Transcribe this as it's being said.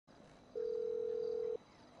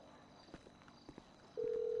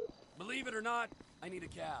Believe it or not, I need a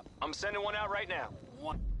cab. I'm sending one out right now.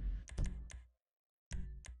 What?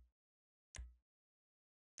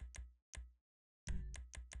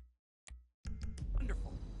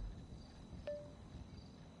 Wonderful.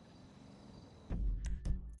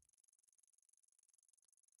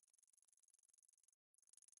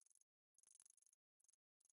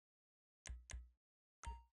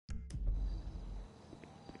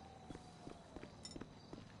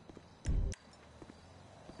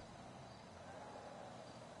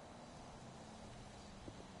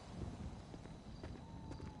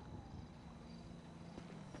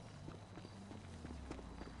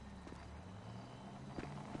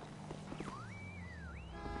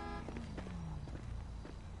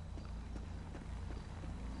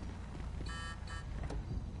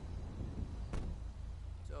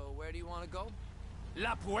 Where do you want to go?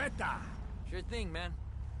 La Puerta! Sure thing, man.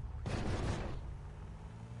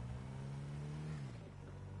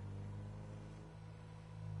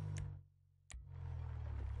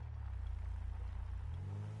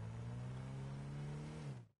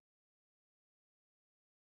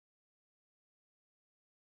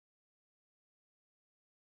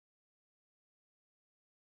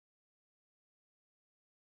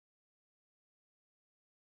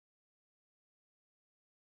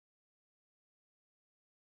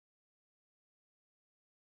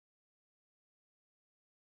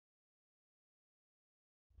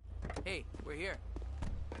 Hey, we're here.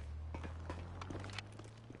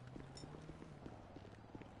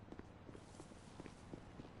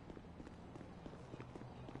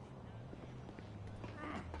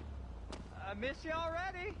 I miss you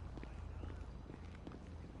already.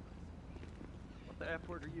 What the F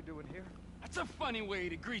word are you doing here? That's a funny way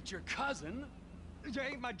to greet your cousin. You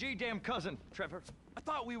ain't my G-damn cousin, Trevor. I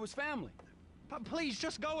thought we was family. Please,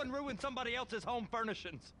 just go and ruin somebody else's home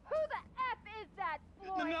furnishings. Who the F is that,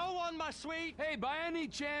 Floyd? No one, my sweet. Hey, by any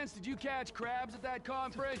chance, did you catch crabs at that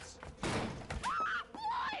conference?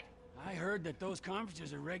 Floyd! I heard that those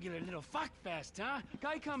conferences are regular little fuck fest, huh?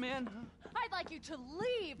 Guy, come in. I'd like you to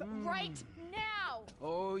leave right now.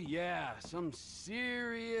 Oh, yeah, some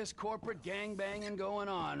serious corporate gangbanging going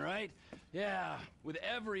on, right? Yeah, with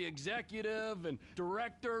every executive and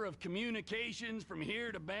director of communications from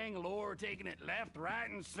here to Bangalore taking it left, right,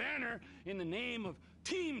 and center in the name of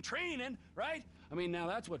team training, right? I mean, now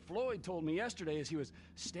that's what Floyd told me yesterday as he was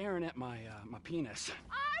staring at my penis.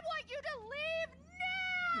 I want you to leave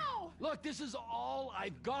now! Look, this is all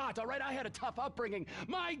I've got, all right? I had a tough upbringing.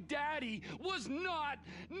 My daddy was not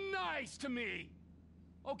nice to me,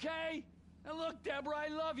 okay? And look, Deborah, I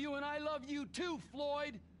love you, and I love you too,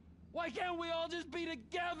 Floyd. Why can't we all just be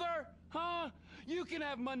together, huh? You can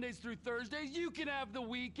have Mondays through Thursdays. You can have the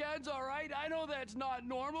weekends, all right? I know that's not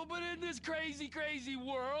normal, but in this crazy, crazy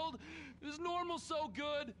world, is normal so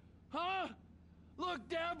good, huh? Look,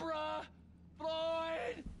 Deborah,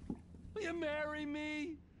 Floyd, will you marry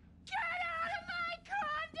me? Get out of my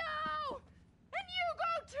condo! And you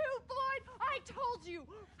go too, Floyd! I told you,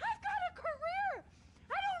 I've got a career!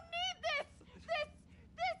 I don't need this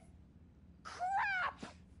crap!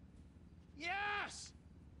 Yes!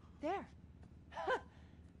 There.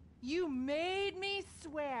 You made me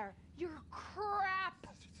swear. You're crap,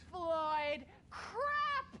 Floyd.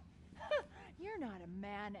 Crap! You're not a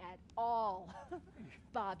man at all.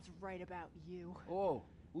 Bob's right about you. Oh,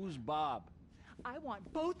 who's Bob? I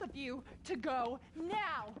want both of you to go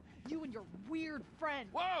now. You and your weird friend.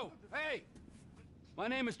 Whoa! Hey! My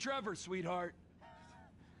name is Trevor, sweetheart.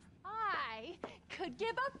 I could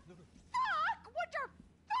give a fuck what your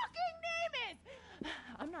fucking name is.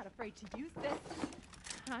 I'm not afraid to use this.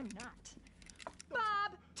 I'm not.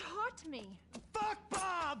 Bob taught me. Fuck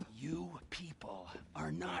Bob! You people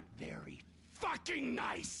are not very fucking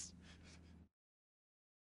nice!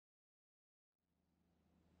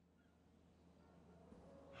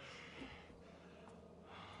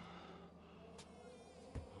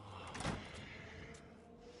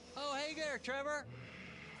 Oh, hey there, Trevor.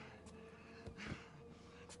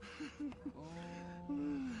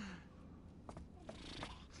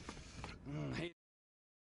 Hey.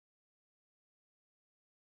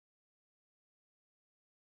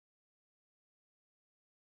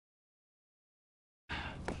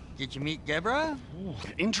 Did you meet Deborah?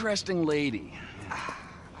 Interesting lady.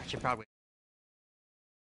 I should probably...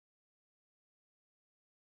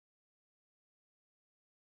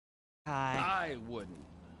 Hi. I wouldn't.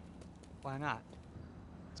 Why not?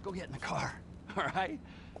 Let's go get in the car, all right?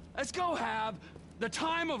 Let's go have the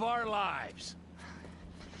time of our lives.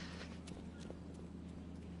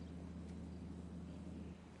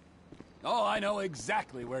 Oh, I know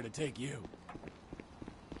exactly where to take you.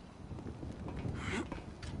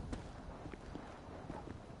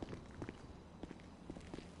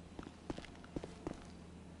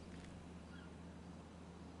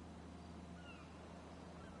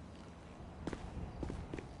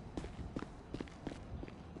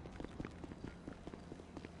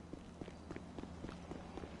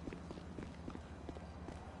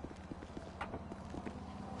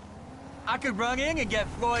 I could run in and get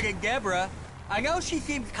Floyd and Deborah. I know she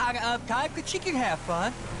seems kind of uptight, but she can have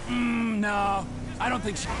fun. No. I don't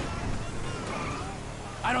think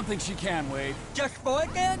she can, Wade. Just Floyd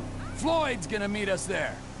then? Floyd's gonna meet us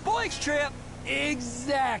there. Boys trip.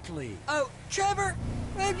 Exactly. Oh, Trevor,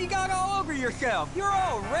 what have you got all over yourself? You're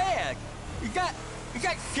all red. You got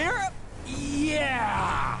syrup?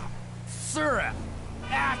 Yeah. Syrup.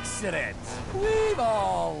 Accident. We've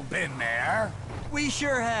all been there. We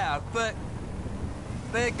sure have, but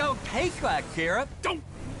it don't taste like syrup. Don't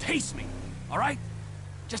taste me, all right?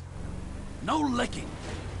 Just no licking.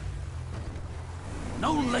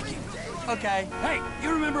 No licking. Okay. Hey,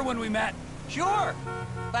 you remember when we met? Sure.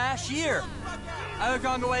 Last year. I was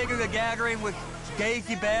on the way to the gathering with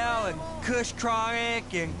Daisy Bell and Kush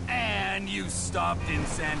Tronic And you stopped in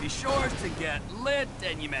Sandy Shores to get lit,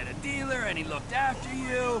 and you met a dealer, and he looked after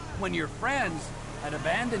you when your friends had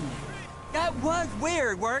abandoned you. That was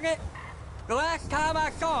weird, weren't it? The last time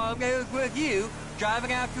I saw him, it was with you,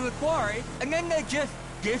 driving out to a quarry, and then they just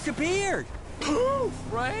disappeared. Poof,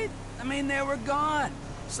 right? I mean, they were gone.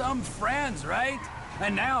 Some friends, right?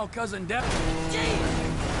 And now Cousin Deborah...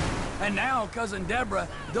 And now Cousin Deborah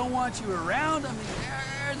don't want you around. I mean,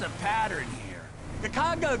 there's a pattern here. The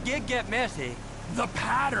Congo did get messy. The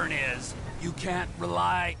pattern is you can't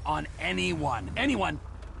rely on anyone. Anyone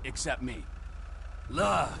except me.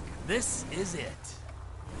 Look, this is it.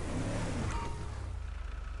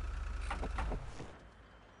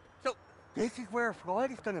 So, this is where Floyd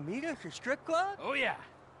is gonna meet us, a strip club? Oh, yeah.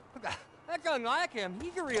 That's unlike him.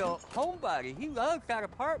 He's a real homebody. He loves that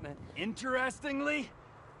apartment. Interestingly,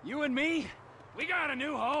 you and me, we got a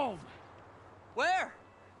new home. Where?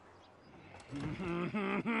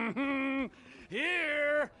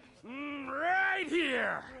 Here. Right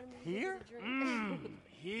here. Here?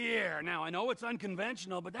 Here. Now, I know it's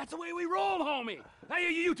unconventional, but that's the way we roll, homie.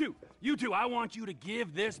 Hey, you two. You two, I want you to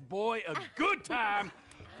give this boy a good time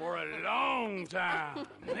for a long time.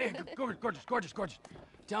 Hey, gorgeous.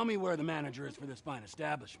 Tell me where the manager is for this fine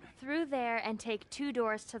establishment. Through there and take 2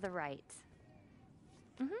 doors to the right.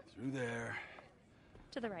 Through there.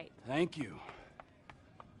 To the right. Thank you.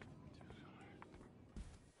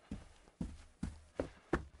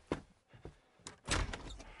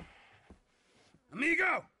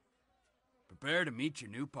 Amigo! Prepare to meet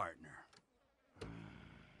your new partner.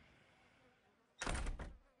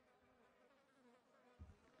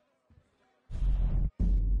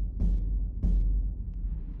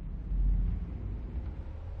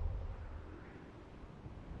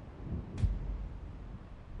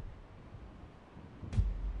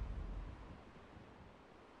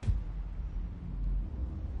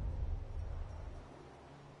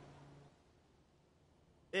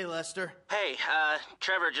 Hey, Lester. Hey,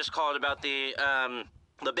 Trevor just called about the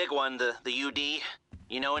big one, the UD.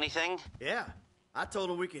 You know anything? Yeah, I told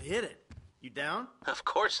him we could hit it. You down? Of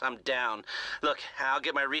course I'm down. Look, I'll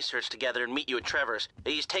get my research together and meet you at Trevor's.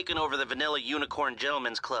 He's taken over the Vanilla Unicorn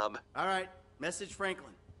Gentlemen's Club. All right, message Franklin.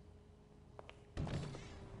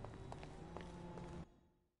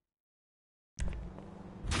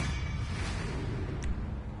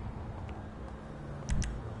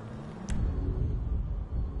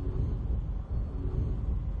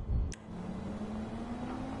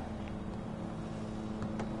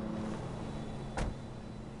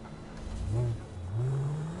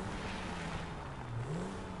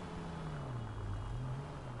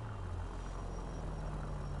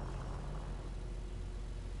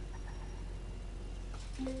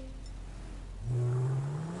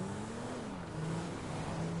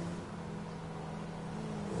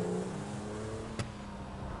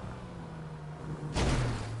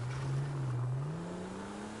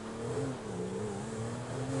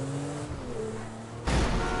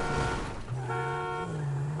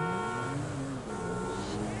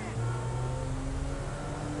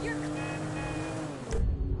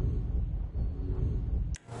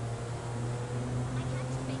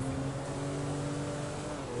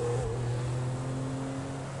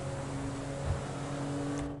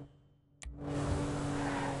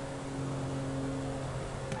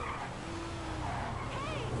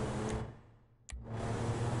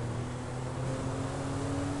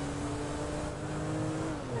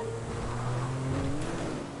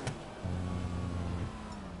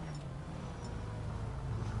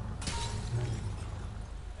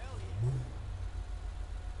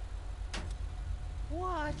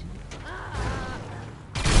 What?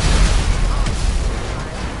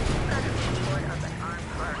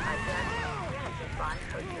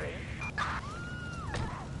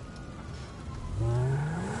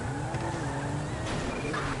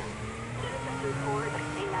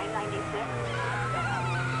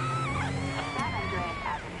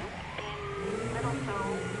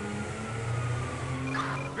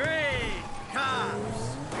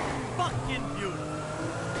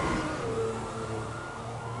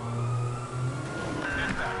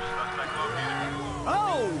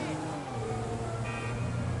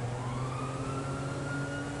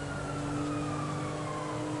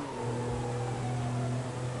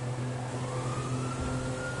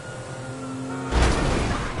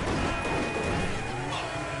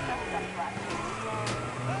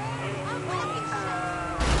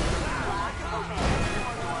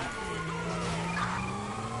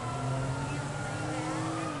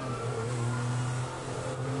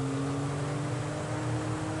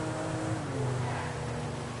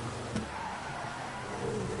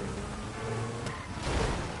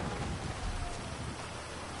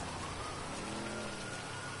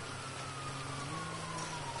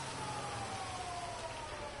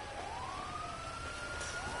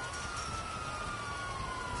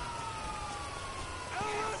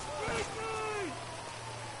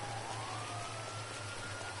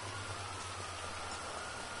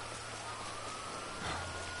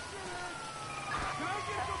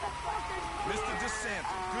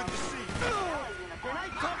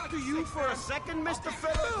 for a second, Mr.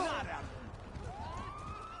 Phillips?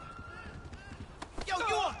 Yo,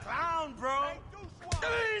 you a clown, bro.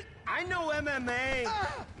 I know MMA.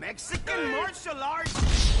 Mexican martial arts.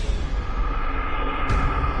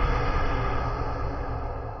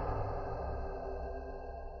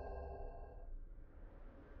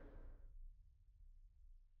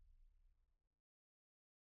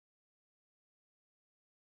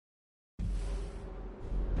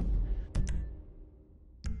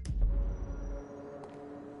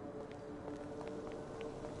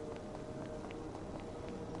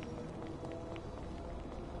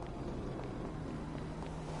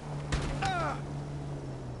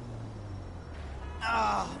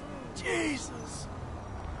 Jesus!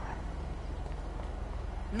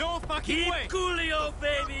 No fucking Keep way! coolio,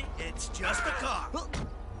 baby! It's just a car.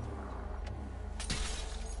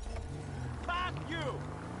 Fuck you!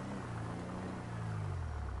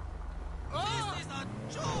 This is a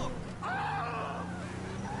joke!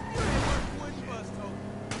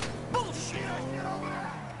 Bullshit!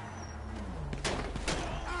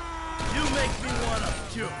 You make me want to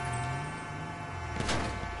puke.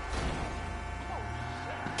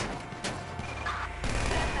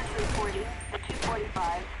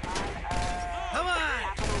 Come on!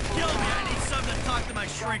 Kill me, I need something to talk to my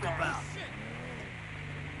shrink about.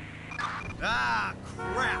 Ah,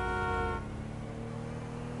 crap!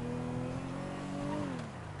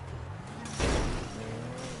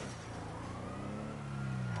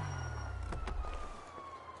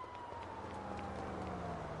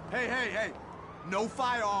 Hey! No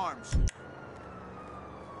firearms!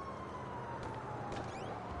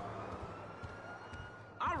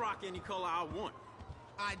 I'll rock any color I want.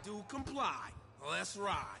 I do comply. Let's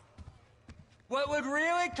ride. What would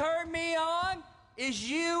really turn me on is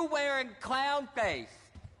you wearing clown face.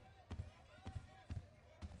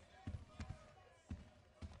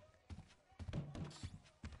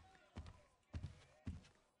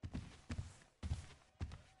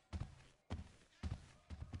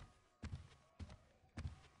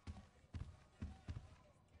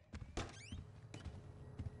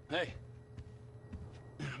 Hey,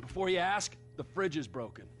 before you ask, the fridge is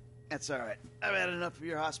broken. That's all right. I've had enough of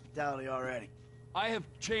your hospitality already. I have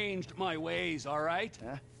changed my ways, all right?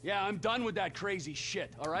 Huh? Yeah, I'm done with that crazy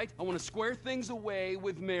shit, all right? I want to square things away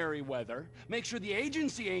with Merryweather, make sure the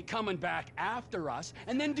agency ain't coming back after us,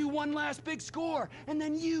 and then do one last big score, and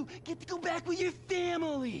then you get to go back with your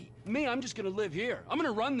family. Me, I'm just gonna live here. I'm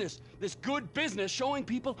gonna run this good business showing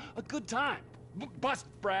people a good time. Bust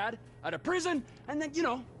Brad out of prison, and then, you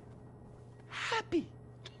know, happy.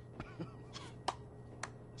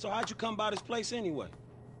 So how'd you come by this place anyway?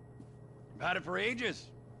 I've had it for ages.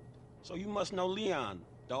 So you must know Leon,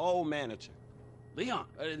 the old manager. Leon,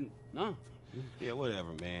 I didn't know. Yeah,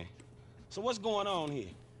 whatever, man. So what's going on here?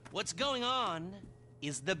 What's going on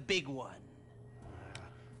is the big one.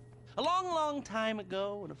 A long time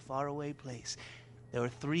ago in a faraway place, there were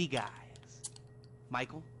 3 guys.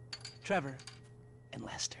 Michael, Trevor, and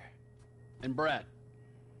Lester. And Brad.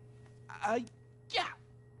 Yeah.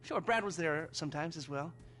 Sure, Brad was there sometimes as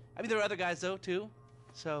well. I mean, there were other guys, though, too.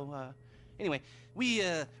 So, anyway, we,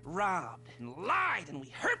 robbed and lied and we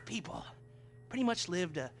hurt people. Pretty much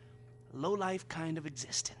lived a low-life kind of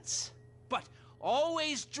existence. But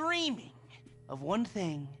always dreaming of one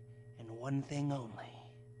thing and one thing only.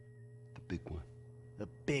 The big one. The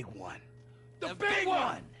big one. The big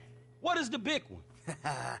one! What is the big one?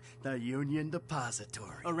 The Union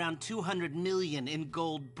Depository. Around 200 million in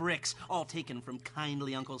gold bricks, all taken from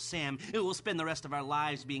kindly Uncle Sam, who will spend the rest of our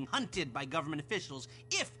lives being hunted by government officials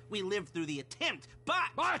if we live through the attempt.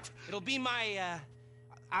 But it'll be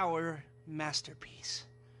our masterpiece.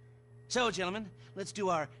 So, gentlemen, let's do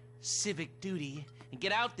our civic duty and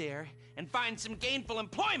get out there and find some gainful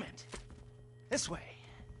employment. This way.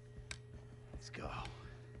 Let's go.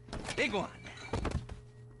 Big one.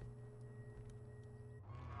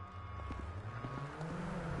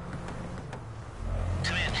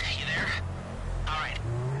 Come in. You there? All right.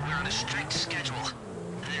 We're on a strict schedule.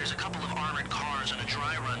 There's a couple of armored cars on a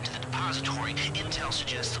dry run to the depository. Intel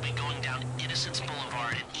suggests they'll be going down Innocence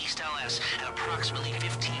Boulevard in East LS at approximately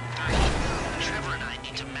 15:30. Trevor and I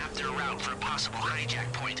need to map their route for a possible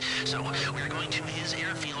hijack point. So we're going to his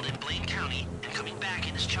airfield in Blaine County and coming back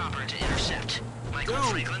in his chopper to intercept. Michael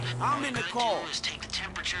Dude, Franklin, I'm in the all call. we're gonna do is take the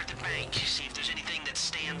temperature at the bank, see if there's anything that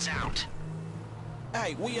stands out.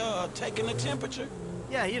 Hey, we taking the temperature?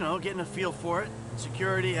 Yeah, you know, getting a feel for it.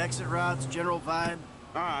 Security, exit routes, general vibe.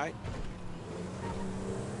 All right.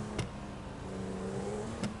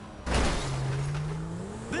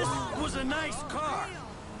 This was a nice car.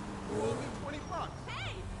 You owe me $20.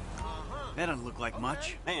 Hey! Uh-huh. That doesn't look like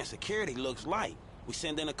much. Man, security looks light. We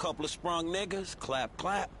send in a couple of sprung niggas, clap,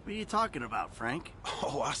 clap. What are you talking about, Frank?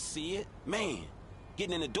 Oh, I see it. Man,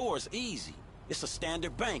 getting in the door is easy. It's a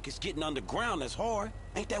standard bank. It's getting underground that's hard.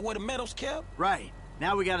 Ain't that where the metal's kept? Right.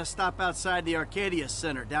 Now we gotta stop outside the Arcadia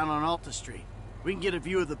Center down on Alta Street. We can get a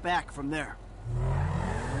view of the back from there.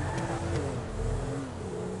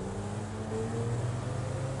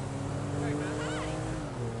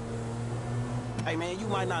 Hey, man, you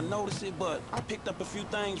might not notice it, but I picked up a few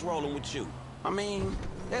things rolling with you. I mean,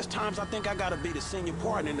 there's times I think I gotta be the senior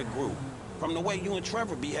partner in the group, from the way you and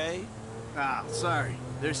Trevor behave. Ah, sorry.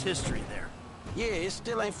 There's history there. Yeah, it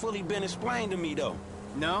still ain't fully been explained to me, though.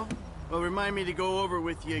 No? Well, remind me to go over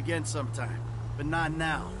with you again sometime. But not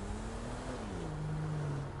now.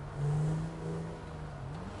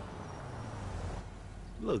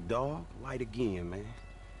 Look, dawg, light again, man.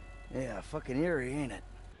 Yeah, fucking eerie, ain't it?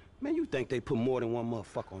 Man, you think they put more than one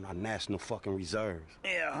motherfucker on our national fucking reserves?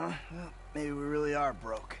 Yeah, huh? Well, maybe we really are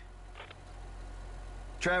broke.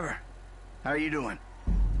 Trevor, how are you doing?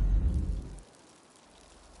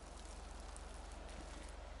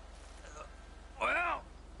 Well,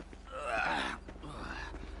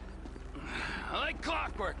 like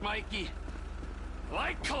clockwork, Mikey.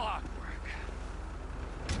 Like clockwork.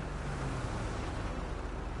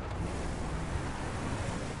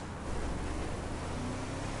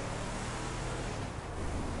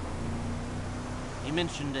 You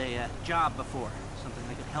mentioned a job before. Something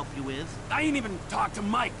I could help you with? I ain't even talked to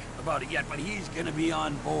Mike about it yet, but he's gonna be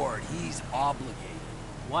on board. He's obligated.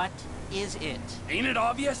 What is it? Ain't it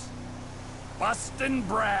obvious? Bustin'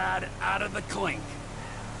 Brad out of the clink.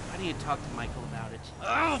 Why do you talk to Michael about it?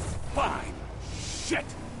 Oh, fine. Shit.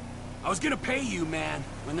 I was gonna pay you, man,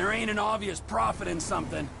 when there ain't an obvious profit in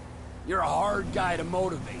something. You're a hard guy to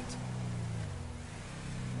motivate.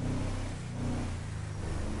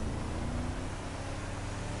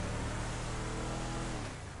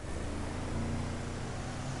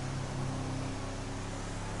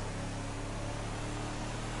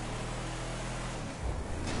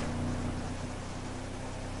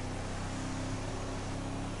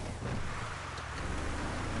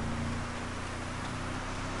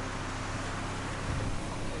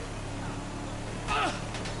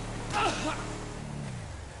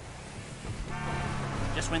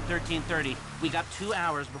 Just went 13:30. We got 2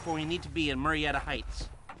 hours before we need to be in Murrieta Heights.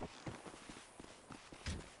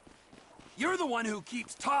 You're the one who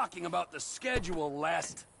keeps talking about the schedule,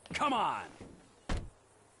 Lest. Come on.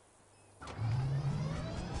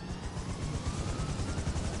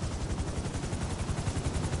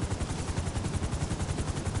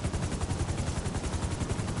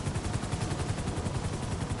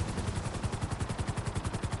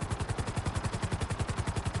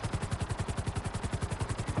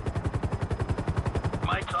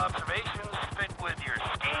 Mike's observations fit with your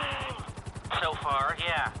scheme? So far,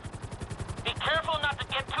 yeah. Be careful not to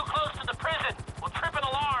get too close to the prison. We'll trip an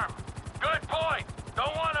alarm. Good point.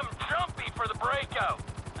 Don't want them jumpy for the breakout.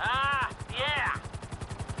 Ah, yeah.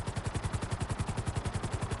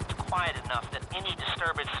 It's quiet enough that any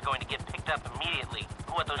disturbance is going to get picked up immediately.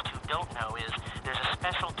 What those two don't know is there's a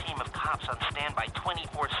special team of cops on standby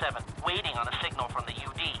 24/7, waiting on a signal from the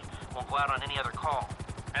UD. Won't go out on any other call.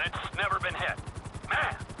 And it's never been hit.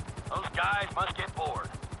 Man, those guys must get bored.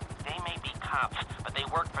 They may be cops, but they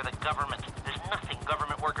work for the government. There's nothing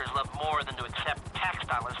government workers love more than to accept tax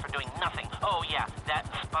dollars for doing nothing. Oh yeah, that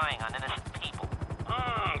and spying on innocent people.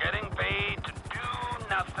 Getting paid to do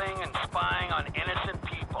nothing and spying on innocent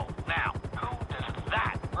people. Now, who does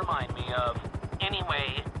that remind me of?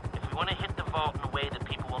 Anyway, if we want to hit the vault in a way that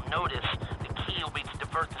people will notice, the key will be to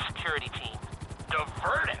divert the security team.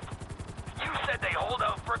 Divert it? You said they hold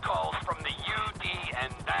out for calls from the UD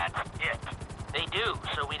and that's it. They do,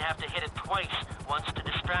 so we'd have to hit it twice. Once to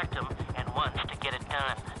distract them, and once to get it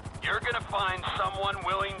done. You're gonna find someone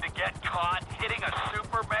willing to get caught hitting a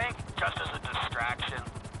super bank just as a distraction?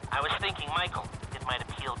 I was thinking Michael. It might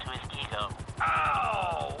appeal to his ego.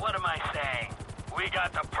 Oh, what am I saying? We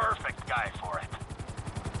got the perfect guy for it.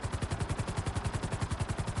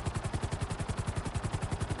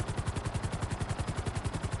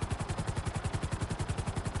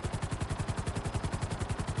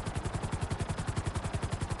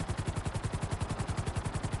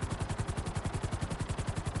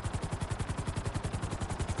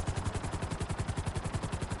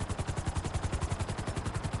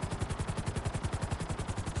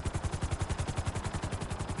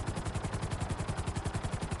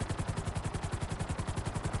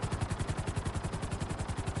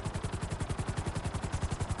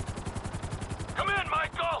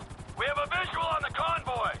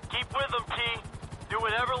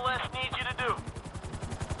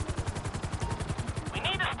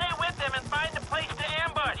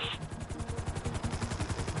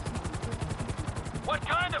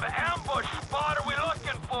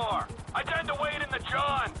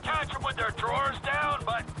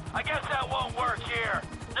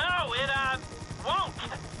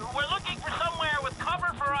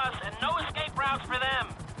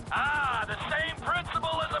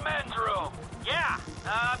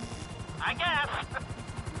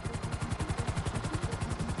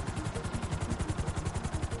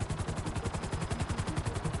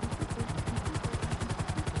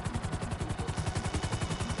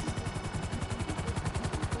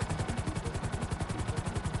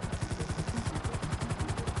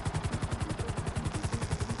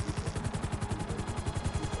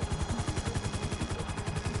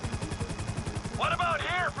 What about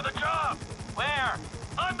here for the job? Where?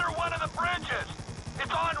 Under one of the bridges. It's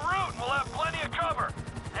en route and we'll have plenty of cover.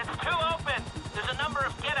 It's too open. There's a number of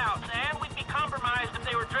get-outs, and we'd be compromised if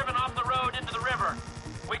they were driven off the road into the river.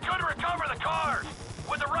 We could recover the cars.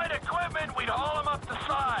 With the right equipment, we'd haul them up the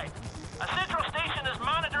side. A central station is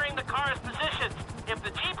monitoring the car's positions. If the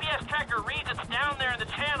GPS tracker reads it's down there in the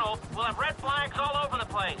channel, we'll have red flags all over the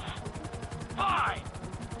place. Fine.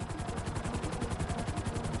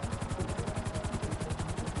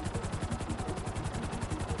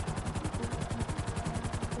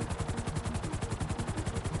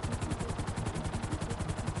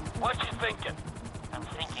 What you thinking? I'm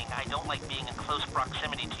thinking I don't like being in close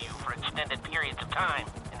proximity to you for extended periods of time,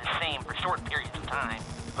 and the same for short periods of time.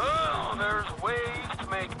 Oh, there's ways to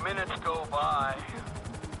make minutes go by.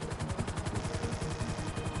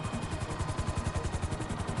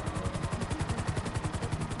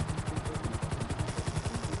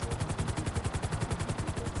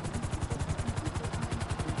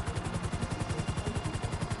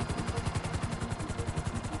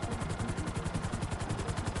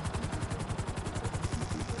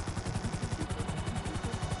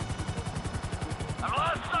 I've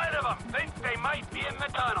lost sight of them. Think they might be in the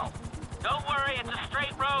tunnel. Don't worry, it's a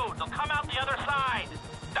straight road. They'll come out the other side.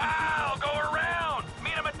 I'll go around.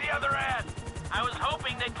 Meet them at the other end. I was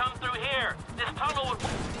hoping they'd come through here. This tunnel would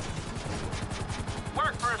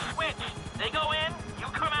work for a switch. They go in, you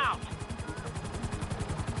come out.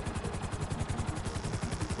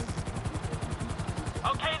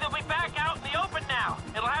 Okay, they'll be back out in the open now.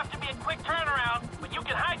 It'll have to be a quick turnaround, but you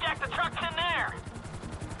can hijack the trucks in there.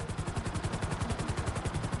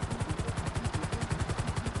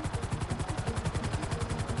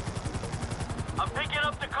 I'm picking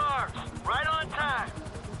up the cars. Right on time.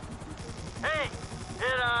 Hey,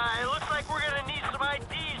 it looks like we're gonna need some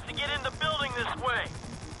IDs to get in the building this way.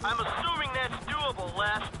 I'm assuming that's doable,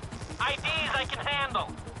 Les. IDs I can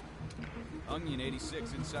handle. Onion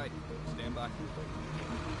 86 inside. Stand by.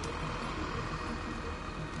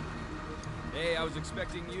 Hey, I was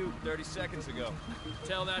expecting you 30 seconds ago.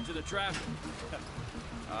 Tell that to the traffic.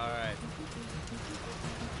 All right.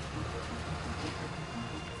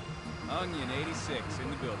 Onion 86 in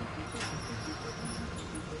the building.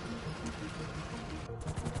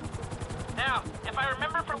 Now, if I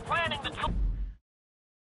remember from planning the tour...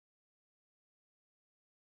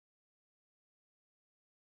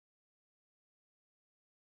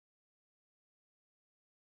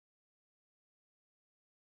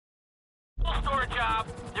 store job,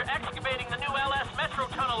 they're excavating the new LS Metro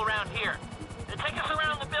tunnel around here. They take us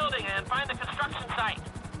around the building and find the construction site.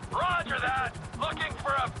 Roger that. Looking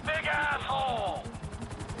for a big asshole.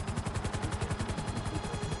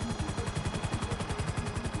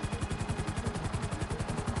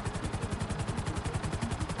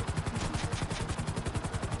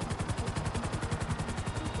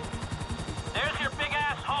 There's your big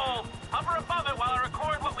ass hole. Hover above it while I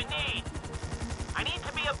record what we need. I need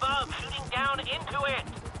to be above, shooting down into it.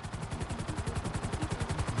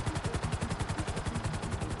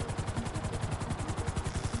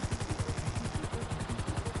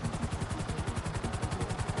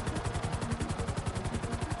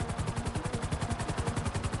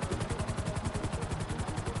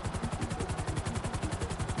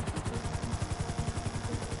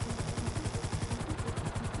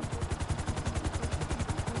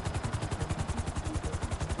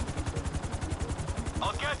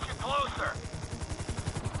 I'll get you closer.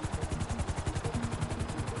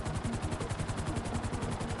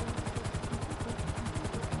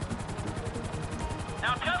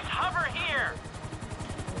 Now just hover here.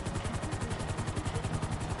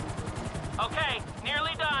 Okay,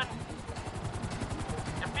 nearly done.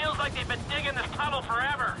 It feels like they've been digging this tunnel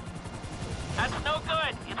forever. That's no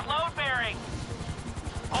good. It's load bearing.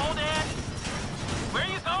 Hold in. Where are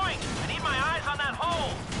you going? I need my eyes on that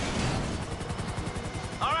hole.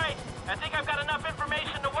 All right, I think I've got enough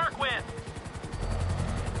information to work with.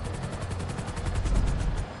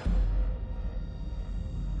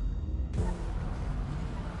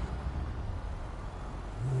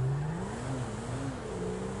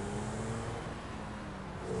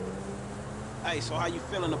 Hey, so how you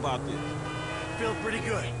feeling about this? Feel pretty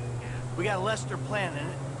good. We got Lester planning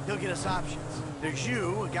it. He'll get us options. There's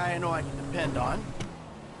you, a guy I know I can depend on.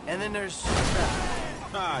 And then there's Trevor.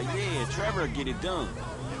 Ah, yeah, Trevor will get it done.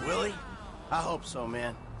 Will he? I hope so,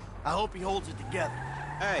 man. I hope he holds it together.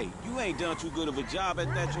 Hey, you ain't done too good of a job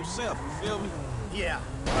at that yourself, you feel me? Yeah,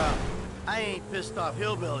 I ain't pissed off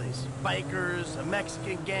hillbillies, bikers, a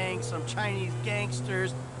Mexican gang, some Chinese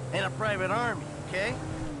gangsters, and a private army, okay?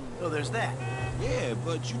 So there's that. Yeah,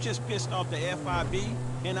 but you just pissed off the FIB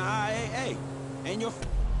and the IAA. And your...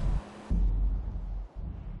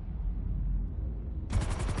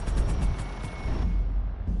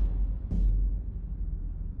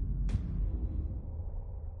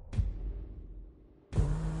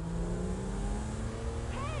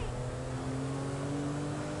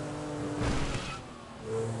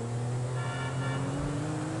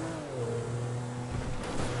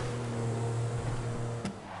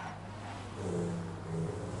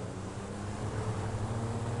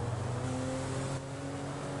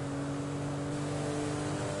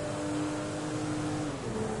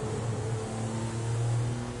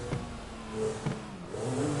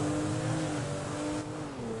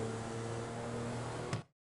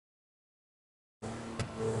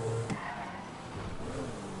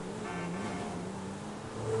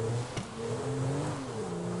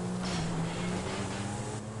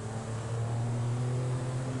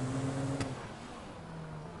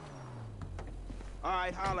 All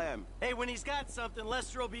right, holla at me. Hey, when he's got something,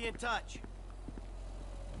 Lester will be in touch.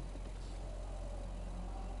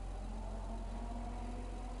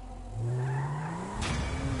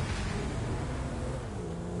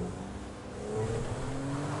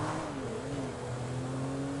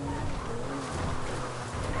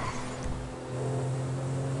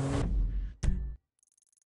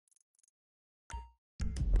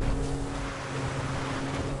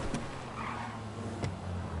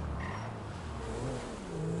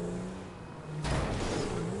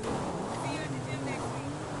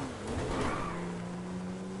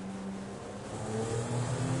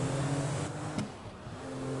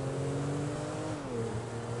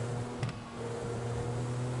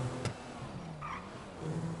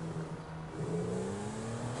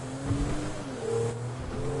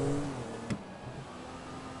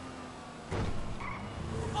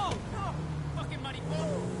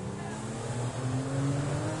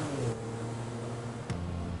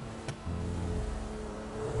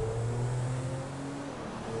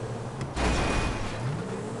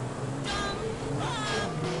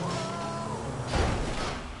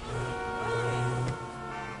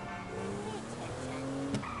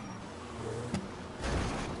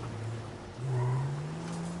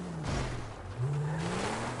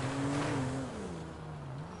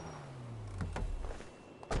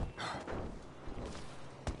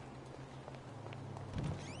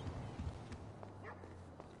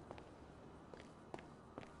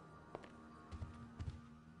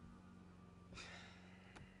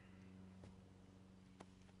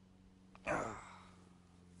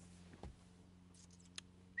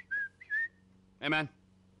 Hey, man.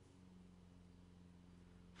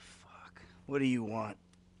 Fuck. What do you want?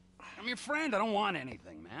 I'm your friend. I don't want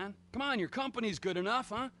anything, man. Come on, your company's good enough,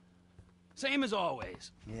 huh? Same as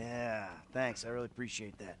always. Yeah, thanks. I really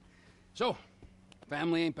appreciate that. So,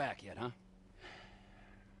 family ain't back yet, huh?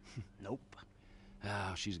 Nope.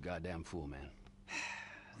 Oh, she's a goddamn fool, man.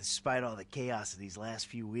 Despite all the chaos of these last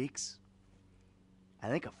few weeks, I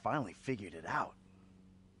think I finally figured it out.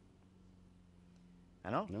 I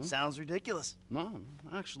know, No? sounds ridiculous. No,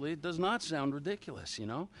 actually, it does not sound ridiculous, you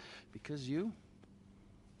know? Because you're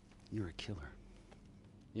a killer.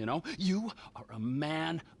 You know? You are a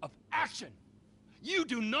man of action. You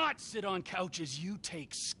do not sit on couches, you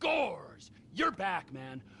take scores. You're back,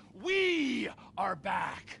 man. We are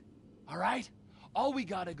back. All right? All we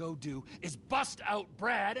gotta go do is bust out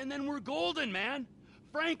Brad, and then we're golden, man.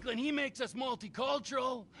 Franklin, he makes us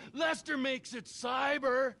multicultural. Lester makes it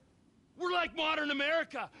cyber. We're like modern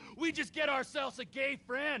America. We just get ourselves a gay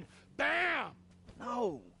friend. Bam!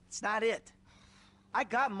 No, it's not it. I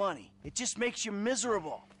got money. It just makes you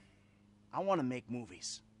miserable. I want to make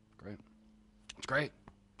movies. Great. It's great.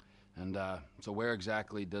 And, so where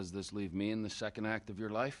exactly does this leave me in the second act of your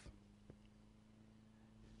life?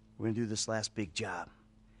 We're gonna do this last big job,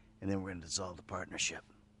 and then we're gonna dissolve the partnership.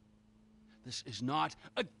 This is not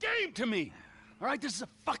a game to me! All right? This is a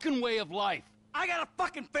fucking way of life. I got a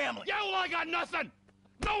fucking family! Yeah, well, I got nothing!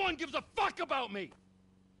 No one gives a fuck about me!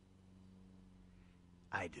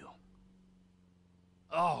 I do.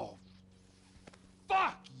 Oh,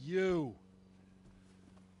 fuck you!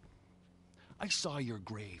 I saw your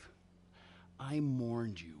grave. I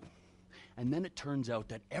mourned you. And then it turns out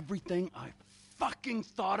that everything I fucking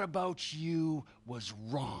thought about you was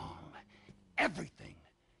wrong. Everything.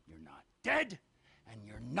 You're not dead, and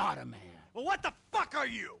you're not a man. Well, what the fuck are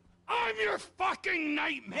you? I'm your fucking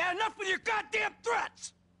nightmare! Yeah, enough with your goddamn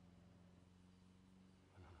threats!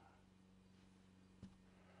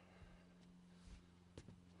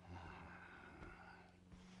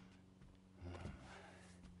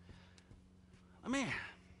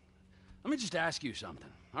 Let me just ask you something,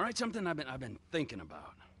 all right? Something I've been thinking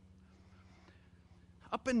about.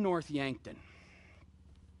 Up in North Yankton,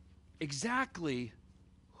 exactly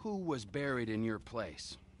who was buried in your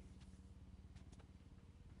place?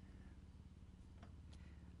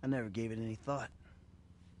 I never gave it any thought.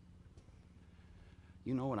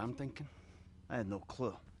 You know what I'm thinking? I had no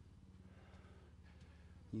clue.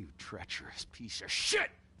 You treacherous piece of shit!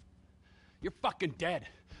 You're fucking dead!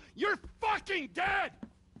 You're fucking dead!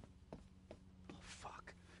 Oh,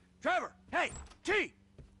 fuck. Trevor! Hey! T!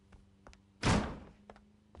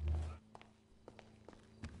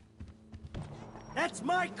 That's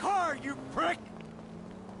my car, you prick!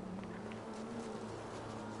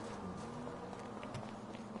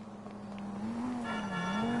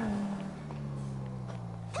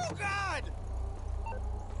 Oh, God!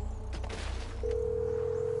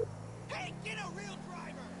 Hey, get a real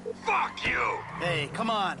driver! Fuck you! Hey, come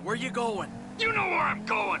on, where you going? You know where I'm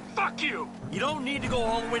going! Fuck you! You don't need to go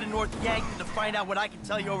all the way to North Yankton to find out what I can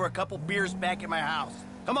tell you over a couple beers back at my house.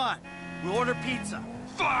 Come on, we'll order pizza.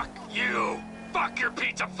 Fuck you! Fuck your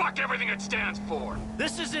pizza! Fuck everything it stands for!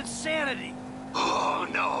 This is insanity! Oh,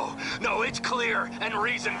 no. No, it's clear and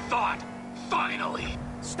reasoned thought. Finally.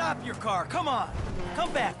 Stop your car, come on. Come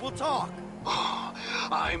back, we'll talk. Oh,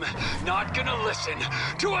 I'm not gonna listen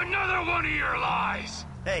to another one of your lies.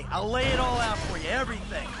 Hey, I'll lay it all out for you,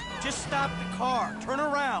 everything. Just stop the car, turn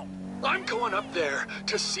around. I'm going up there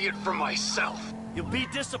to see it for myself. You'll be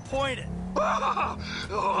disappointed. Oh,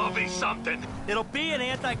 I'll be something. It'll be an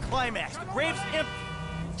anticlimax. The grave's empty.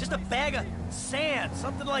 Just a bag of sand,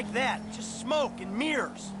 something like that. Just smoke and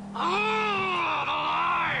mirrors. Oh, the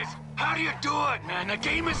lies! How do you do it, man? The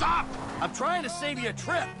game is up. I'm trying to save you a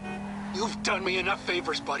trip. You've done me enough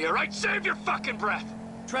favors, buddy, all right? Save your fucking breath.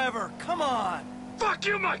 Trevor, come on. Fuck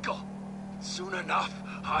you, Michael. Soon enough,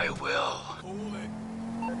 I will. Hold it.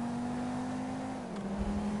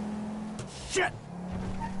 Shit!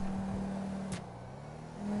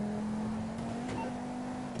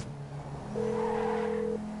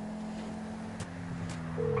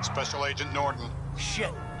 Special Agent Norton.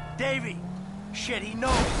 Shit. Davey. Shit, he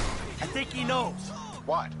knows. I think he knows.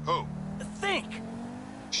 What? Who? Think.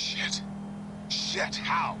 Shit. Shit,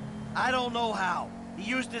 how? I don't know how. He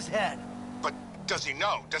used his head. But does he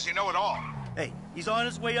know? Does he know at all? Hey, he's on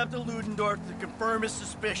his way up to Ludendorff to confirm his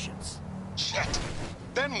suspicions. Shit.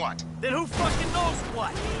 Then what? Then who fucking knows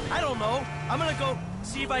what? I don't know. I'm gonna go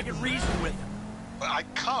see if I can reason with him.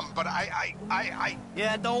 I'd come, but I...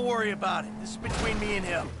 Yeah, don't worry about it. This is between me and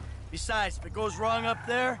him. Besides, if it goes wrong up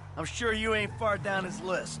there, I'm sure you ain't far down his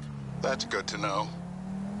list. That's good to know.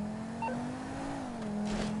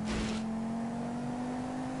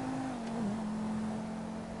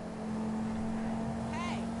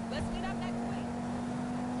 Hey, let's meet up next week.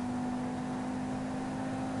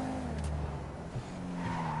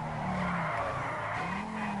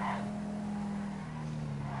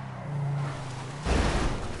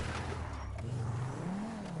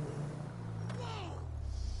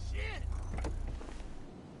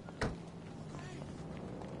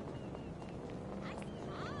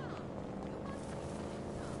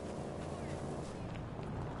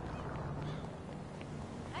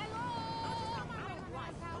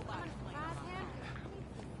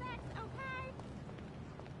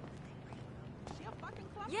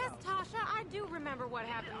 Yes, Tasha, I do remember what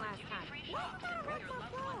happened last time.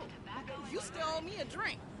 You still owe me a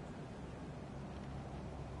drink.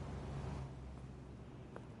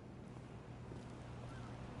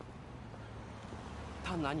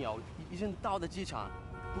他男友已经到了机场，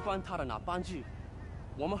不管他的哪班机，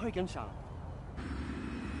我们会跟上。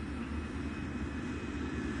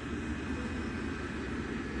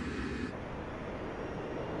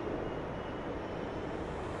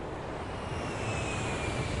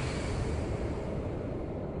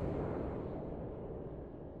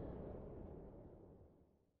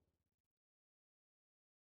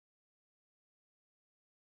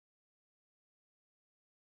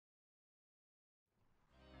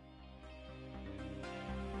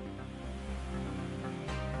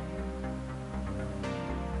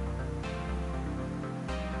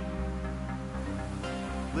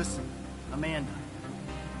Listen, Amanda.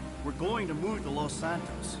 We're going to move to Los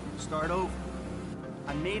Santos. Start over.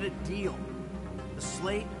 I made a deal. The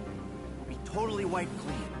slate will be totally wiped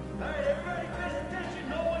clean. All right, everybody pay attention.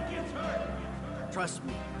 No one gets hurt. Trust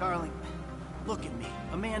me, darling. Look at me.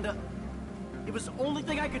 Amanda, it was the only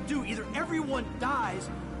thing I could do. Either everyone dies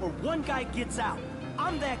or one guy gets out.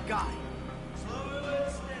 I'm that guy. Slow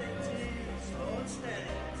and steady, T. Slow and steady.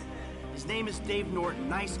 His name is Dave Norton.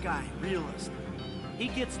 Nice guy. Realist. He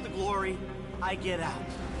gets the glory, I get out.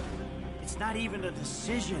 It's not even a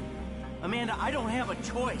decision. Amanda, I don't have a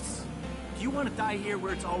choice. Do you want to die here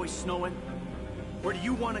where it's always snowing? Or do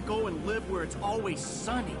you want to go and live where it's always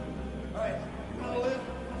sunny? right, you wanna live?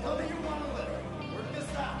 Tell me you wanna live. Work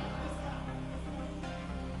this out.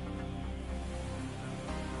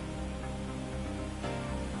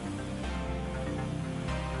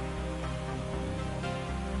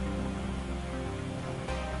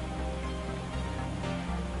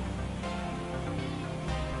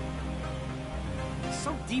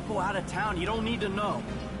 Some depot out of town you don't need to know.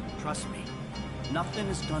 Trust me, nothing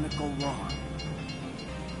is gonna go wrong.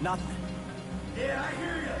 Nothing. Yeah, I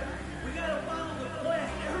hear you. We gotta follow the plan.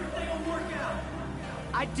 Everything will work out.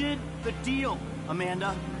 I did the deal,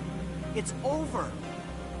 Amanda. It's over.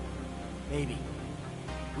 Baby,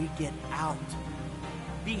 we get out.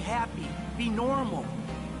 Be happy. Be normal.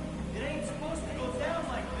 It ain't supposed to go down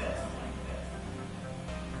like this.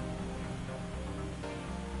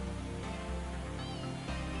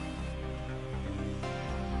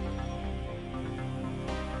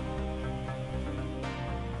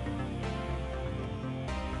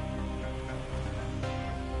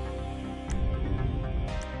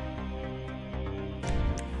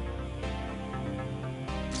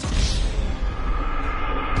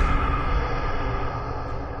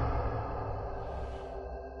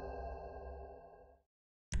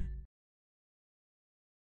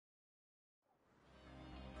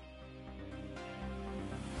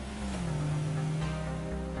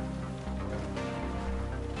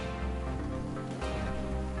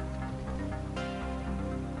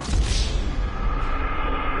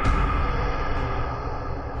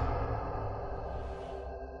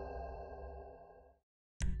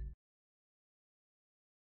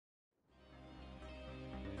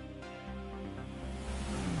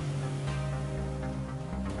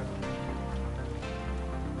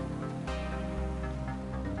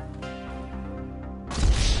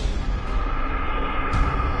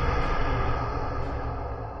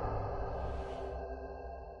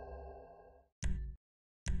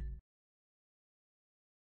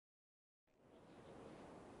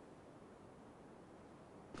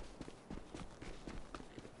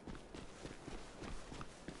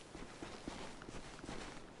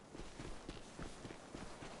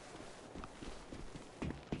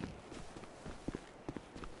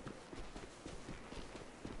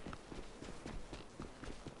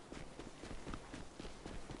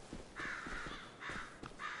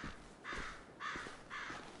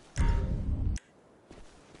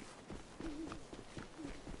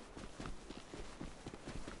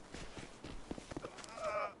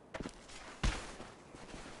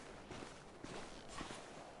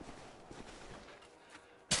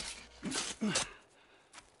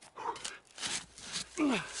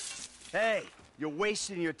 Hey, you're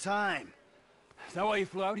wasting your time. Is that why you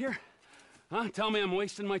flew out here? Huh? Tell me I'm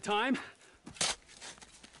wasting my time?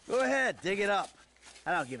 Go ahead, dig it up.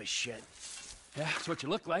 I don't give a shit. Yeah, that's what you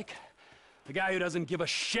look like. The guy who doesn't give a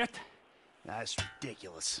shit. That's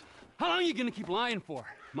ridiculous. How long are you gonna keep lying for,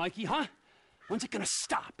 Mikey, huh? When's it gonna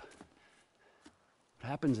stop? What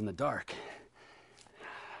happens in the dark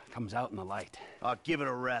comes out in the light. Oh, give it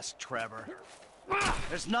a rest, Trevor.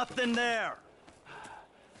 There's nothing there.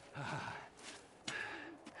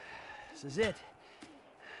 This is it.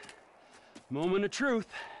 Moment of truth.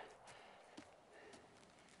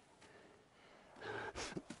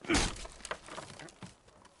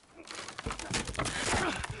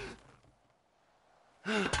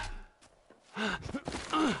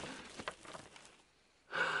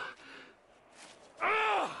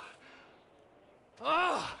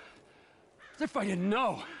 As if I didn't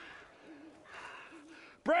know.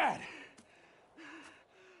 Brad!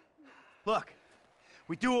 Look,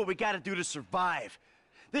 we do what we gotta do to survive.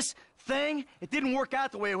 This thing, it didn't work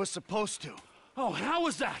out the way it was supposed to. Oh, and how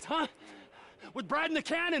was that, huh? With Brad in the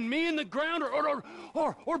can and me in the ground, or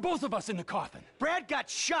both of us in the coffin? Brad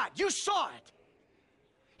got shot. You saw it.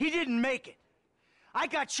 He didn't make it. I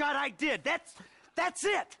got shot, I did. That's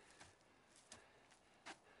it.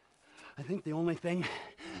 I think the only thing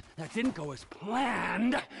that didn't go as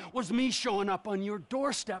planned was me showing up on your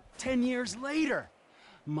doorstep 10 years later.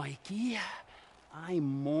 Mikey, I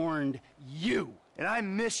mourned you. And I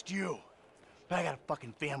missed you. But I got a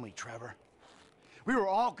fucking family, Trevor. We were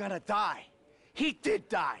all gonna die. He did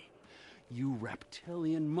die. You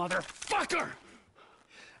reptilian motherfucker!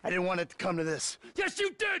 I didn't want it to come to this. Yes,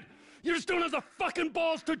 you did! You just don't have the fucking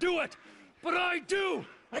balls to do it! But I do!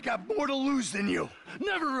 I got more to lose than you.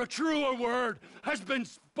 Never a truer word has been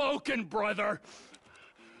spoken, brother.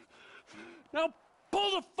 Now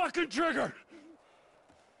pull the fucking trigger!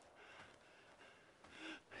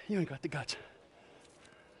 You ain't got the guts.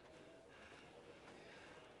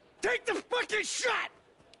 Take the fucking shot!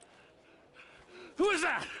 Who is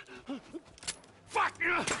that? Fuck!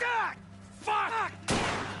 Fuck!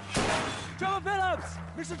 Trevor Phillips!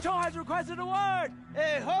 Mr. Cho has requested a word!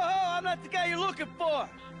 Hey, ho-ho! I'm not the guy you're looking for!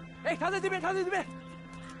 Hey, 他在这边，他在这边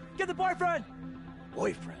Get the boyfriend!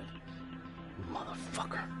 Boyfriend?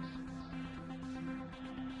 Motherfucker.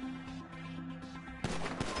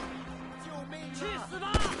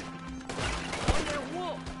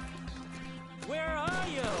 Where are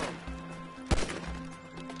you?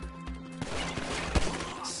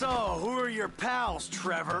 So, who are your pals,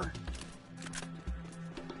 Trevor?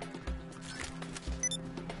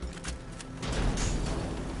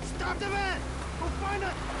 Stop the man! Go find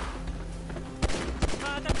it!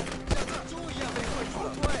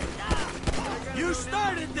 You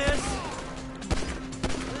started this!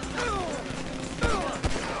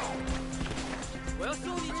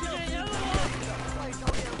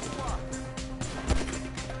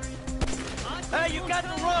 Hey, you got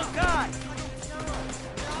the wrong guy!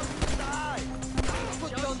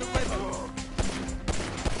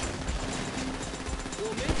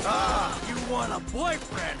 Ah, you want a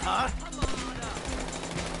boyfriend, huh?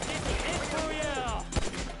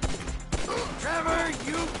 Trevor,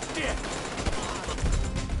 you dick!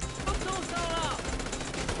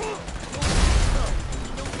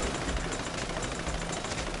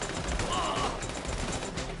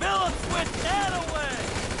 Phillips went that away!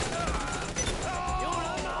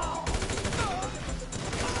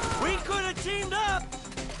 We could have teamed up!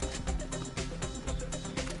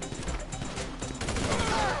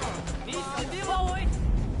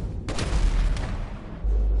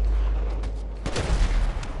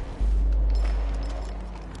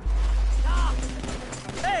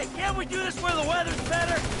 Hey, can't we do this where the weather's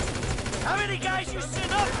better? How many guys you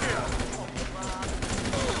send up here?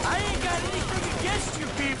 I ain't got anything against you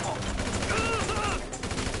people!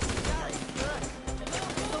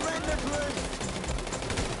 Surrender, please!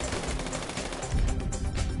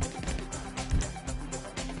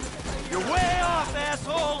 You're way off,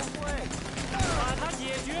 asshole!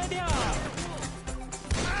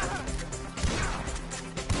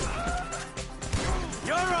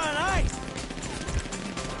 You're on ice!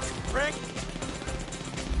 Rick!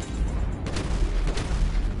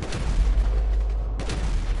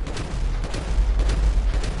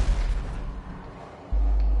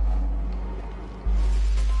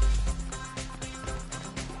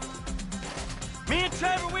 Me and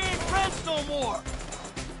Trevor, we ain't friends no more!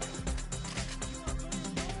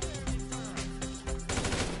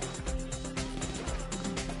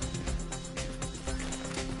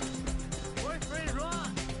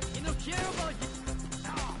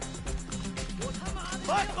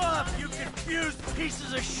 Fuck off, you confused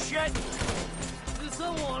pieces of shit! 只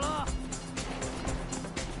剩我了。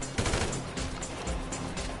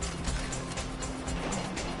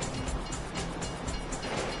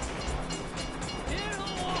别惹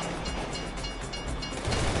我！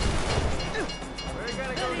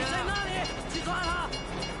你在哪里？去抓他！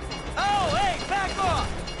 Oh, hey, back off!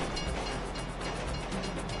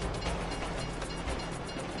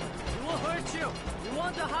 He will hurt you. You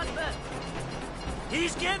want the husband?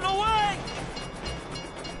 He's getting away!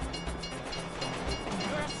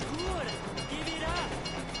 You're screwed. Give it up.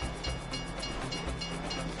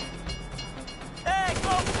 Hey,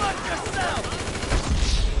 go fuck yourself!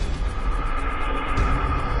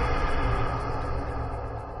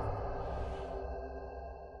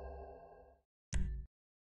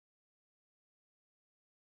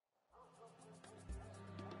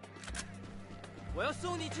 I will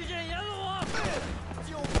send you to见阎罗王。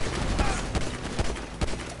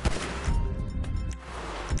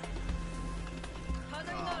他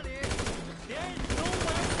在那里，连中文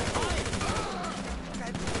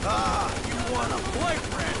Ah, you want a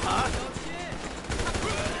boyfriend, huh?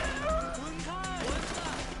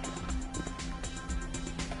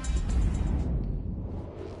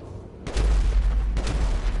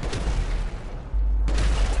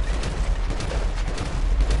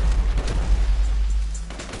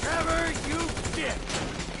 Trevor, you dick!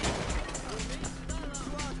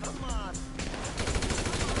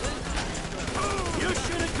 You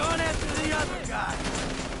should have gone after the other guy!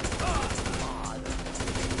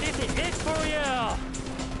 This is it for you!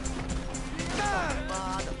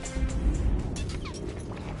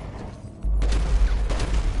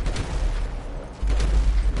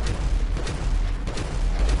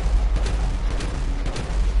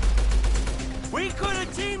 We could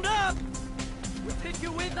have teamed up! We take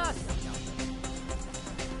you with us!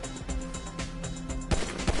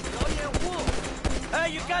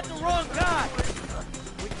 Hey, you got the wrong guy!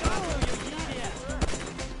 We got you, you idiot!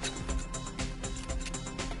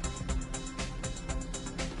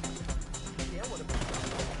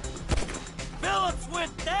 Phillips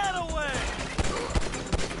went that away!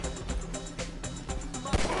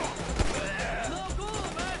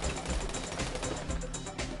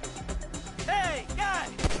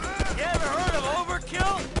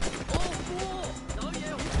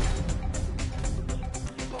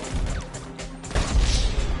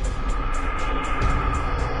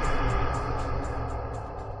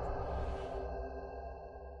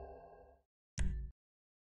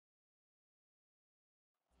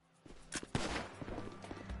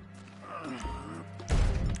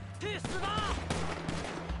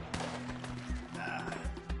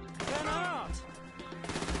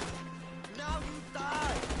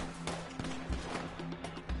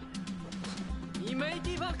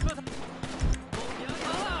 fuck 他！我阳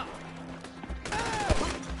了！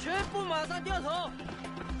全部马上掉头！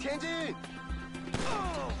前进！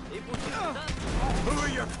一步子弹。Who are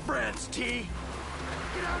your friends, T?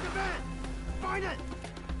 Get out of the vent! Find it!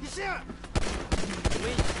 You see it?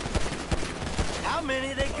 How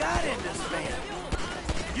many they got in this van?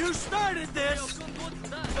 You started this!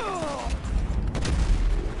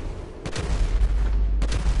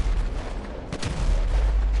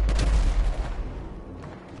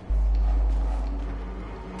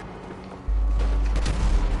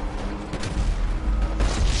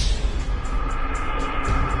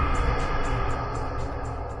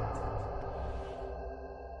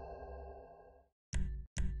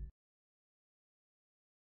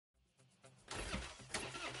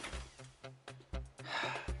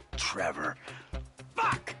 Trevor.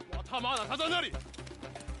 Fuck! 我他妈的，他在那里！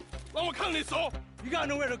让我看你手！ You got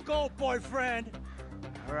nowhere to go, boyfriend.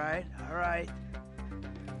 All right, all right.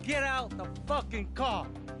 Get out the fucking car.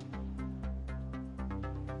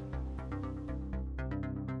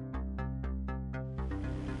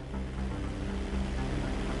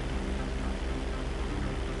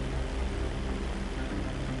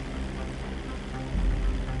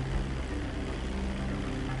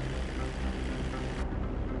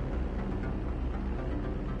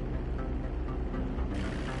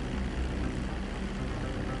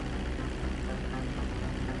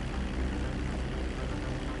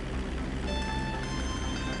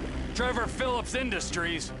 Trevor Phillips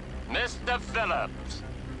Industries. Mr. Phillips,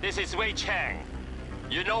 this is Wei Chang.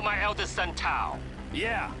 You know my eldest son, Tao?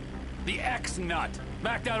 Yeah, the ex-nut.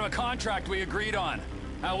 Backed out of a contract we agreed on.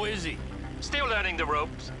 How is he? Still learning the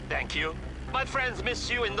ropes, thank you. My friends miss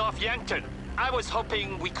you in North Yankton. I was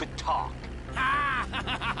hoping we could talk.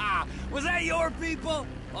 Was that your people?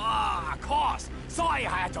 Ah, of course. Sorry I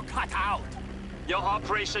had to cut out. Your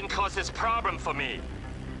operation causes problem for me.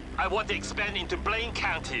 I want to expand into Blaine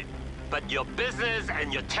County, but your business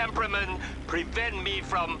and your temperament prevent me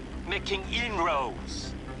from making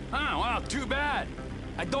inroads. Huh, well, too bad.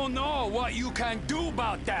 I don't know what you can do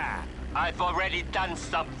about that. I've already done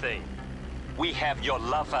something. We have your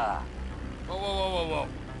lover. Whoa, whoa, whoa, whoa, whoa.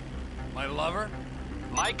 My lover?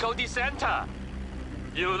 Michael DeSanta.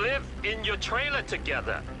 You live in your trailer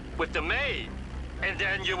together with the maid, and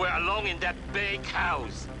then you were alone in that big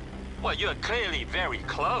house. Well, you're clearly very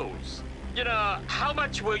close. You know, how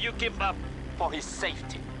much will you give up for his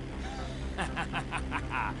safety?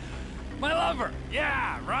 My lover!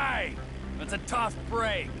 Yeah, right! It's a tough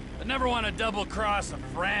break. I never want to double-cross a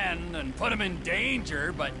friend and put him in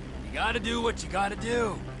danger, but you gotta do what you gotta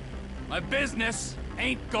do. My business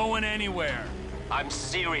ain't going anywhere. I'm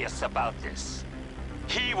serious about this.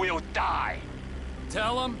 He will die.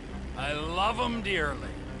 Tell him I love him dearly.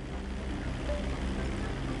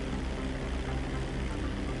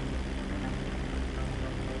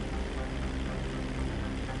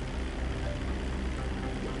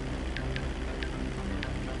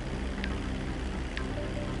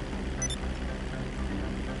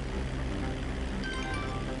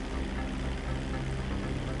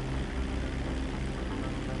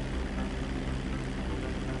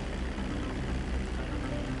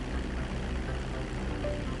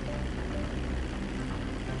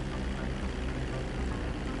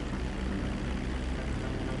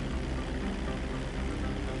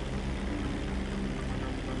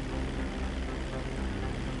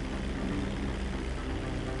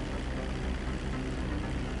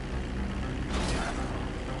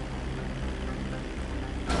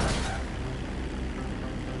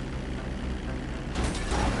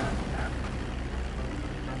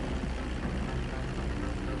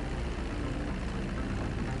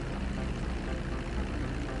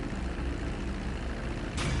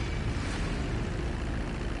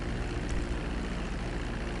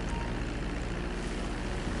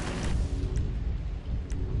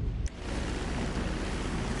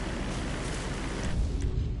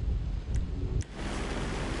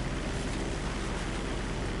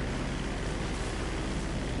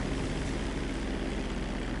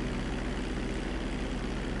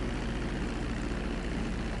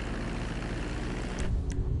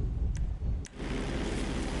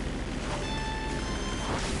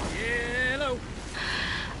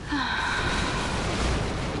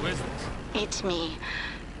 It's me.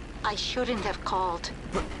 I shouldn't have called.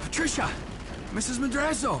 Patricia! Mrs.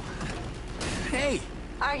 Madrazo! Hey!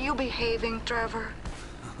 Are you behaving, Trevor?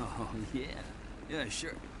 Oh, yeah. Yeah,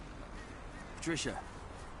 sure. Patricia.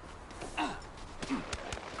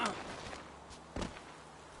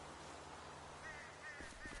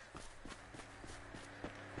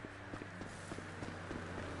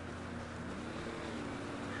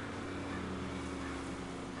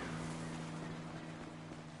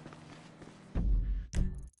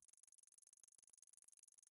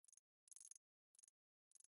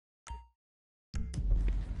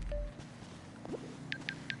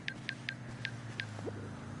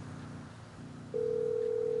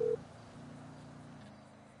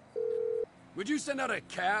 Would you send out a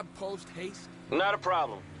cab post-haste? Not a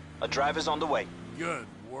problem. A driver's on the way. Good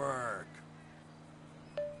work.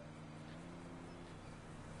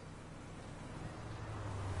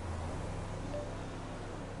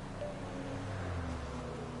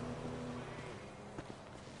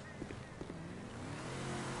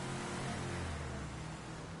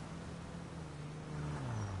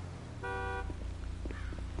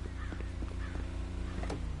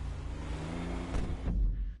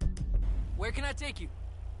 Where can I take you?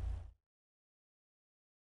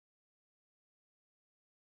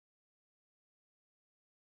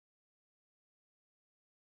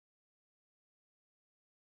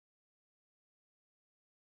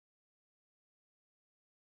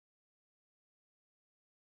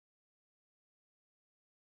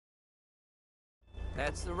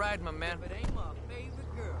 That's the ride, my man. But ain't my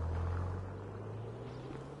favorite girl.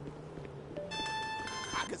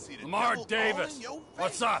 I can see the Lamar devil all Davis, in your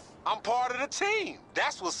what's face. up? I'm part of the team.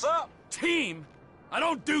 That's what's up. Team? I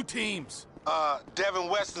don't do teams. Devin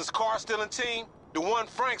Weston's car stealing team? The one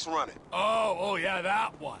Frank's running. Oh, yeah,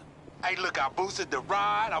 that one. Hey, look, I boosted the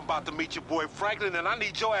ride. I'm about to meet your boy Franklin, and I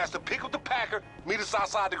need your ass to pick up the Packer, meet us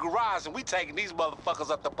outside the garage, and we taking these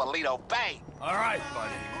motherfuckers up to Paleto Bay. All right,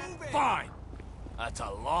 buddy. Fine. That's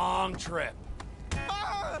a long trip.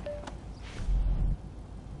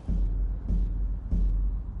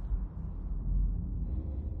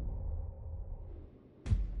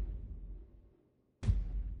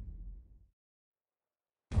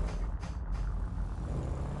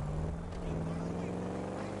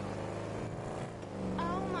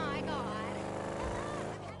 Oh my god.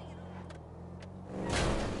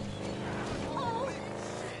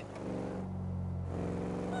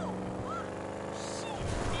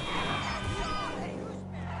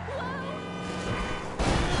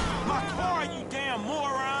 My car, you damn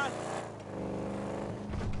moron!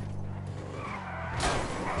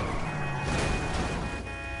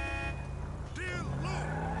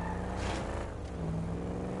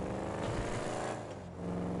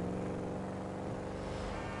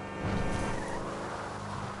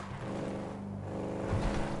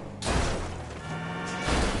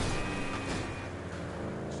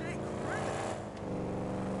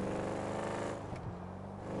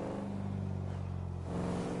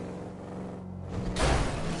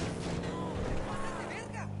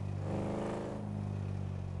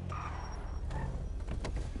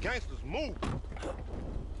 Gangsters move.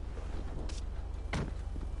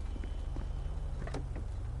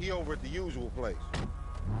 He over at the usual place.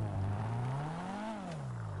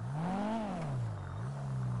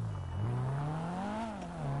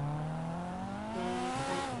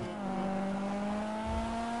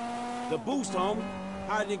 The boost, homie.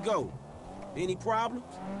 How did it go? Any problems?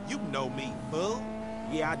 You know me, fool.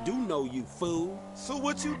 Yeah, I do know you, fool. So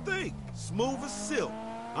what you think? Smooth as silk.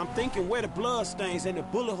 I'm thinking where the blood stains and the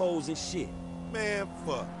bullet holes and shit. Man,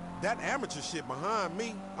 fuck. That amateur shit behind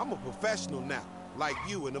me, I'm a professional now. Like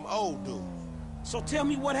you and them old dudes. So tell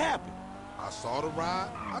me what happened. I saw the ride,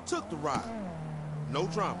 I took the ride. No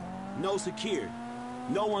drama. No security.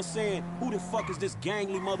 No one saying, who the fuck is this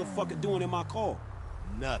gangly motherfucker doing in my car?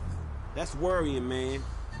 Nothing. That's worrying, man.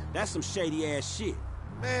 That's some shady ass shit.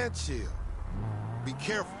 Man, chill. Be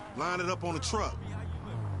careful. Line it up on the truck.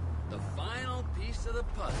 The final piece of the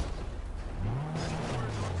puzzle.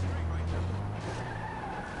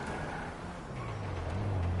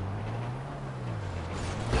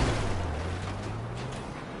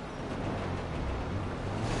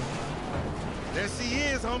 There she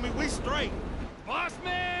is, homie. We straight. Boss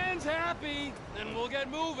man's happy, then we'll get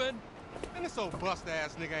moving. And this old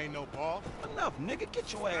bust-ass nigga ain't no boss. Enough, nigga.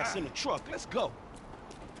 Get your ass in the truck. Let's go.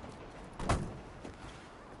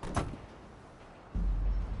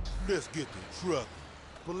 Let's get the truck.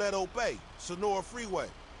 Paleto Bay, Sonora Freeway.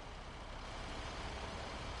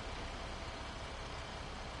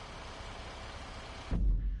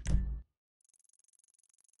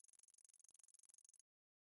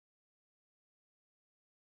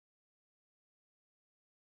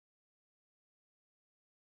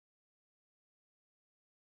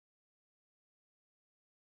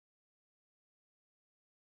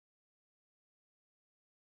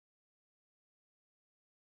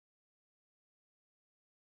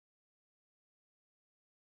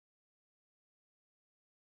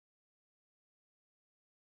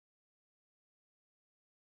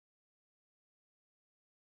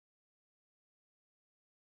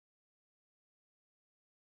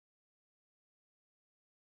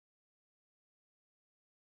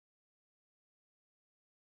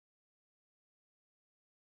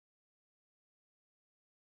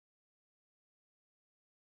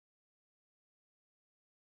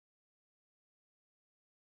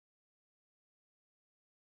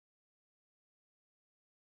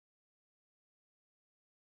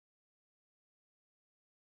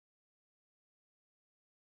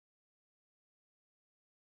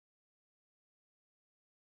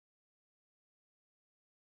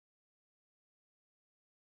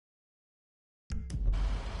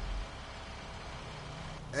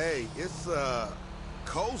 Hey, it's,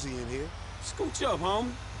 cozy in here. Scooch up,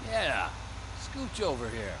 homie. Yeah, scooch over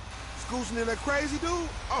here. Scooching in that crazy dude?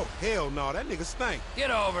 Oh, hell no, that nigga stink. Get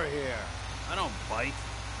over here. I don't bite.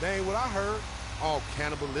 That ain't what I heard. All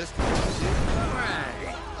cannibalistic and shit.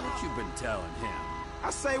 Right. What you been telling him? I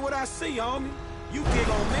say what I see, homie. You big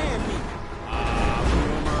old man me.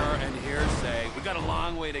 Rumor and hearsay. We got a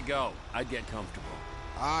long way to go. I'd get comfortable.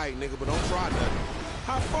 All right, nigga, but don't try nothing.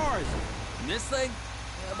 How far is it? And this thing?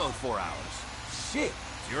 Yeah, about 4 hours. Shit.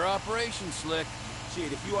 It's your operation, Slick.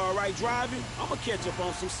 Shit, if you all right driving, I'ma catch up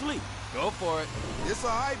on some sleep. Go for it. It's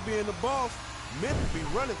all right being the boss. Meant to be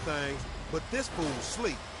running things, but this fool's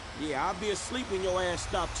sleep. Yeah, I'll be asleep when your ass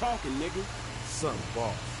stop talking, nigga. Son of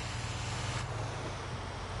boss.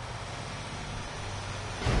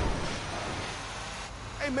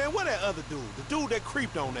 Hey, man, where that other dude? The dude that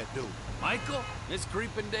creeped on that dude. Michael, his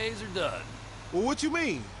creeping days are done. Well, what you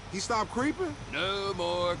mean? He stopped creeping? No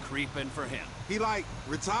more creeping for him. He, like,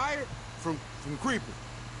 retired from creeping?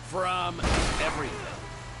 From everything.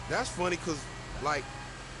 That's funny, because, like,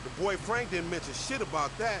 the boy Frank didn't mention shit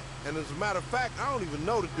about that. And as a matter of fact, I don't even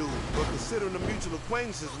know the dude. But considering the mutual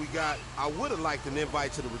acquaintances we got, I would have liked an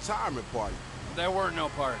invite to the retirement party. There were no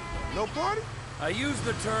party. No party? I used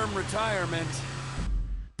the term retirement.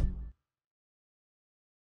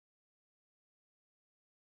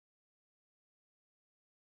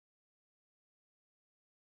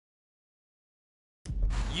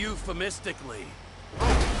 Euphemistically.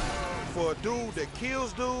 For a dude that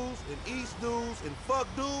kills dudes and eats dudes and fuck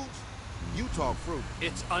dudes, you talk fruit.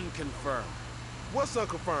 It's unconfirmed. What's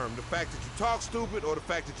unconfirmed? The fact that you talk stupid or the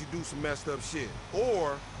fact that you do some messed up shit?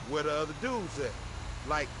 Or where the other dude's at?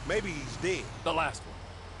 Like, maybe he's dead. The last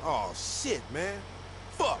one. Oh, shit, man.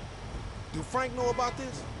 Fuck. Do Frank know about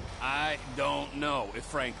this? I don't know if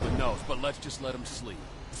Franklin knows, but let's just let him sleep.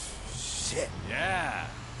 Shit. Yeah,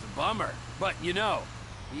 it's a bummer. But, you know,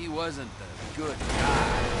 he wasn't the good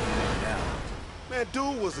guy. Yeah. Man,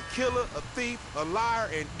 dude was a killer, a thief, a liar,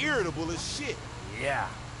 and irritable as shit. Yeah,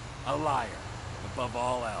 a liar. Above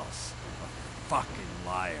all else, a fucking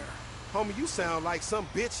liar. Homie, you sound like some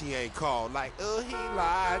bitch he ain't called. Like, oh, he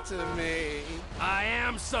lied to me. I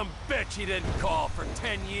am some bitch he didn't call for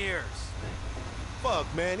 10 years. Fuck,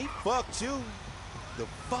 man, he fucked you. The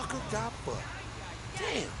fucker got fucked.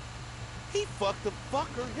 Damn, he fucked the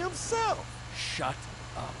fucker himself. Shut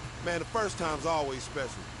up. Man, the first time's always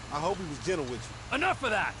special. I hope he was gentle with you. Enough of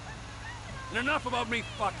that! And enough about me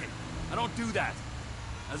fucking. I don't do that.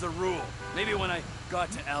 As a rule. Maybe when I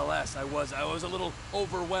got to LS, I was a little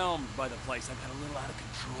overwhelmed by the place. I got a little out of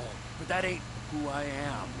control. But that ain't who I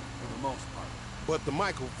am, for the most part. But the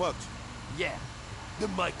Michael fucked you. Yeah. The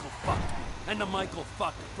Michael fucked me. And the Michael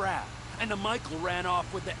fucked Brad. And the Michael ran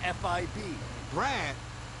off with the FIB. Brad?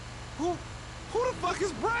 Who the fuck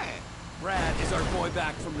is Brad? Brad is our boy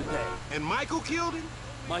back from the day. And Michael killed him?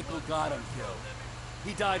 Michael got him killed.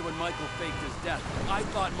 He died when Michael faked his death. I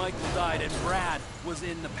thought Michael died and Brad was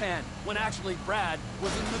in the pen, when actually Brad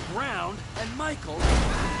was in the ground and Michael was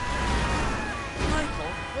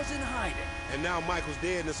in hiding. And now Michael's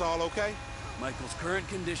dead and it's all okay? Michael's current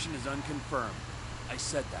condition is unconfirmed. I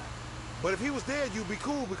said that. But if he was dead, you'd be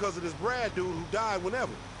cool because of this Brad dude who died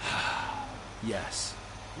whenever. Yes.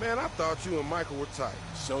 Man, I thought you and Michael were tight.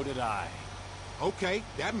 So did I. Okay,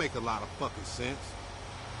 that make a lot of fucking sense.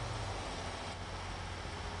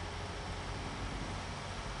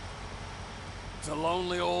 It's a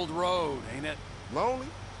lonely old road, ain't it? Lonely?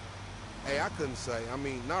 Hey, I couldn't say. I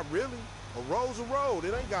mean, not really. A road's a road.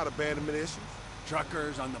 It ain't got abandonment issues.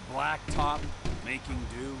 Truckers on the blacktop, making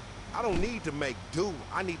do. I don't need to make do.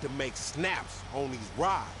 I need to make snaps on these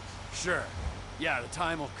rides. Sure. Yeah, the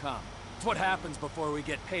time will come. It's what happens before we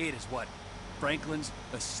get paid is what? Franklin's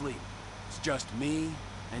asleep. It's just me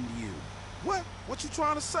and you. What? What you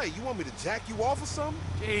trying to say? You want me to jack you off or something?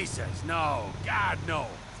 Jesus, no. God, no.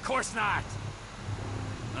 Of course not.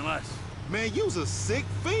 Unless... Man, you's a sick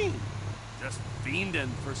fiend. Just fiending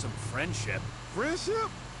for some friendship. Friendship?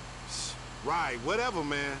 Right, whatever,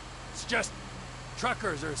 man. It's just...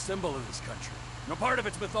 truckers are a symbol of this country. No part of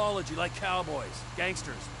its mythology, like cowboys,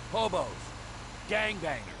 gangsters, hobos,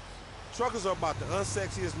 gangbangers. Truckers are about the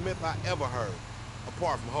unsexiest myth I ever heard.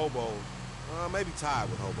 Apart from hobos. Maybe tied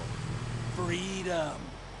with hobos. Freedom.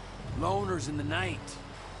 Loners in the night.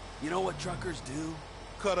 You know what truckers do?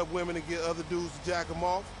 Cut up women and get other dudes to jack them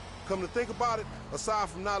off. Come to think about it, aside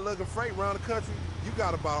from not lugging freight around the country, you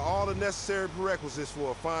got about all the necessary prerequisites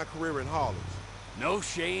for a fine career in haulage. No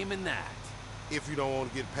shame in that. If you don't want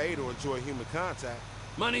to get paid or enjoy human contact.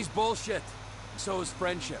 Money's bullshit. So is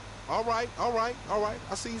friendship. All right.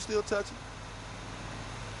 I see you still touching.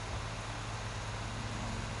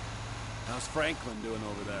 How's Franklin doing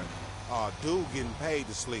over there? Dude getting paid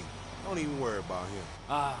to sleep. Don't even worry about him.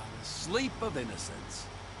 The sleep of innocence.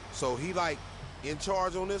 So he, like, in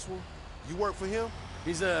charge on this one? You work for him?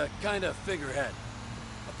 He's a kind of figurehead.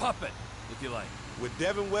 A puppet, if you like. With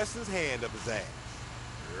Devin Weston's hand up his ass.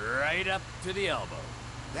 Right up to the elbow.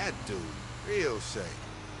 That dude, real shady.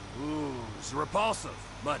 Ooh, it's repulsive.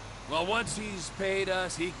 But, well, once he's paid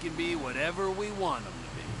us, he can be whatever we want him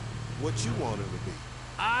to be. What you want him to be?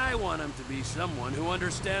 I want him to be someone who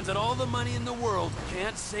understands that all the money in the world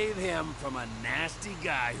can't save him from a nasty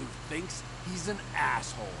guy who thinks he's an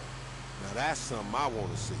asshole. Now that's something I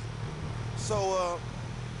want to see. So,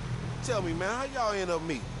 tell me, man, how y'all end up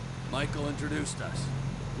meeting? Michael introduced us.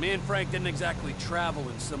 Me and Frank didn't exactly travel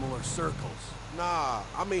in similar circles. Nah,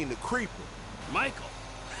 I mean the creeper. Michael?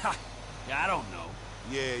 Ha! Yeah, I don't know.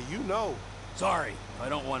 Yeah, you know. Sorry, I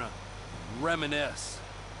don't want to reminisce.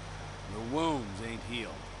 The wounds ain't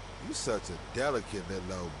healed. You such a delicate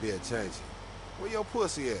little bitch, ain't you? Where your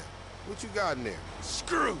pussy at? What you got in there?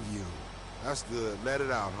 Screw you! That's good. Let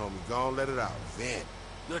it out, homie. Go on, let it out. Vent.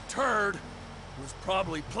 The turd was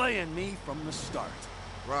probably playing me from the start.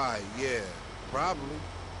 Right, yeah. Probably.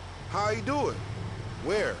 How you do it?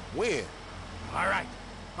 Where? When? All right!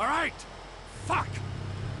 Fuck!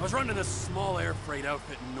 I was running a small air freight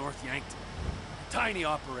outfit in North Yankton. A tiny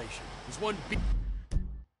operation. It was one big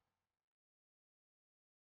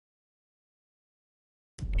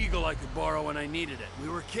eagle I could borrow when I needed it. We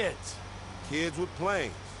were kids. Kids with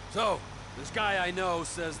planes. So, this guy I know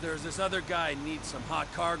says there's this other guy needs some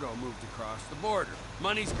hot cargo moved across the border.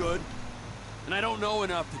 Money's good, and I don't know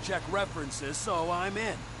enough to check references, so I'm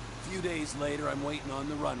in. A few days later, I'm waiting on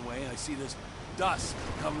the runway. I see this dust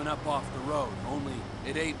coming up off the road. Only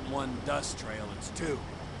it ain't one dust trail, it's two.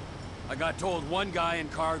 I got told one guy in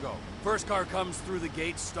cargo. First car comes through the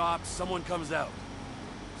gate, stops, someone comes out.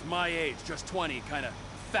 It's my age, just 20, kind of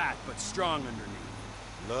fat but strong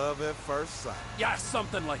underneath. Love at first sight. Yeah,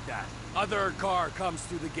 something like that. Other car comes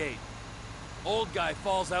through the gate. Old guy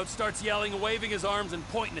falls out, starts yelling, waving his arms and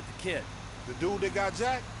pointing at the kid. The dude that got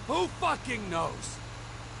jacked? Who fucking knows?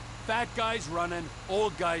 Fat guy's running,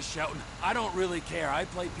 old guy's shouting. I don't really care. I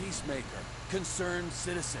play peacemaker. Concerned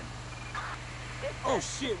citizen. Oh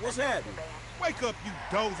shit, what's happening? Wake up, you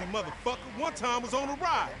dozy motherfucker. One time was on a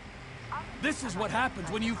ride. This is what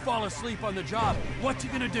happens when you fall asleep on the job. What you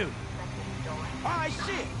gonna do? Alright,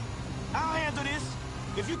 shit. I'll handle this.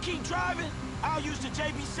 If you keep driving, I'll use the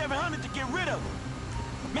JB700 to get rid of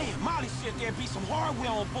him. Man, Molly said there'd be some hardware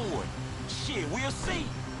on board. Shit, we'll see.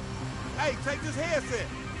 Hey, take this headset.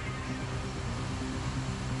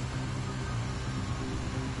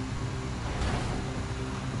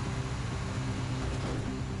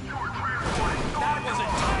 That was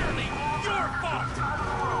entirely your fault!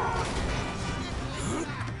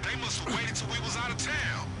 They must have waited till we was out of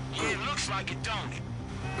town. Yeah, it looks like it, don't it?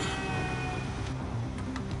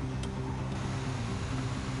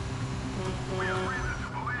 We have reason to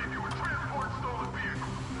believe you were transporting stolen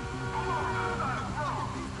vehicles. Along to the side of the road.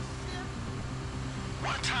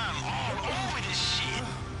 One time all over this shit.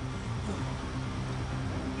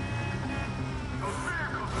 Those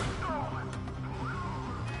vehicles are stolen.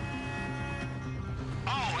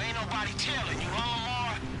 Oh, ain't nobody telling you, huh,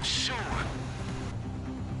 Lamar? Sure.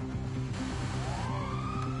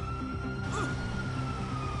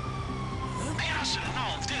 Man, I should have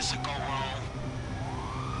known this would go wrong.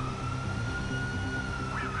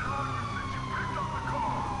 We've been on you since you picked up the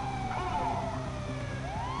car. Pull on.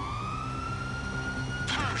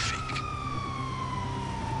 Perfect.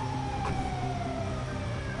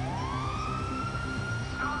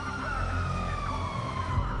 Stop the package. It's going to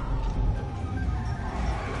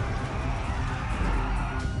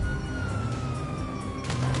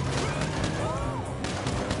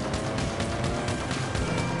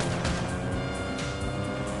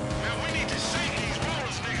Man, we need to sink these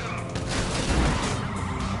rollers, nigga.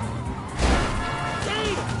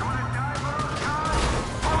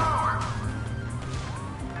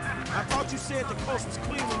 I thought you said the coast was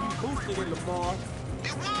clear when you boosted in the bar.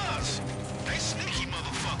 It was. They sneaky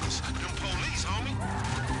motherfuckers. Them police, homie.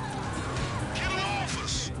 Get it off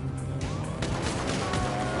us.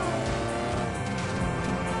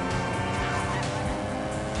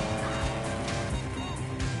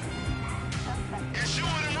 It's you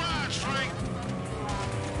and Raj, Frank.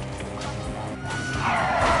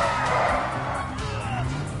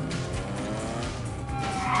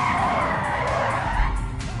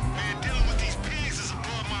 Man, dealing with these pigs is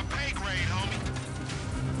above my pay grade, homie.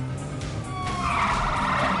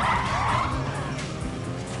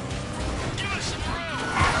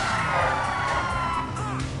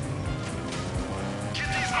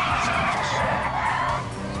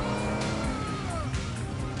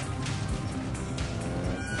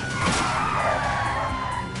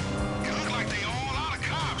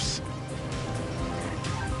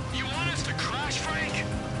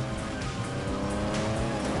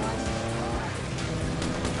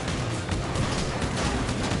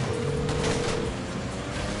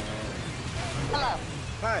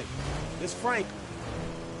 It's Franklin.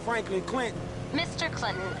 Franklin Clinton. Mr.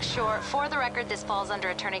 Clinton, sure. For the record, this falls under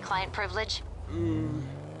attorney-client privilege.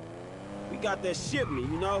 We got that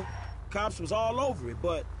shipment, you know? Cops was all over it,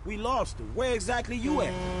 but we lost him. Where exactly you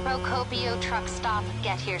at? Procopio truck stop.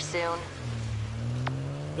 Get here soon.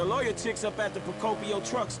 The lawyer chick's up at the Procopio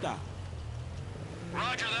truck stop.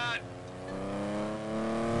 Roger that.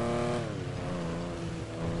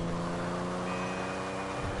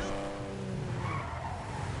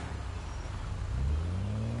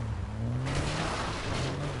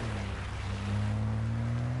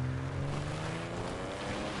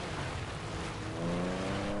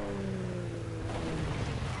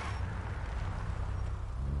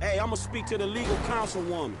 Hey, I'm gonna speak to the legal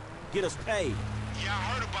councilwoman. Get us paid. Yeah, I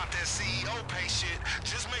heard about that CEO pay shit.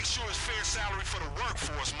 Just make sure it's fair salary for the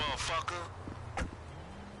workforce, motherfucker.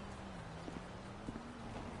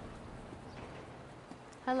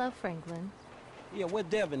 Hello, Franklin. Yeah, where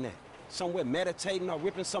Devin at? Somewhere meditating or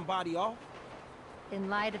ripping somebody off? In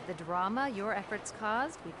light of the drama your efforts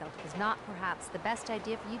caused, we felt it was not perhaps the best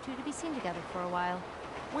idea for you two to be seen together for a while.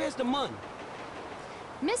 Where's the money?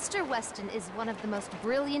 Mr. Weston is one of the most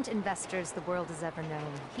brilliant investors the world has ever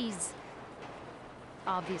known. He's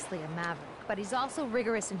obviously a maverick, but he's also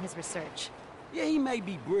rigorous in his research. Yeah, he may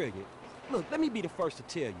be brilliant. Look, let me be the first to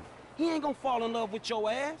tell you. He ain't gonna fall in love with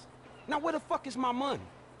your ass. Now where the fuck is my money?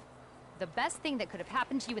 The best thing that could have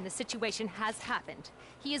happened to you in this situation has happened.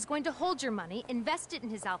 He is going to hold your money, invest it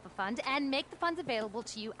in his Alpha Fund, and make the funds available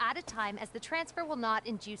to you at a time as the transfer will not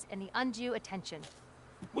induce any undue attention.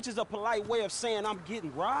 Which is a polite way of saying I'm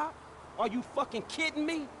getting robbed? Are you fucking kidding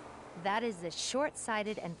me? That is a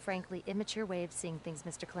short-sighted and frankly immature way of seeing things,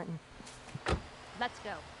 Mr. Clinton. Let's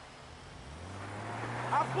go.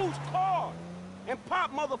 I boost cars and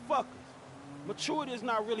pop motherfuckers. Maturity is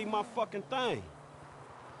not really my fucking thing.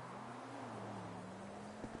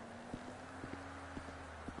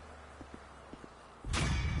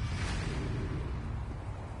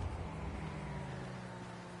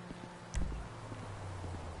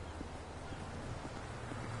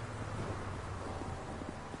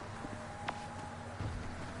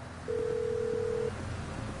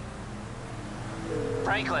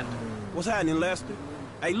 Franklin. What's happening, Lester?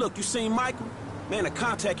 Hey, look, you seen Michael? Man, the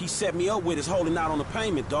contact he set me up with is holding out on the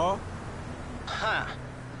payment, dawg. Huh.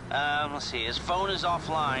 Let's see. His phone is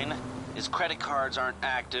offline. His credit cards aren't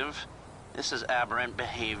active. This is aberrant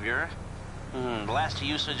behavior. The last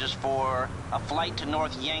usage is for a flight to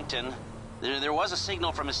North Yankton. There was a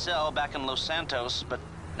signal from his cell back in Los Santos, but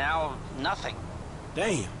now nothing.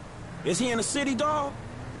 Damn. Is he in the city, dawg?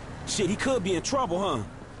 Shit, he could be in trouble, huh?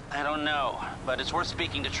 I don't know, but it's worth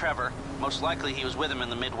speaking to Trevor. Most likely he was with him in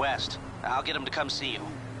the Midwest. I'll get him to come see you.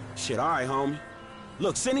 Shit, all right, homie.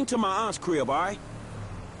 Look, send him to my aunt's crib, all right?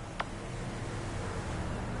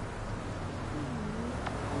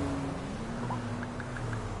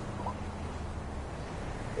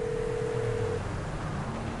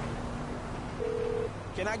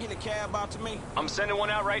 Can I get a cab out to me? I'm sending one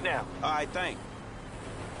out right now. All right, thanks.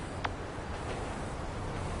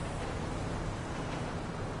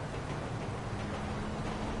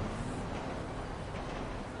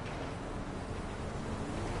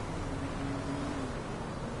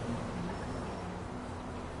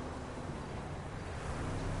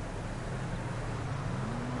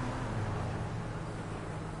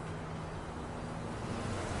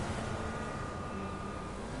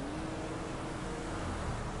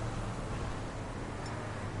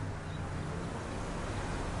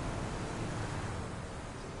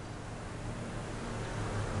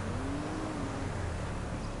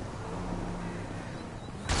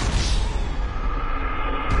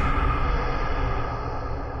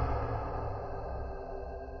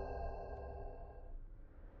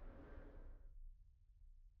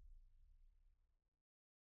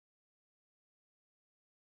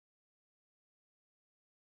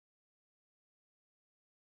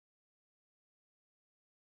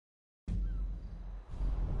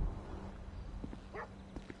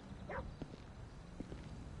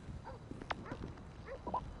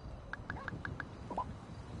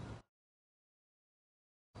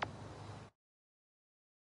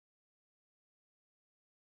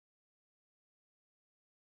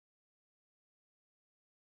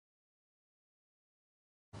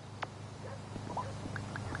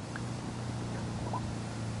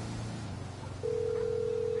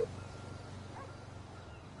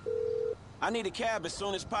 I need a cab as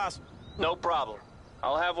soon as possible. No problem.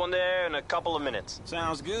 I'll have one there in a couple of minutes.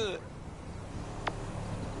 Sounds good.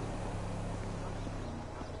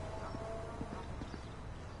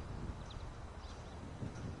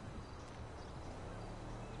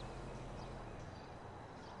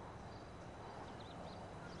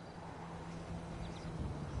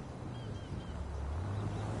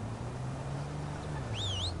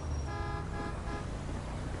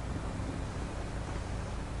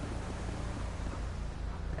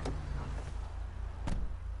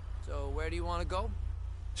 where do you want to go?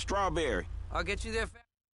 Strawberry. I'll get you there fast.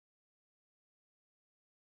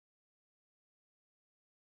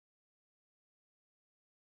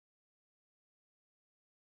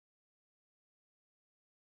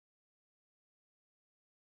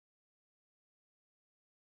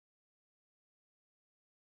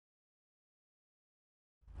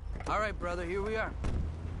 All right, brother, here we are.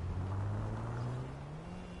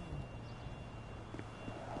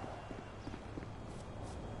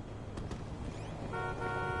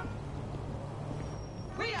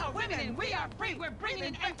 We are women, we are free, we're bringing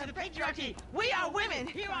an end to the patriarchy. We are women,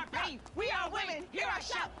 hear our pain. We are women, hear our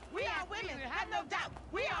shout. We are women, have no doubt.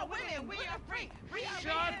 We are women, we are free. We are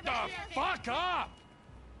Shut the fuck up!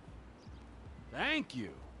 Thank you.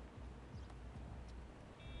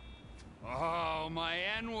 Oh, my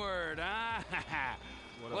N-word, huh?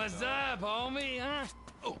 What's up, homie, huh?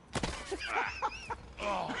 Oh.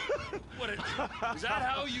 Oh, is that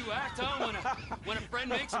how you act, huh? When a friend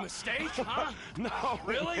makes a mistake, huh? No,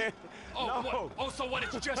 really? man. Oh, No. what? Oh, so what?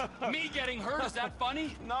 It's just me getting hurt? Is that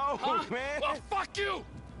funny? No, huh? man. Well, fuck you!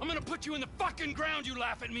 I'm gonna put you in the fucking ground. You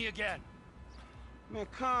laugh at me again. Man,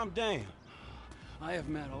 calm down. I have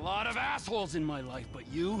met a lot of assholes in my life,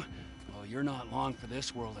 but you, well, you're not long for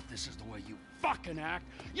this world if this is the way you fucking act.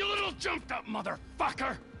 You little jumped-up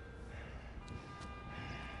motherfucker!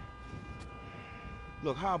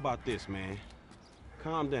 Look, how about this, man?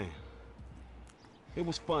 Calm down. It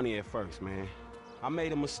was funny at first, man. I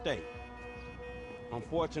made a mistake.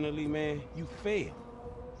 Unfortunately, man, you failed.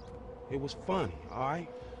 It was funny, all right?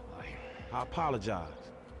 I apologize.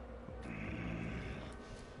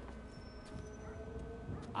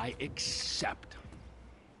 I accept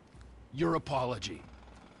your apology.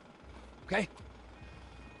 Okay?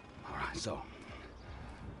 All right, so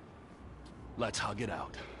let's hug it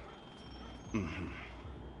out. Mm-hmm.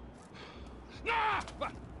 Nah!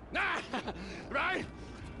 Nah! Right?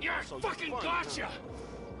 You're So fucking you're funny, gotcha!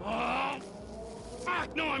 Oh,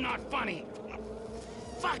 fuck! No, I'm not funny!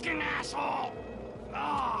 Fucking asshole!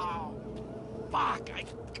 Oh, fuck! I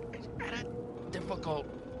had a difficult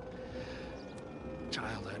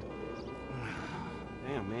childhood.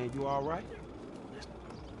 Damn, man, you all right?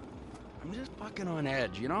 I'm just fucking on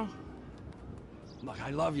edge, you know? Look,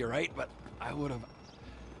 I love you, right? But I would've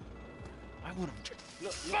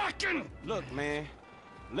just fucking... Look, man.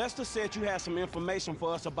 Lester said you had some information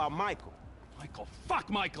for us about Michael. Michael? Fuck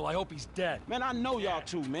Michael. I hope he's dead. Man, I know y'all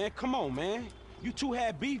two, man. Come on, man. You two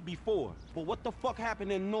had beef before. But what the fuck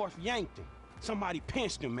happened in North Yankton? Somebody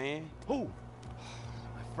pinched him, man. Who?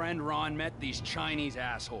 My friend Ron met these Chinese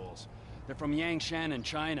assholes. They're from Yangshan in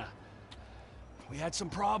China. We had some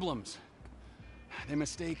problems. They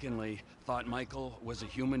mistakenly thought Michael was a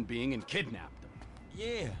human being and kidnapped him.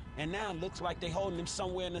 Yeah, and now it looks like they holding him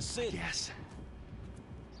somewhere in the city. Yes.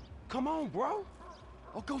 Come on, bro.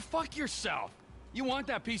 Oh, go fuck yourself. You want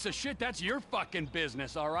that piece of shit, that's your fucking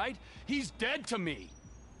business, all right? He's dead to me,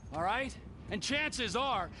 all right? And chances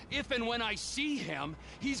are, if and when I see him,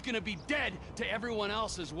 he's gonna be dead to everyone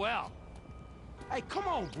else as well. Hey, come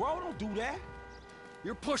on, bro. Don't do that.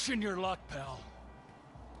 You're pushing your luck, pal.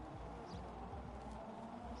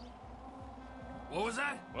 What was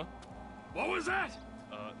that? What? What was that?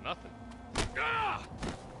 Nothing. Ah!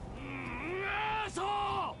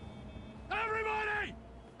 Asshole! Everybody!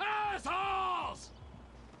 Assholes!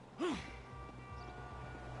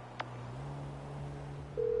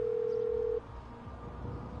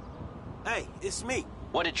 Hey, it's me.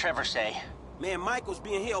 What did Trevor say? Man, Michael's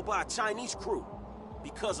being held by a Chinese crew.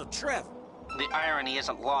 Because of Trevor. The irony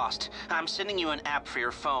isn't lost. I'm sending you an app for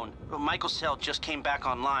your phone. Michael's cell just came back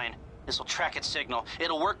online. This'll track its signal.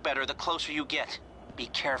 It'll work better the closer you get. Be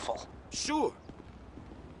careful. Sure.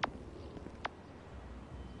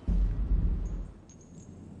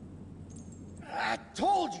 I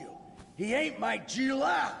told you, he ain't my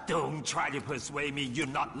Gila. Don't try to persuade me you're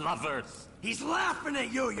not lovers. He's laughing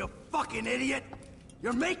at you, you fucking idiot.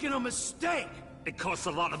 You're making a mistake. It costs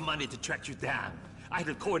a lot of money to track you down. I had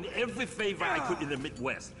to call in every favor I could in the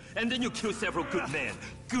Midwest. And then you killed several good men.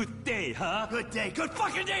 Good day, huh? Good day. Good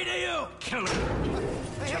fucking day to you. Kill him.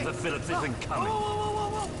 Trevor Phillips isn't coming.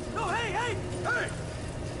 Whoa. No, hey.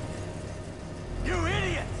 You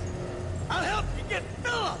idiots. I'll help you get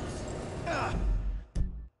Phillips.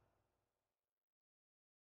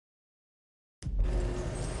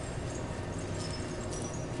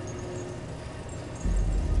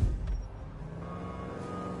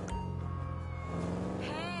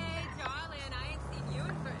 Hey, darling, I ain't seen you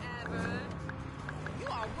in forever. You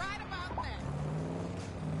are right about that.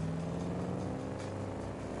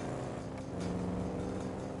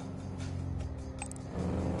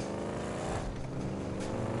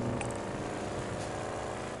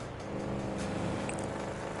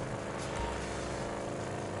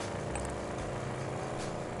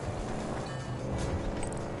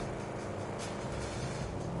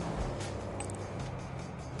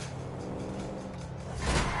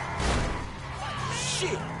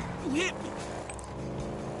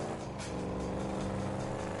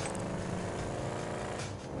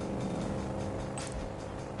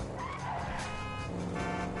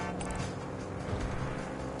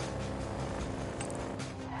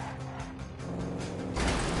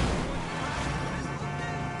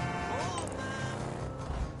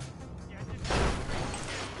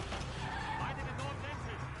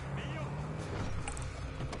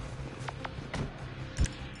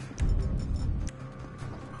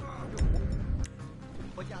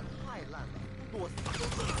 烂了，躲死！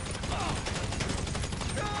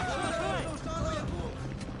受伤了，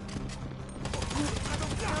他中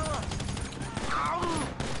枪了！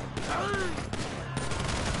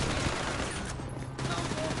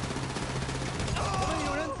我们有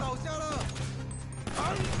人倒下了！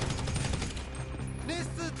你死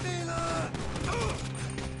定了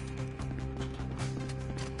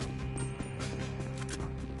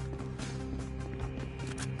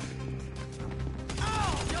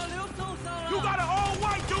！You got an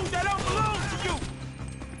all-white dude that don't belong to you!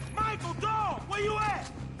 Michael, dog, where you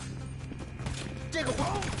at? 这个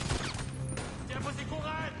黄，这不是公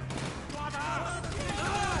安，抓他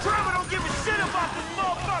 ！Trevor don't give a shit about this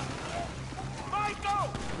motherfucker! Michael!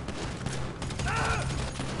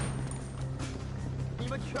 你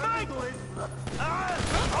们全部都得死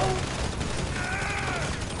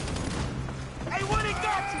！Hey, what they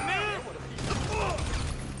got you, man?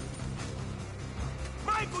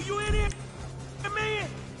 Michael, you in here? Man?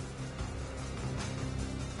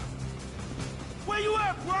 Where you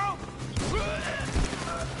at, bro?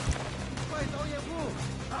 快找掩护！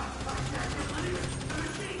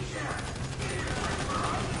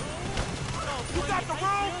 You got the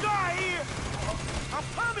wrong guy here! I'm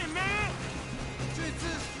coming, man! 去刺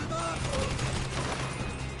死吧！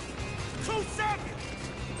 2 seconds!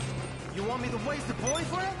 You want me to waste the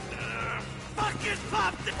boyfriend? Fucking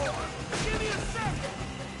pop the door! Give me a second!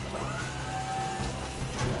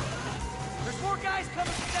 There's more guys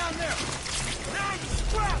coming from down there. Now you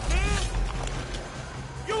scrap, man!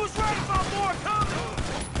 You was right about more coming!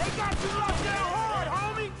 They got you locked down hard,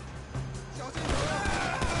 homie!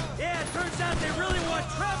 Yeah, it turns out they really want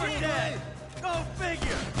Trevor dead. Go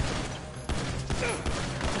figure.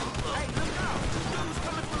 Hey, look out! Dude's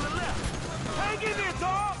coming from the left! Hang in there,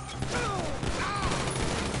 dog!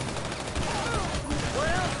 What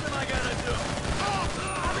else am I gonna do?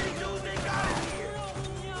 How many dudes they got in here?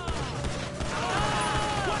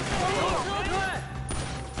 What's going on, man?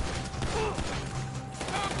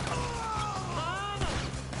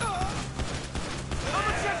 I'm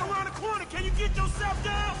gonna check around the corner. Can you get yourself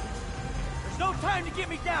down? There's no time to get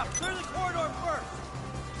me down. Clear the corridor first.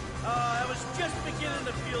 I was just beginning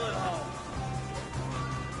to feel at home.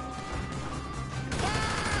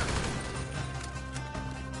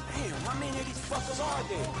 Damn, how many of these fuckers are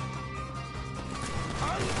there?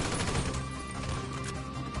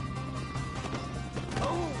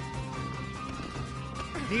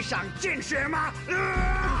 你想见血吗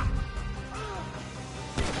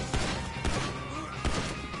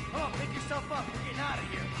Come on, pick yourself up. We're getting out of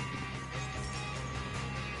here.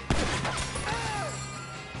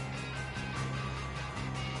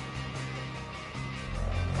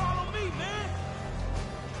 Follow me, man!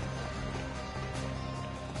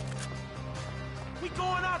 We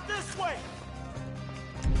going out this way!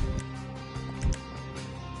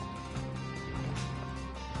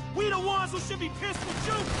 We the ones who should be pissed with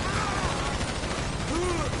you!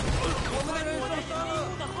 我们的人受伤了，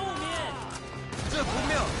的后面。这不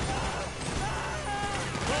妙！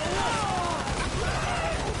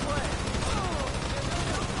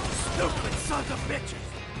 Stupid sons of bitches!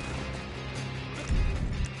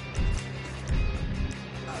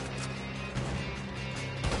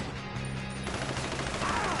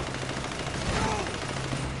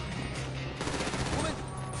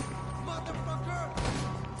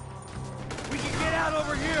 We can get out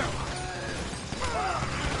over here.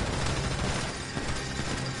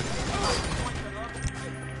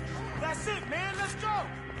 That's it, man. Let's go!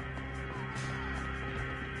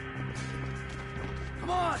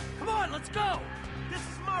 Come on, let's go. This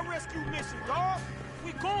is my rescue mission, dog.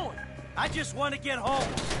 We going. I just want to get home.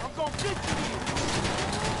 I'm gonna get you here.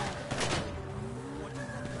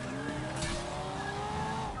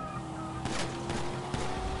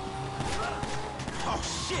 Oh,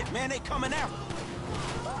 shit, man. They coming out.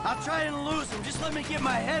 I'll try and lose him. Just let me get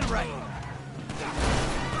my head right.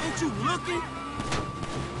 Ain't you looking?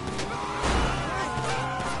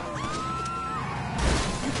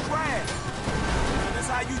 You crashed. That's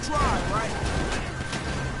how you drive, right?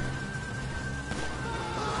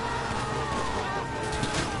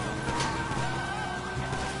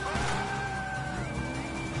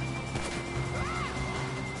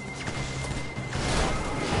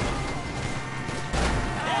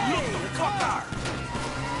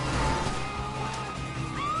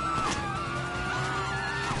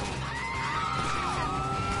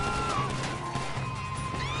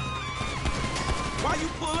 Why you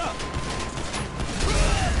pull up?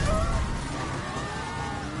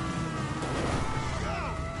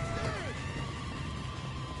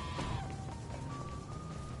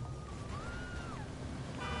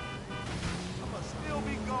 I'ma still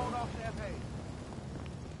be going off that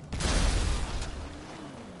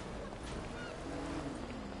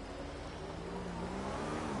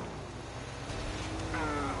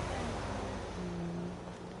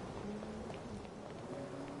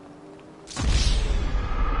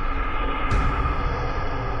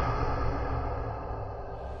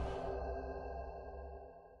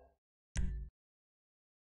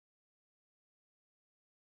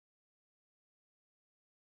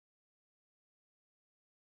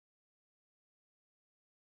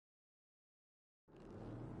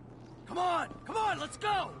Come on, let's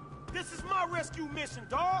go! This is my rescue mission,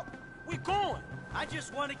 dog. We going. I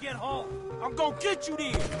just want to get home. I'm gonna get you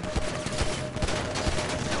there.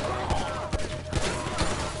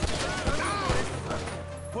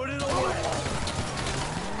 Put it away.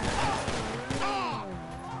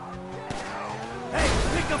 Hey,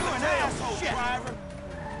 pick up You the an tail, asshole, shit. driver.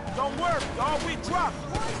 Don't worry, dog. We drop.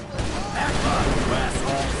 Back up, you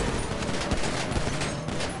assholes.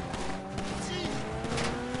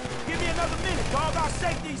 Give me another minute, dog. I'll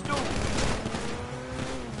shake these dudes.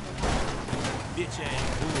 Bitch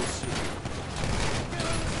ass bullshit.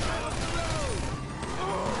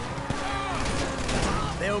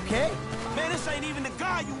 They okay? Man, this ain't even the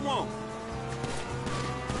guy you want.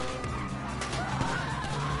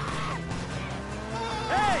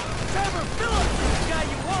 Hey, Trevor Phillips is the guy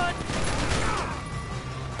you want.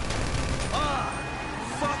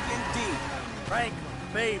 Fucking D. Franklin,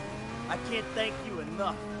 baby, I can't thank you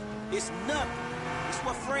enough. It's nothing. It's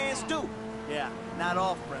what friends do. Yeah, not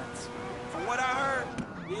all friends. From what I heard,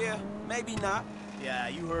 yeah, maybe not. Yeah,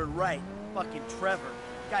 you heard right. Fucking Trevor.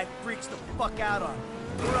 Guy freaks the fuck out on me.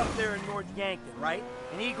 We're up there in North Yankton, right?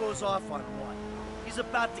 And he goes off on one. He's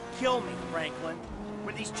about to kill me, Franklin.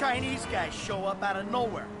 When these Chinese guys show up out of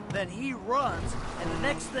nowhere. Then he runs, and the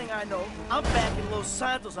next thing I know, I'm back in Los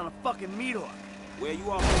Santos on a fucking meat hook. Where you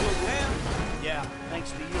off the hook now? Yeah,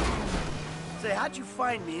 thanks to you. Say, how'd you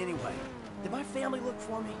find me anyway? Did my family look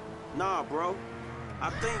for me? Nah, bro. I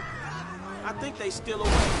think they still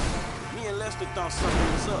away. Me and Lester thought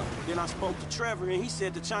something was up. Then I spoke to Trevor, and he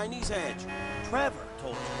said the Chinese had you. Trevor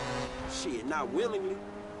told you? Shit, not willingly,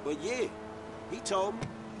 but yeah, he told me.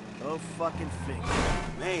 Oh, fucking figure.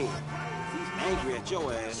 Man, he's angry at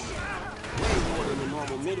your ass. Way more than the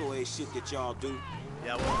normal middle-aged shit that y'all do.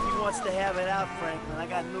 Yeah, well, if he wants to have it out, Franklin, I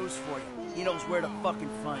got news for you. He knows where to fucking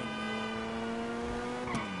find me.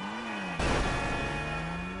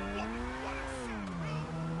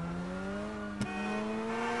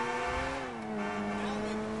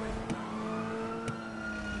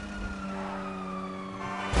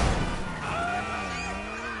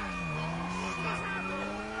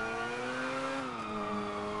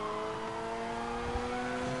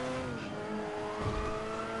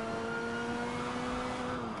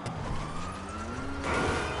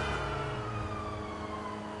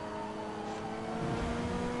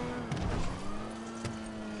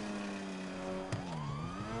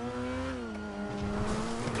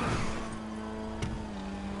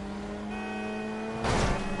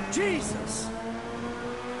 Jesus!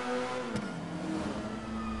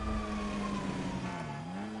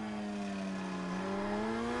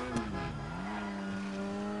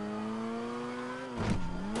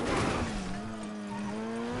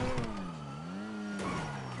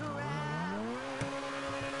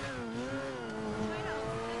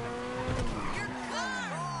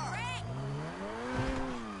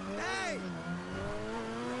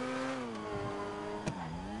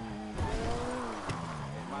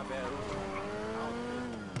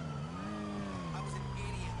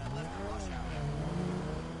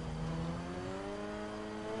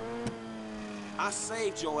 I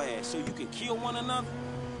saved your ass so you can kill one another?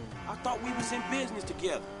 I thought we was in business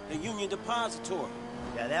together, the Union Depository.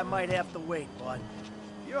 Yeah, that might have to wait, bud.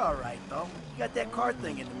 You're all right, though. You got that car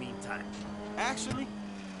thing in the meantime. Actually,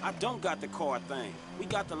 I don't got the car thing. We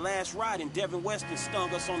got the last ride and Devin Weston stung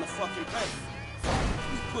us on the fucking paper.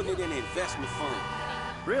 We putting it in an investment fund.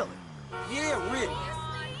 Really? Yeah, really.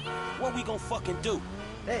 What we gonna fucking do?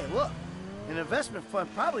 Hey, look. An investment fund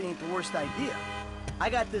probably ain't the worst idea. I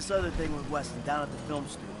got this other thing with Weston down at the film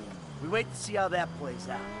studio. We wait to see how that plays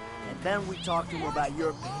out. And then we talk to him about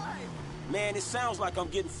your baby. Man, it sounds like I'm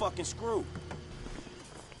getting fucking screwed.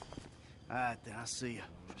 All right, then. I'll see you.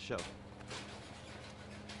 For sure.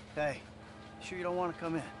 Hey, sure you don't want to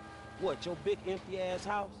come in? What, your big empty-ass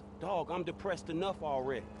house? Dog, I'm depressed enough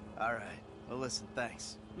already. All right. Well, listen,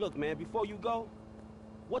 thanks. Look, man, before you go,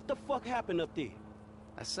 what the fuck happened up there?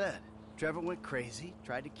 I said, Trevor went crazy,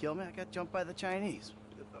 tried to kill me, I got jumped by the Chinese.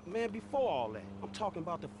 Man, before all that, I'm talking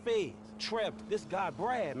about the feds. Trevor, this guy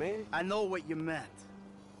Brad, man. I know what you meant.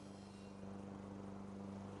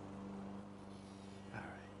 All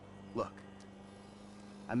right. Look,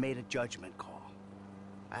 I made a judgment call.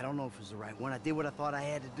 I don't know if it was the right one. I did what I thought I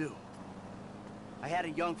had to do. I had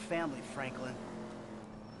a young family, Franklin.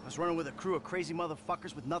 I was running with a crew of crazy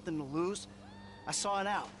motherfuckers with nothing to lose. I saw an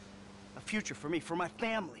out. A future for me, for my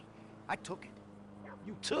family. I took it.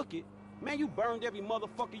 You took it? Man, you burned every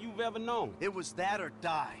motherfucker you've ever known. It was that or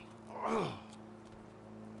die.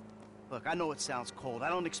 Look, I know it sounds cold. I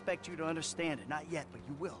don't expect you to understand it. Not yet, but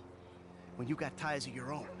you will. When you got ties of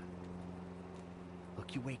your own.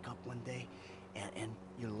 Look, you wake up one day, and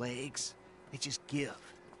your legs, they just give.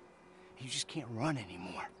 You just can't run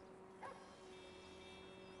anymore.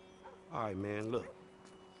 All right, man, look.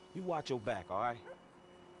 You watch your back, all right?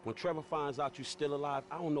 When Trevor finds out you're still alive,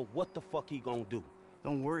 I don't know what the fuck he gonna do.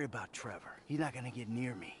 Don't worry about Trevor. He's not gonna get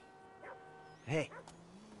near me. Hey,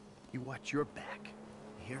 you watch your back.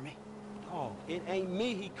 You hear me? Dog, it ain't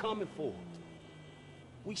me he coming for.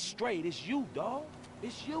 We straight. It's you, dog.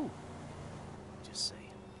 It's you. Just saying.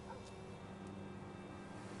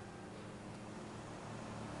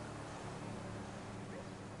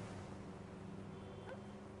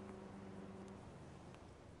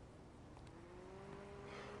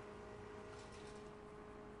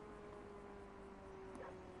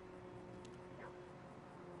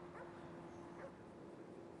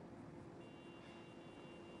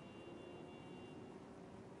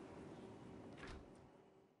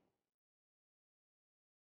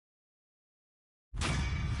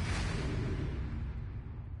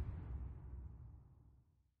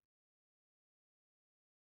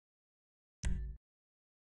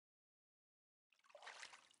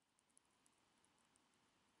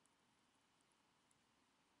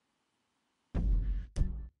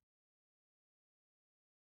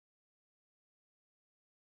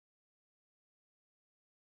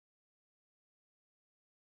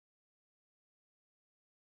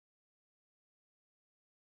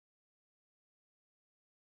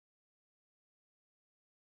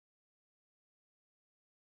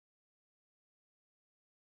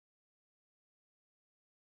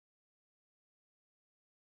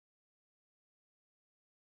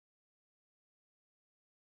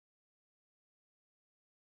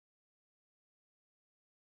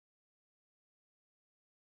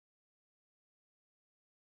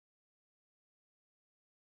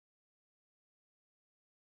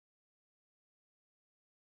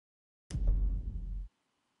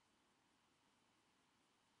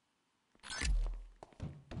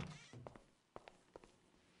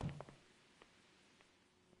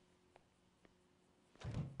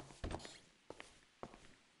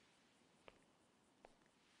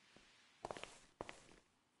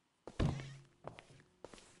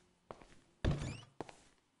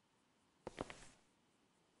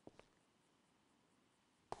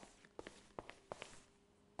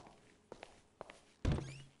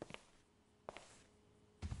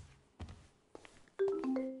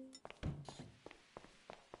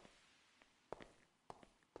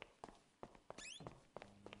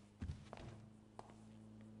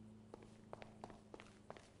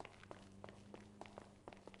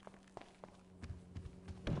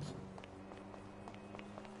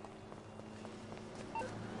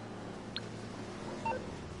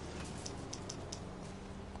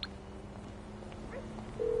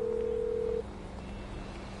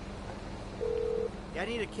 I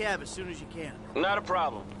need a cab as soon as you can. Not a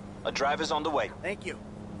problem. A driver's on the way. Thank you.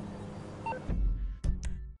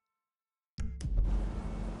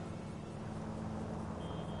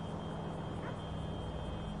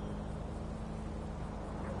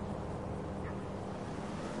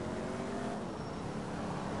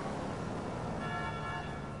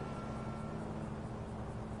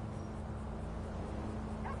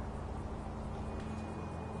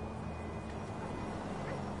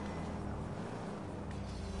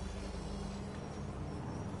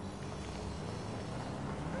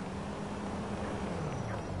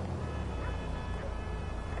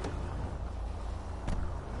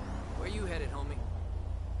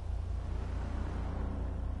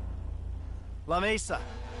 La Mesa.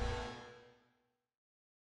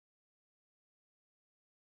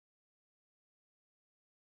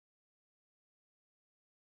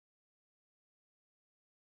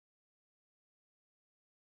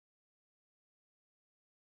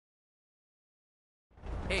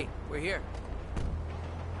 Hey, we're here.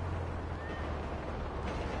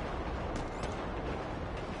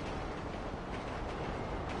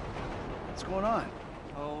 What's going on?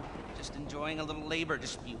 Oh, just enjoying a little labor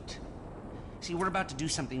dispute. See, we're about to do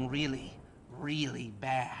something really, really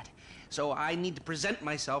bad. So I need to present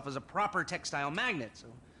myself as a proper textile magnate,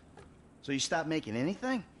 So you stopped making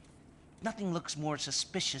anything? Nothing looks more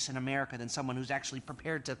suspicious in America than someone who's actually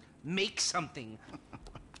prepared to make something.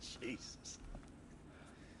 Jesus.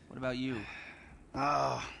 What about you?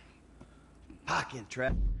 Oh, pocket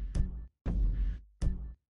trap.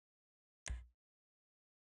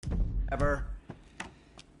 Ever?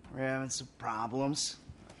 We're having some problems.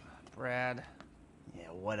 Brad. Yeah,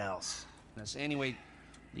 what else? Yes, anyway,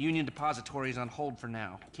 the Union Depository is on hold for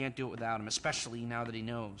now. Can't do it without him, especially now that he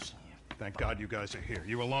knows. Thank God you guys are here.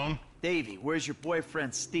 You alone? Davey, where's your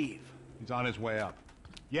boyfriend, Steve? He's on his way up.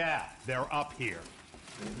 Yeah, they're up here.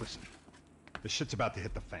 Listen, this shit's about to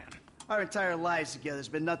hit the fan. Our entire lives together has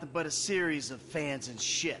been nothing but a series of fans and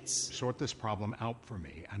shits. Sort this problem out for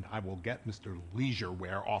me, and I will get Mr.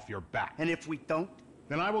 Leisureware off your back. And if we don't?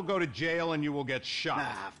 Then I will go to jail and you will get shot.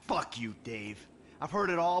 Ah, fuck you, Dave. I've heard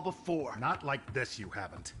it all before. Not like this, you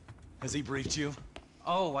haven't. Has he briefed you?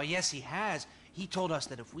 Oh, well, yes, he has. He told us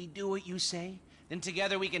that if we do what you say, then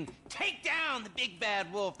together we can take down the big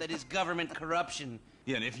bad wolf that is government corruption.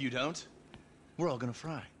 Yeah, and if you don't, we're all gonna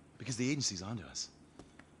fry, because the agency's onto us.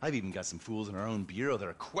 I've even got some fools in our own bureau that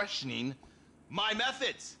are questioning my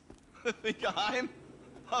methods. Think I'm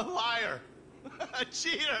a liar, a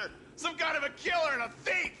cheater, some kind of a killer and a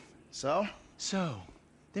thief. So? So,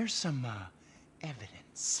 there's some,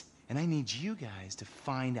 evidence. And I need you guys to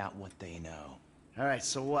find out what they know. All right,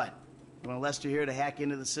 so what? You want Lester here to hack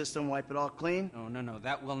into the system, wipe it all clean? No,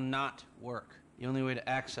 that will not work. The only way to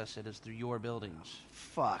access it is through your buildings.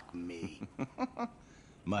 Fuck me.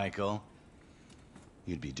 Michael,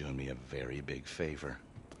 you'd be doing me a very big favor.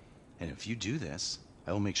 And if you do this,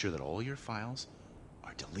 I will make sure that all your files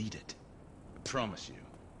are deleted. I promise you.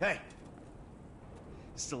 Hey!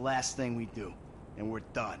 It's the last thing we do, and we're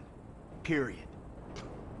done. Period.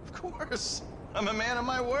 Of course. I'm a man of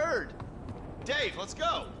my word. Dave, let's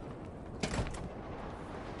go.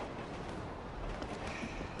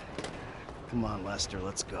 Come on, Lester,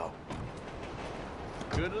 let's go.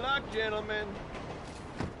 Good luck, gentlemen.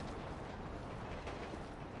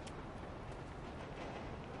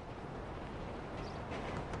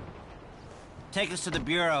 Take us to the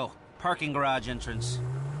bureau. Parking garage entrance.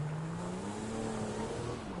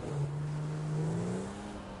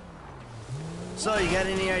 So, you got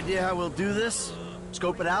any idea how we'll do this?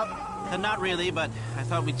 Scope it out? Not really, but I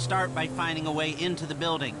thought we'd start by finding a way into the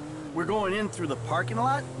building. We're going in through the parking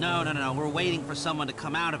lot? No. We're waiting for someone to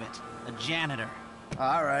come out of it. A janitor.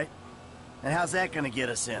 All right. And how's that gonna get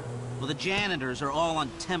us in? Well, the janitors are all on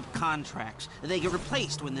temp contracts. They get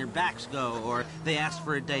replaced when their backs go, or they ask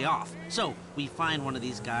for a day off. So, we find one of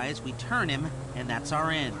these guys, we turn him, and that's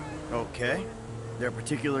our in. Okay. There a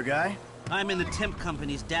particular guy? I'm in the temp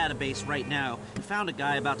company's database right now. We found a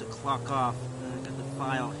guy about to clock off. I got the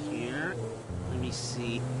file here. Let me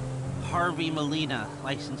see. Harvey Molina,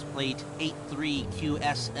 license plate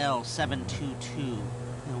 83QSL722.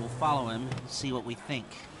 And we'll follow him and see what we think.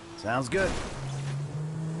 Sounds good.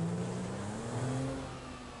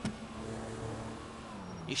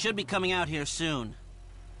 You should be coming out here soon.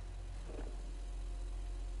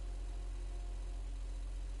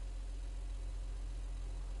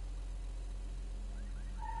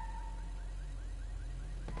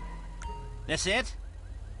 That's it?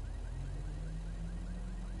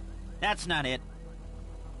 That's not it.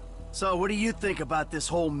 So, what do you think about this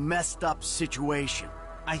whole messed up situation?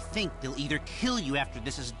 I think they'll either kill you after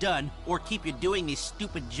this is done, or keep you doing these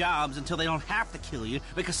stupid jobs until they don't have to kill you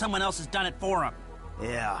because someone else has done it for them.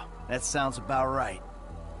 Yeah, that sounds about right.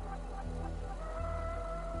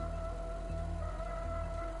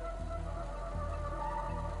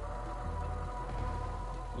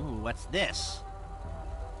 Ooh, what's this?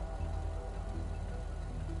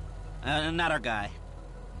 Not our guy.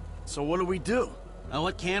 So what do we do?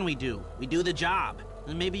 What can we do? We do the job.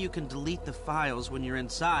 And maybe you can delete the files when you're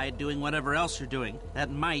inside doing whatever else you're doing. That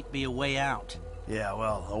might be a way out. Yeah,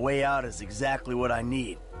 well, a way out is exactly what I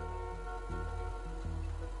need.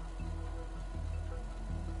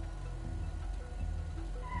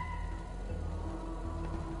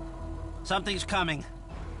 Something's coming.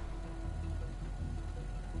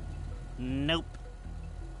 Nope.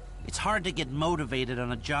 It's hard to get motivated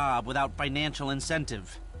on a job without financial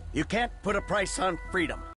incentive. You can't put a price on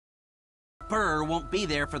freedom. Burr won't be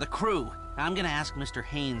there for the crew. I'm gonna ask Mr.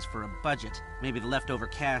 Haynes for a budget. Maybe the leftover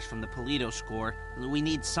cash from the Polito score. We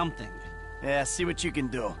need something. Yeah, see what you can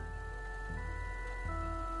do.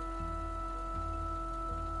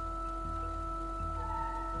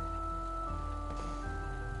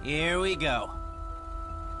 Here we go.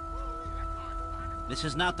 This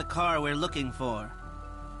is not the car we're looking for.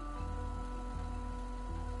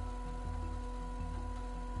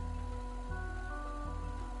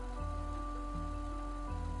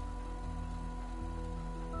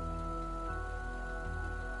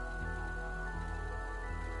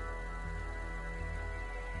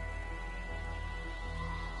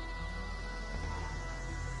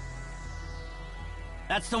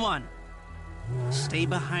 That's the one. Stay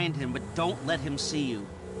behind him, but don't let him see you.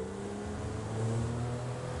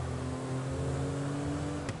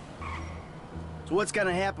 So what's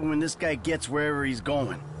gonna happen when this guy gets wherever he's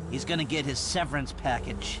going? He's gonna get his severance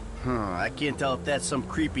package. I can't tell if that's some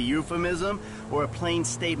creepy euphemism or a plain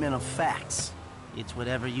statement of facts. It's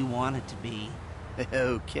whatever you want it to be.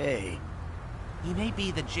 Okay. He may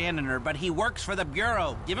be the janitor, but he works for the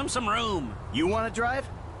Bureau. Give him some room. You want to drive?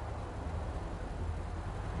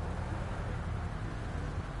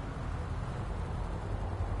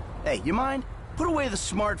 Hey, you mind? Put away the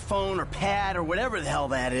smartphone or pad or whatever the hell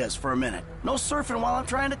that is for a minute. No surfing while I'm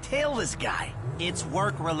trying to tail this guy. It's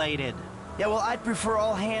work-related. Yeah, well, I'd prefer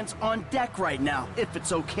all hands on deck right now, if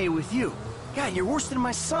it's okay with you. God, you're worse than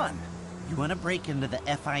my son. You want to break into the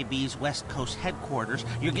FIB's West Coast headquarters,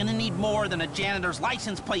 you're gonna need more than a janitor's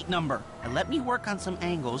license plate number. And let me work on some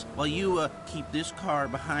angles while you, keep this car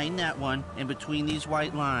behind that one and between these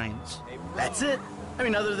white lines. That's it. I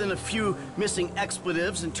mean, other than a few missing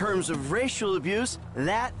expletives in terms of racial abuse,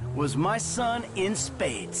 that was my son in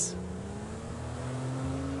spades.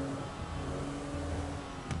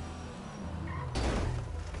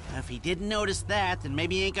 If he didn't notice that, then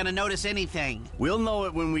maybe he ain't gonna notice anything. We'll know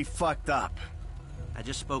it when we fucked up. I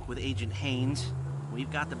just spoke with Agent Haynes.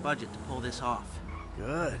 We've got the budget to pull this off.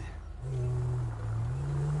 Good.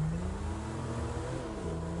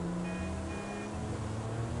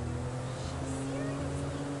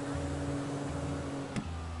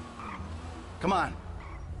 Come on.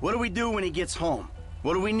 What do we do when he gets home?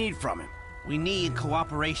 What do we need from him? We need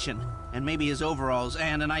cooperation, and maybe his overalls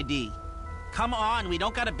and an ID. Come on, we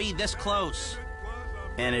don't gotta be this close.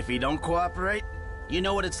 And if he don't cooperate? You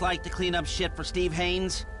know what it's like to clean up shit for Steve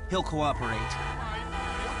Haynes? He'll cooperate.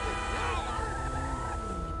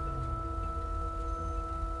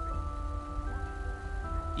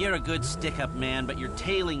 You're a good stick-up man, but your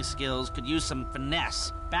tailing skills could use some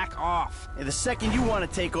finesse. Back off. Hey, the second you want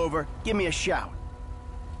to take over, give me a shout.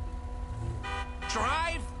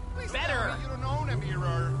 Drive better. You don't own a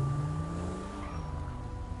mirror.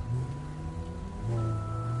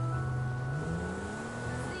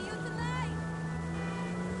 See you tonight.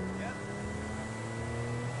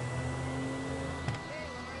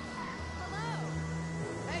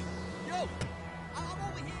 Hey, yo! I'm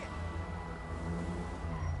over here.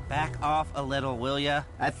 Back off a little, will ya?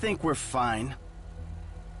 I think we're fine.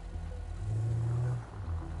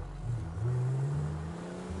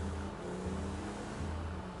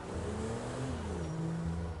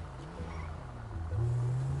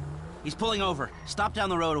 He's pulling over. Stop down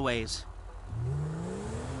the road a ways.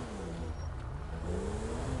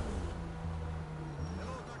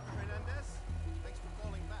 Hello, Dr. Hernandez. Thanks for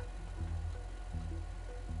calling back.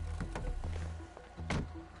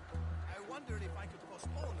 I wondered if I could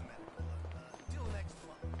postpone the medical till next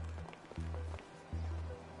month.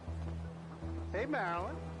 Hey,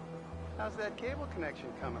 Marilyn. How's that cable connection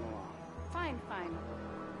coming along? Fine, fine.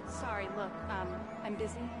 Sorry, look, I'm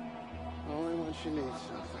busy. Only when she needs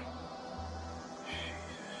something.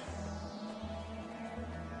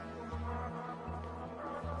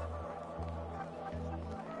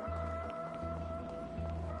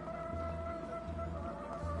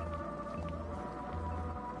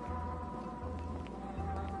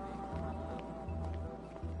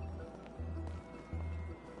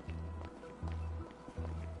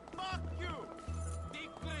 Fuck you!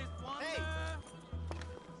 Hey!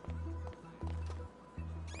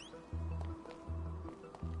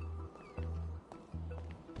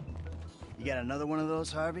 You got another one of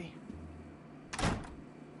those, Harvey?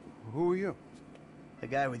 Who are you? The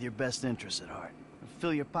guy with your best interests at heart.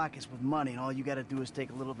 Fill your pockets with money, and all you gotta do is take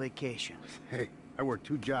a little vacation. Hey, I work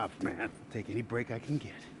 2 jobs, man. I'll take any break I can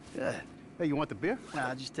get. Good. Hey, you want the beer? Nah,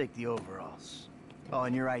 I'll just take the overalls. Oh,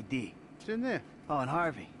 and your ID. It's in there. Oh, and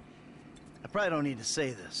Harvey. I probably don't need to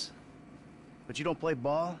say this, but you don't play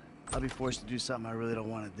ball, I'll be forced to do something I really don't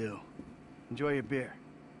want to do. Enjoy your beer.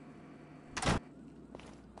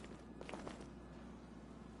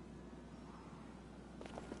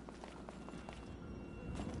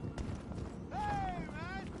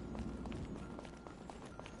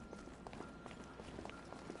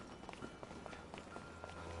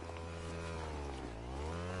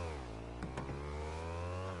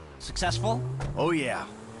 Successful? Oh, yeah.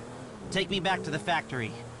 Take me back to the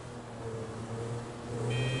factory.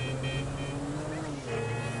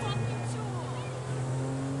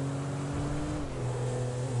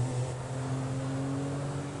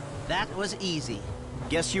 That was easy.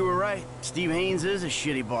 Guess you were right. Steve Haynes is a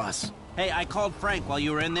shitty boss. Hey, I called Frank while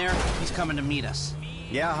you were in there. He's coming to meet us.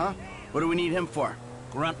 Yeah, huh? What do we need him for?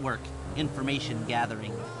 Grunt work. Information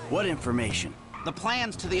gathering. What information? The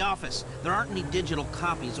plans to the office. There aren't any digital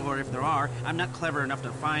copies, or if there are, I'm not clever enough to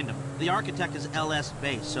find them. The architect is LS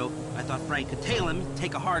based, so I thought Frank could tail him,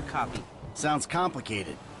 take a hard copy. Sounds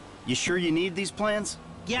complicated. You sure you need these plans?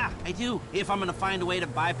 Yeah, I do. If I'm gonna find a way to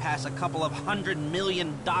bypass a couple of $100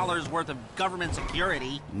 million worth of government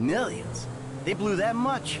security. Millions? They blew that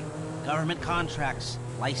much? Government contracts,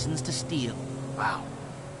 licensed to steal. Wow.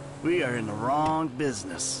 We are in the wrong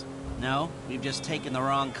business. No, we've just taken the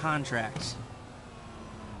wrong contracts.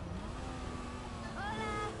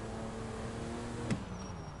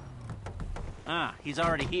 Ah, he's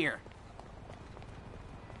already here.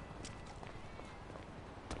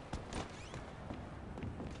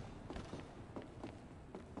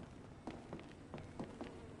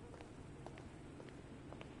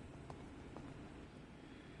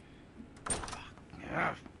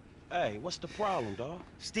 Hey, what's the problem, dawg?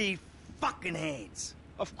 Steve fucking Haynes.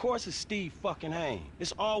 Of course it's Steve fucking Haynes.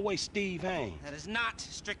 It's always Steve Haynes. That is not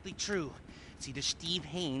strictly true. It's either Steve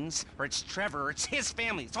Haynes, or it's Trevor, or it's his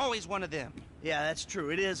family. It's always one of them. Yeah, that's true.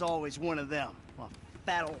 It is always one of them. A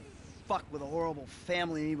fat old fuck with a horrible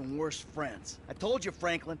family and even worse friends. I told you,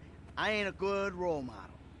 Franklin, I ain't a good role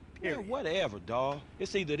model. Yeah, whatever, dawg.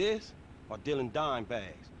 It's either this or dealing dime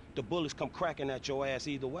bags. The bullets come cracking at your ass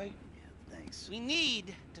either way. Thanks. We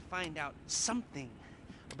need to find out something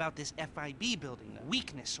about this FIB building, a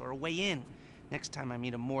weakness or a way in. Next time I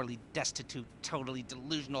meet a morally destitute, totally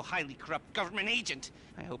delusional, highly corrupt government agent,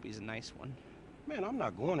 I hope he's a nice one. Man, I'm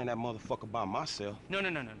not going in that motherfucker by myself. No.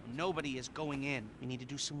 Nobody is going in. We need to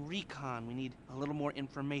do some recon. We need a little more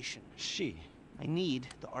information. Shit. I need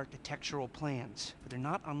the architectural plans, but they're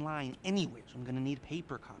not online anywhere, so I'm gonna need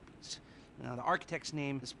paper copies. Now, the architect's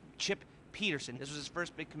name is Chip Peterson. This was his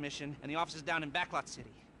first big commission, and the office is down in Backlot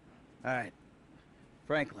City. All right.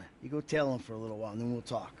 Franklin, you go tell him for a little while, and then we'll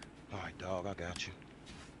talk. All right, dog, I got you.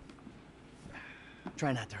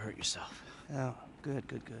 Try not to hurt yourself. Oh, good.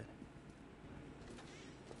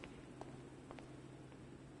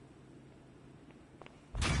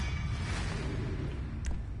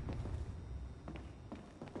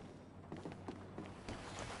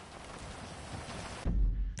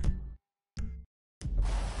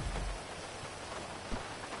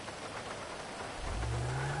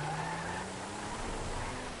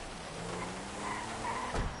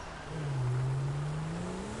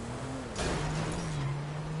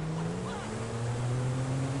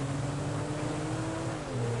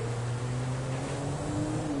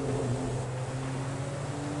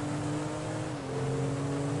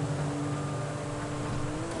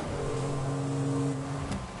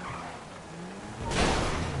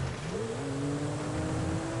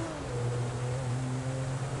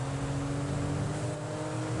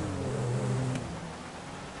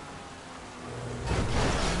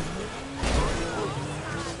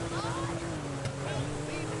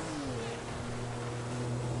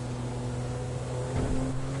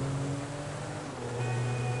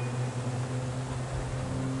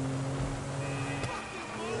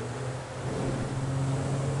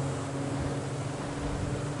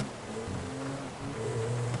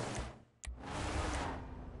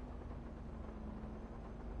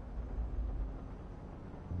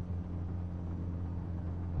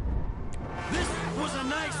 Was a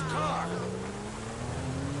nice car.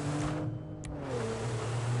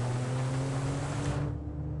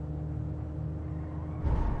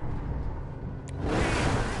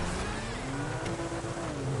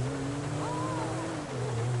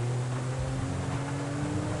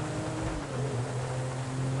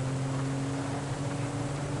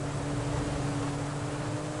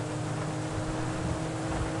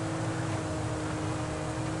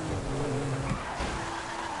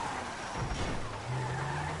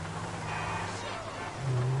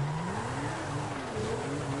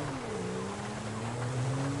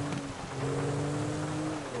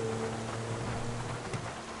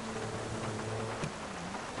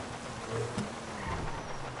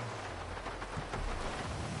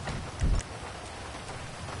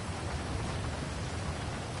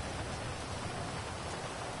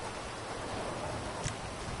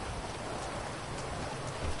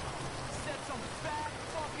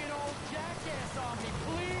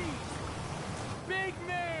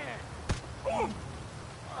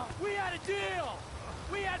 Deal!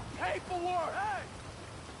 We had paperwork! Hey!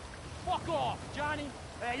 Fuck off, Johnny!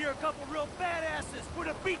 Hey, you're a couple real badasses! Put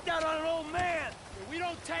a beat down on an old man! We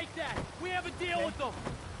don't take that! We have a deal with them!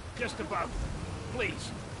 Just about.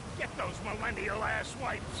 Please, get those millennial ass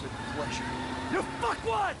wipes. With pleasure. You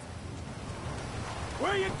fuckwad!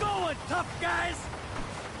 Where you going, tough guys?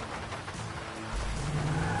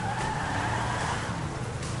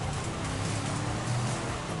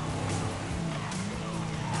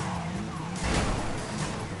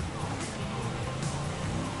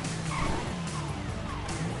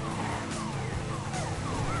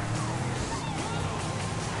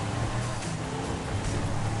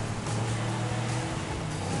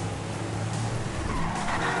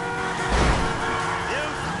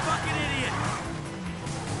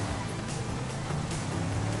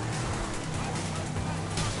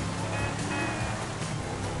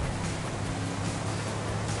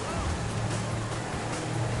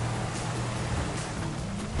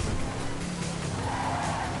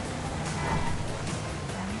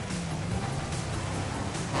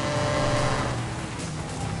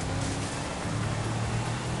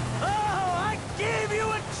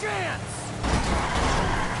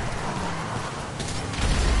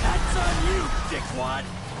 dickwad!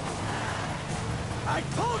 I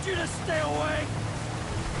told you to stay away!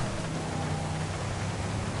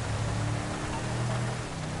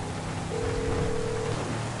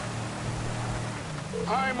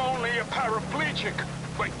 I'm only a paraplegic,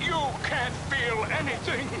 but you can't feel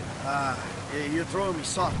anything. Yeah, you're throwing me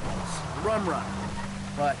softballs. Run.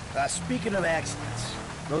 But, speaking of accidents,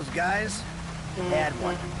 those guys had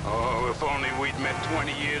one. Oh, if only we'd met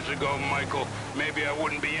 20 years ago, Michael. Maybe I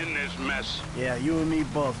wouldn't be in this mess. Yeah, you and me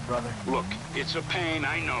both, brother. Look, it's a pain,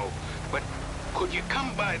 I know. But could you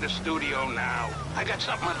come by the studio now? I got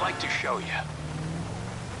something I'd like to show you.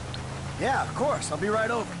 Yeah, of course. I'll be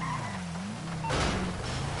right over.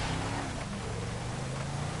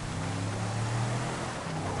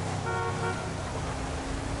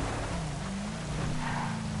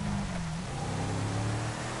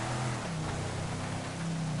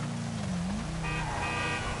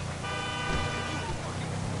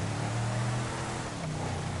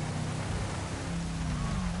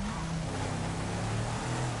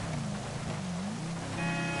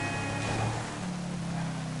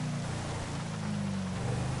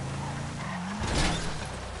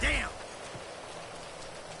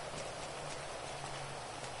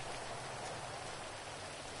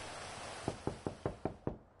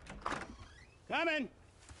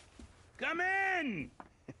 Come in!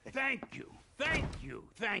 Thank you.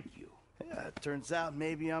 Yeah, it turns out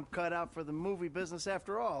maybe I'm cut out for the movie business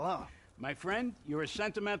after all, huh? My friend, you're a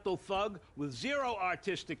sentimental thug with zero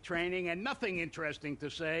artistic training and nothing interesting to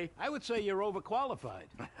say. I would say you're overqualified.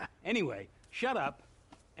 Anyway, shut up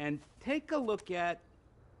and take a look at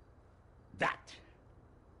that.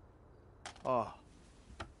 Oh.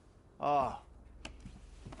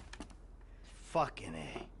 Fucking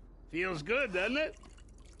A. Feels good, doesn't it?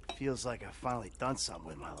 Feels like I've finally done something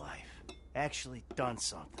with my life. Actually done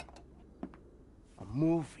something. A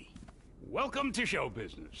movie. Welcome to show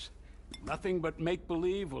business. Nothing but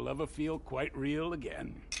make-believe will ever feel quite real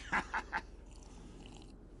again.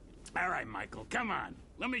 All right, Michael, come on.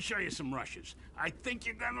 Let me show you some rushes. I think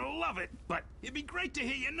you're gonna love it, but it'd be great to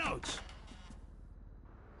hear your notes.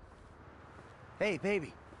 Hey,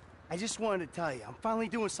 baby. I just wanted to tell you, I'm finally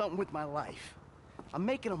doing something with my life. I'm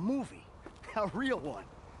making a movie. A real one.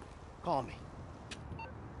 Call me.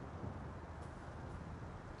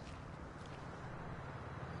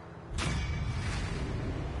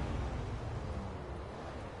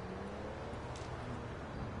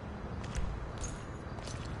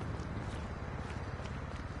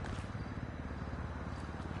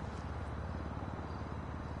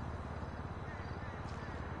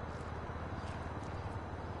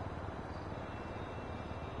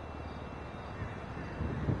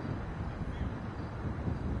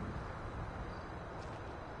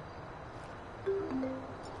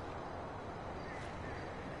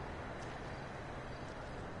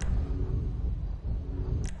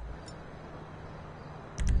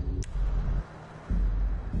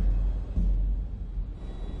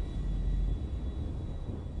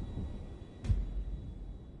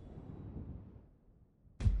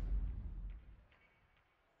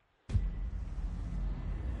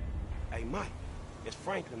 Hey, Mike, it's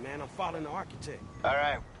Franklin, man. I'm following the architect. All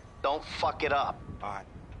right. Don't fuck it up. All right.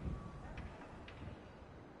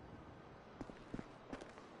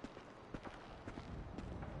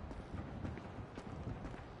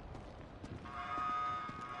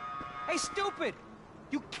 Hey, stupid!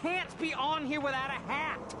 You can't be on here without a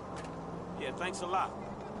hat! Yeah, thanks a lot.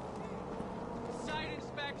 Site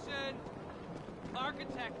inspection!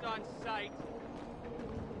 Architect on site.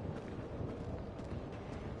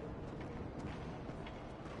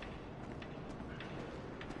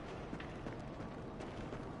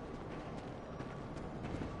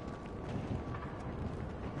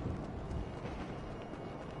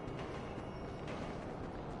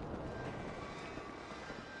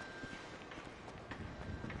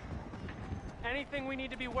 Anything we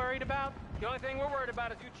need to be worried about? The only thing we're worried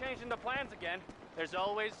about is you changing the plans again. There's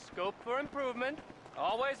always scope for improvement.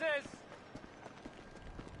 Always is.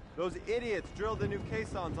 Those idiots drilled the new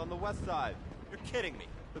caissons on the west side. You're kidding me.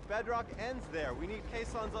 The bedrock ends there. We need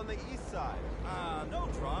caissons on the east side. No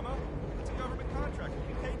drama. It's a government contract. We'll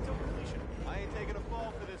be paid until completion. I ain't taking a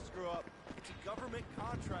fall for this screw-up. It's a government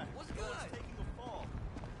contract. What's No good? one's taking a fall.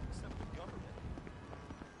 Except the government.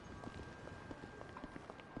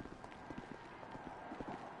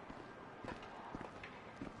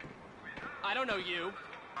 I don't know you.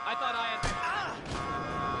 I thought I had...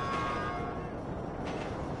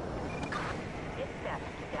 Dispatch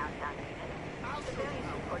to downtown Phoenix.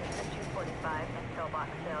 Civilians reported at 245 and Pillbox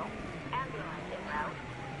Hill. Ambulance en route.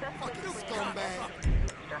 Suspect fleeing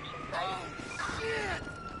construction site. Shit!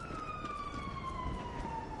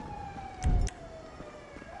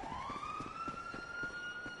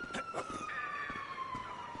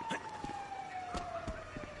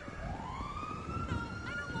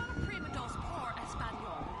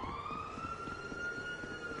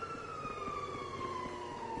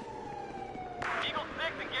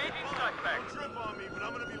 suspect. Don't trip on me, but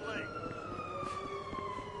I'm gonna be late.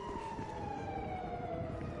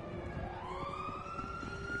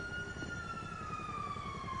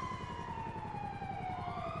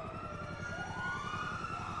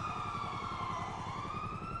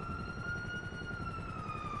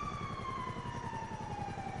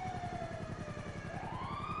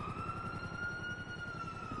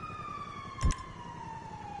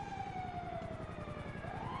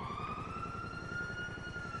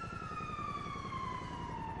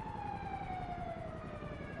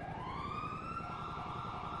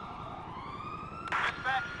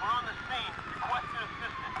 Dispatch, we're on the scene. Requested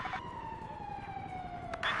assistance.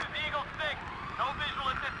 This is Eagle 6. No visual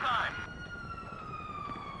at this time.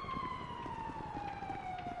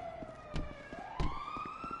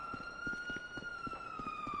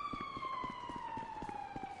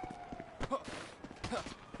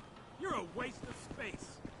 You're a waste of space.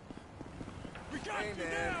 We got you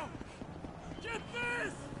now! Get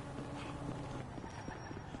this!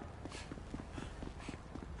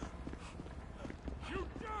 You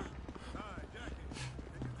jerk! Alright, Jackie.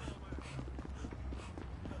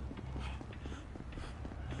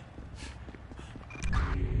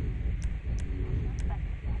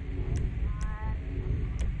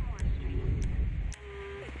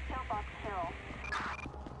 Pillbox Hill.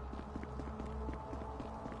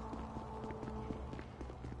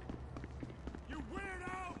 You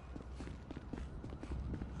weirdo!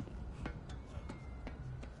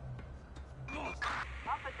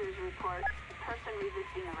 Officers report person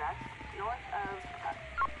resisting arrest north of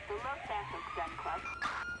the Los Santos Gun Club.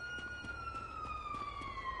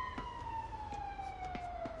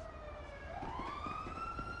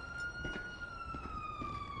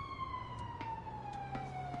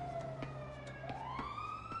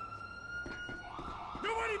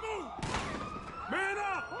 Nobody move! Man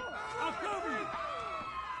up! I'll cover you!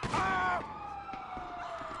 Ah!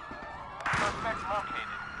 Suspect located.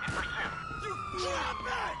 In pursuit. You drop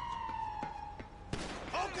it!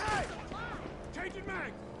 Okay! Changing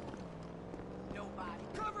mags! Nobody.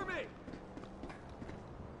 Cover me!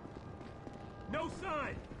 No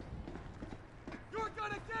sign! You're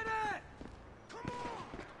gonna get it! Come on!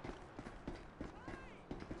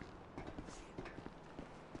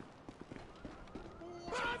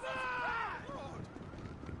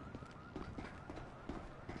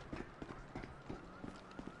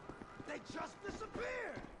 They just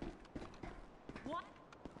disappeared! What?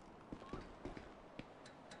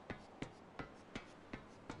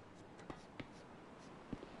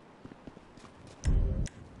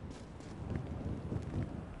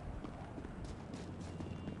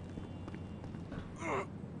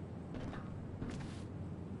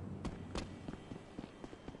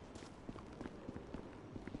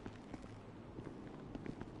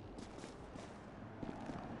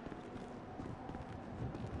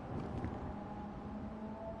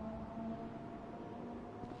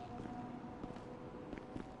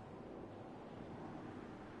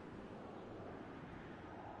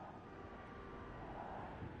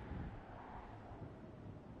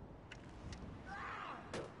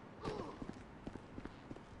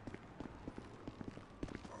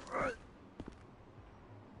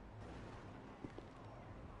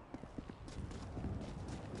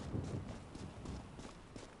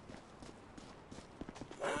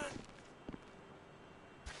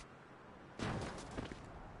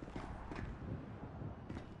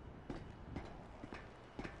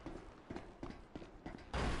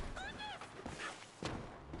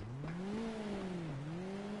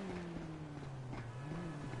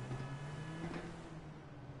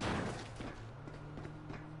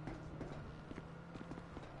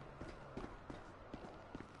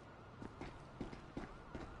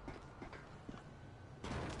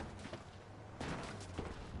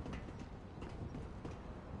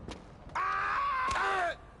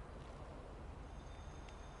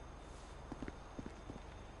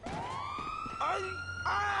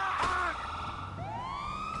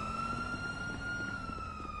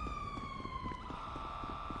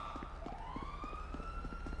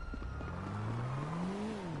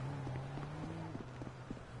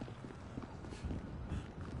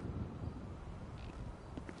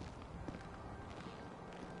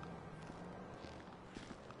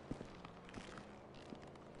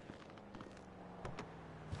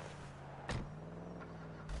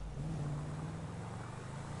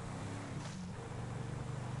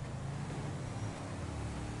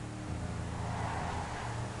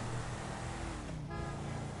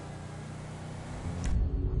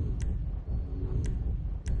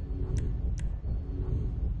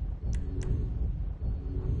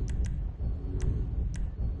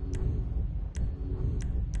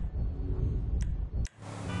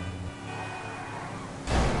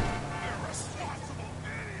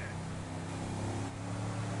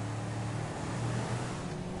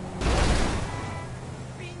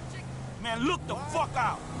 Man, look the fuck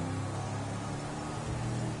out!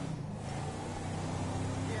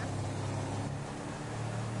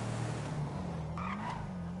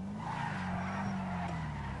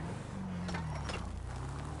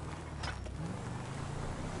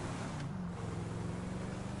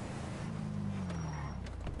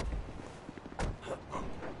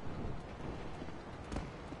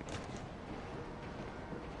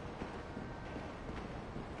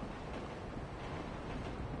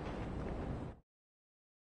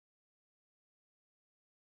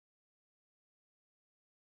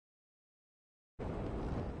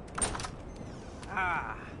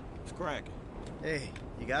 Ah. It's cracking. Hey,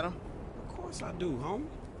 you got him? Of course I do, homie.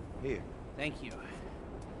 Here. Thank you.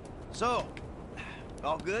 So,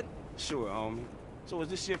 all good? Sure, homie. So is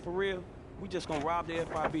this shit for real? We just gonna rob the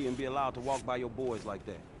FIB and be allowed to walk by your boys like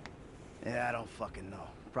that? Yeah, I don't fucking know.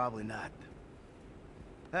 Probably not.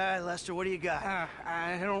 All right, Lester, what do you got?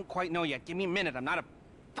 I don't quite know yet. Give me a minute. I'm not a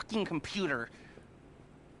fucking computer.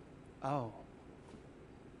 Oh,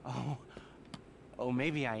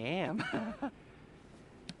 maybe I am.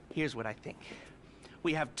 Here's what I think.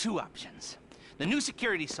 We have two options. The new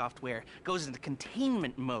security software goes into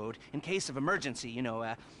containment mode in case of emergency, you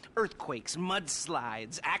know, earthquakes,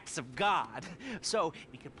 mudslides, acts of God. So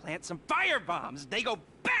we could plant some fire bombs. They go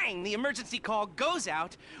bang! The emergency call goes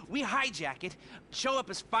out. We hijack it, show up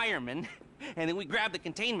as firemen, and then we grab the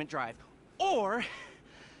containment drive. Or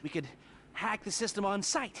we could hack the system on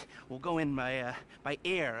site. We'll go in by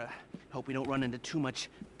air. Hope we don't run into too much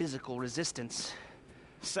physical resistance.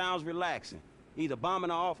 Sounds relaxing. Either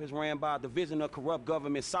bombing an office ran by a division of corrupt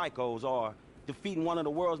government psychos or defeating one of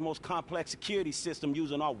the world's most complex security systems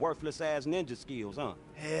using our worthless-ass ninja skills, huh?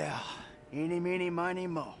 Yeah. Eeny, meeny, miny,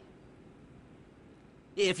 mo.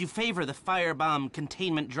 If you favor the firebomb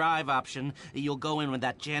containment drive option, you'll go in with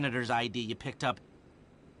that janitor's ID you picked up.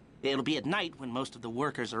 It'll be at night when most of the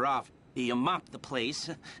workers are off. You mop the place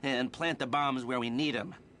and plant the bombs where we need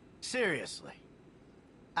them. Seriously?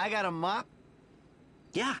 I got a mop?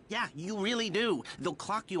 Yeah, you really do. They'll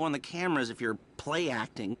clock you on the cameras if you're play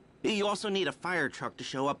acting. You also need a fire truck to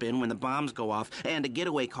show up in when the bombs go off, and a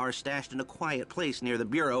getaway car stashed in a quiet place near the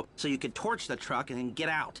bureau so you could torch the truck and then get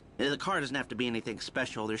out. The car doesn't have to be anything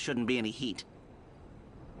special. There shouldn't be any heat.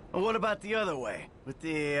 And what about the other way, with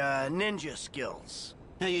the ninja skills?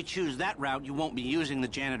 Now, you choose that route, you won't be using the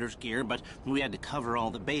janitor's gear, but we had to cover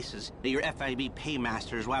all the bases. Your FIB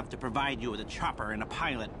paymasters will have to provide you with a chopper and a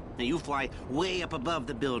pilot. Now, you fly way up above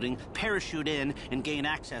the building, parachute in, and gain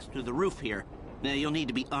access through the roof here. Now, you'll need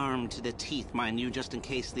to be armed to the teeth, mind you, just in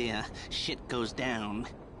case the shit goes down.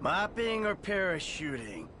 Mopping or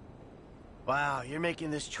parachuting? Wow, you're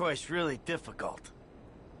making this choice really difficult.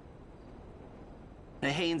 Now,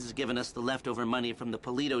 Haynes has given us the leftover money from the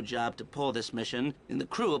Polito job to pull this mission, and the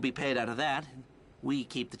crew will be paid out of that. We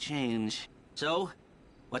keep the change. So,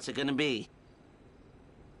 what's it gonna be?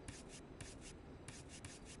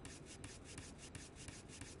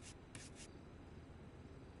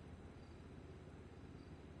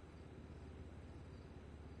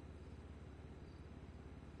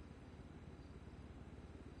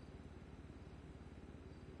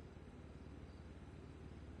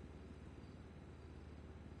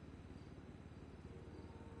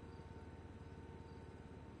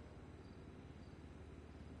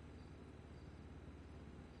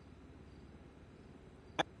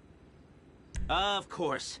 Of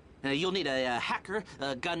course. You'll need a hacker,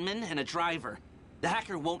 a gunman, and a driver. The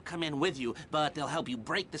hacker won't come in with you, but they'll help you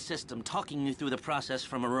break the system, talking you through the process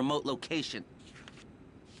from a remote location.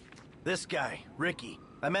 This guy, Ricky.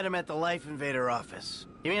 I met him at the Life Invader office.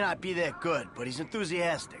 He may not be that good, but he's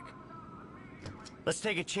enthusiastic. Let's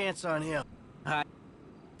take a chance on him.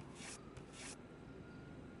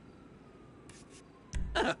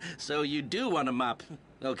 So you do want a mop.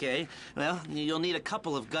 Okay. Well, you'll need a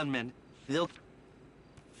couple of gunmen. They'll...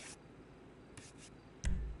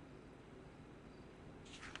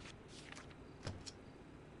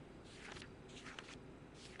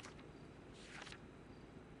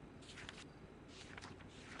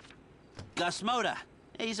 Gus Moda.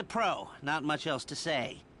 He's a pro. Not much else to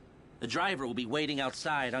say. The driver will be waiting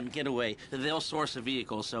outside on getaway. They'll source a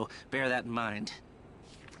vehicle, so bear that in mind.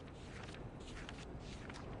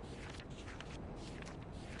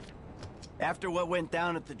 After what went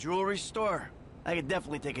down at the jewelry store, I could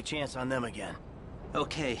definitely take a chance on them again.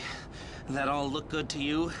 Okay. That all look good to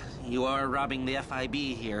you? You are robbing the FIB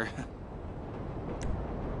here.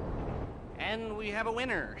 And we have a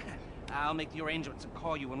winner. I'll make the arrangements and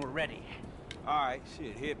call you when we're ready. All right,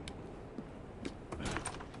 shit, hit me.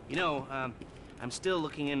 You know, I'm still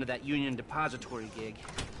looking into that Union Depository gig.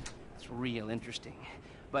 It's real interesting.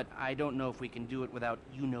 but I don't know if we can do it without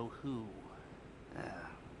you-know-who.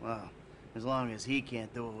 Well, as long as he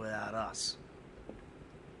can't do it without us.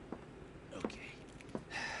 Okay.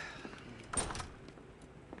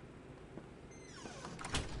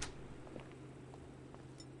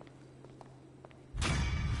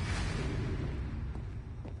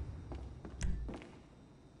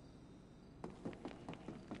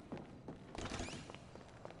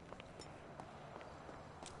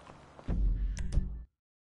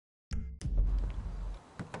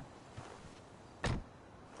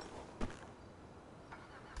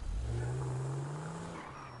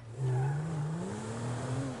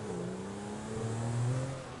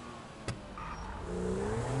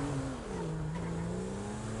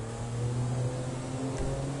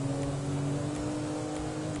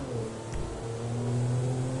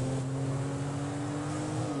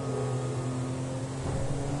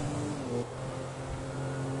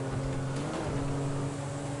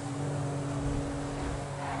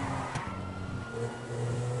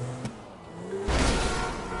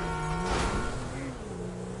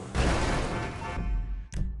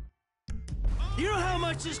 You know how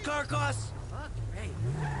much this car costs? Fuck me.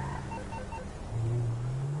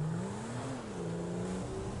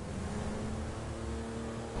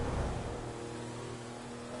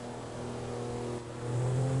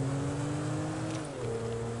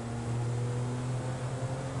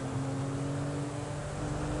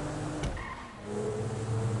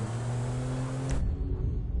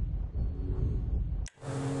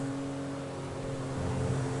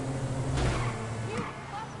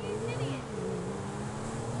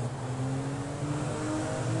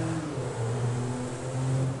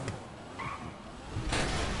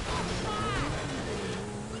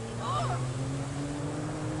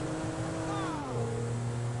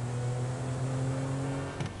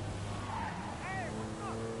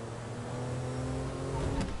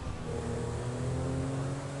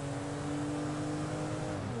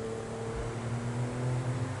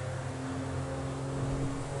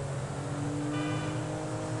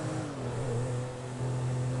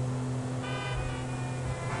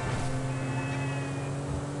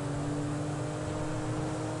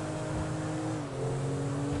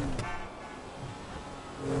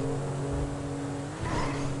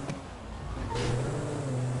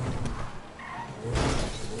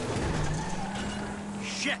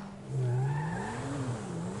 Shit!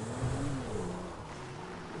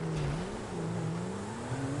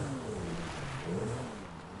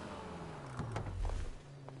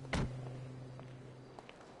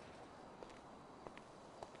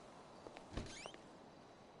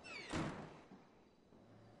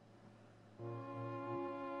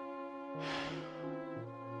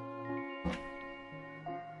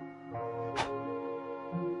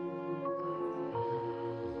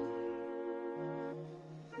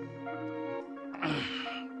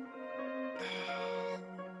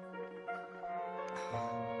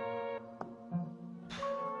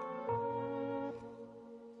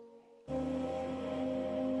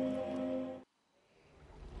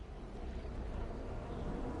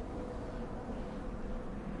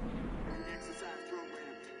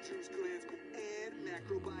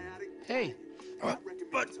 Hey.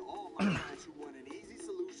 But...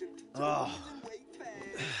 oh.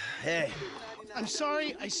 Hey. I'm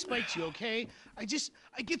sorry I spiked you, okay? I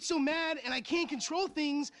get so mad and I can't control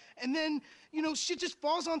things, and then, you know, shit just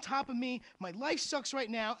falls on top of me. My life sucks right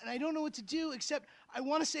now, and I don't know what to do except I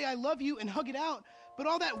want to say I love you and hug it out, but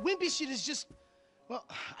all that wimpy shit is just, well,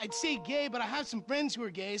 I'd say gay, but I have some friends who are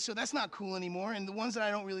gay, so that's not cool anymore, and the ones that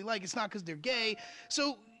I don't really like, it's not because they're gay,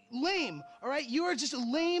 so lame, all right? You are just a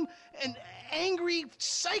lame and angry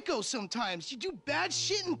psycho sometimes. You do bad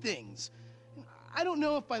shit and things. I don't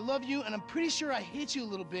know if I love you, and I'm pretty sure I hate you a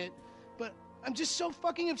little bit, but I'm just so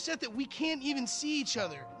fucking upset that we can't even see each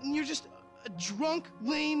other. And you're just a drunk,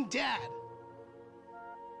 lame dad.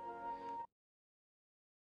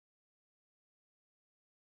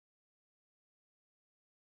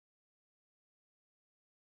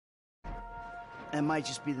 That might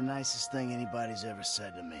just be the nicest thing anybody's ever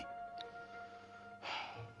said to me.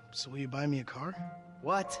 So will you buy me a car?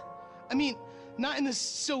 What? I mean, not in this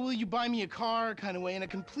so will you buy me a car kind of way, in a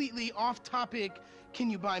completely off-topic, can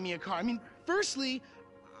you buy me a car? I mean, firstly,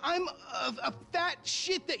 I'm a fat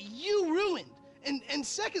shit that you ruined. And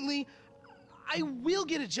secondly, I will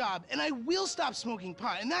get a job, and I will stop smoking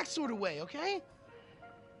pot, in that sort of way, okay?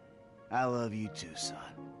 I love you too, son.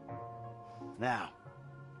 Now,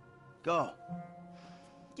 go.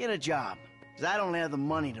 Get a job, because I don't have the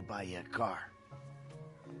money to buy you a car.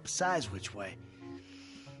 Besides which way,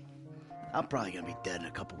 I'm probably gonna be dead in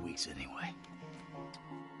a couple weeks anyway.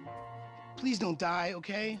 please don't die,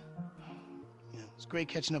 okay? Yeah, it's great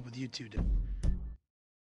catching up with you two, dude.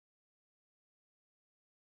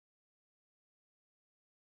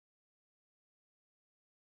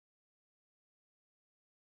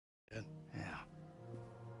 Yeah.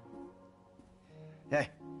 Hey,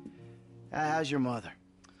 how's your mother?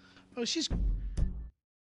 Oh, she's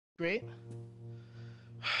great.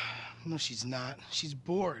 No, she's not. She's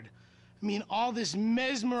bored. I mean, all this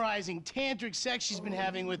mesmerizing tantric sex she's been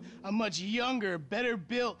having with a much younger, better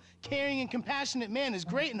built, caring and compassionate man is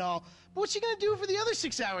great and all, but what's she gonna do for the other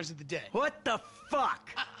 6 hours of the day? What the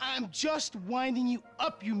fuck? I'm just winding you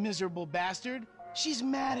up, you miserable bastard. She's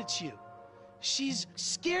mad at you. She's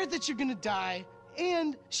scared that you're gonna die,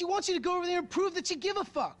 and she wants you to go over there and prove that you give a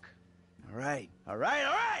fuck. All right.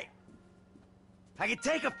 I can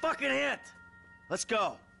take a fucking hint. Let's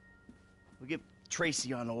go. We'll get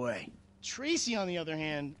Tracy on the way. Tracy, on the other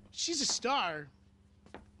hand, she's a star.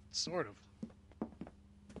 Sort of.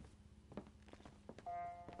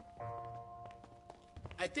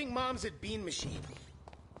 I think Mom's at Bean Machine.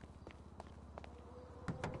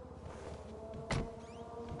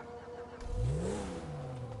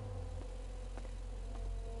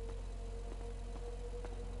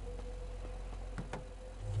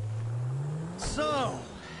 So,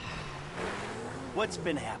 what's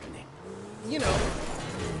been happening? You know,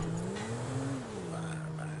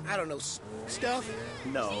 I don't know, stuff?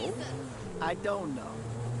 No, I don't know.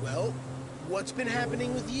 Well, what's been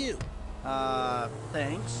happening with you?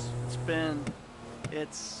 Thanks.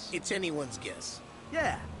 It's anyone's guess.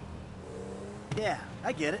 Yeah,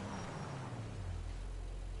 I get it.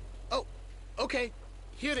 Oh, okay,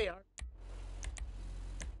 here they are.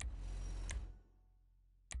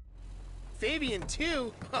 Fabian,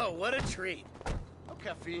 too? Oh, what a treat. Oh,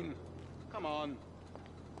 Caffeine, come on.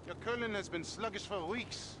 Your curling has been sluggish for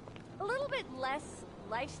weeks. A little bit less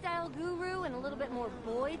lifestyle guru and a little bit more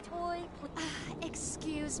boy toy.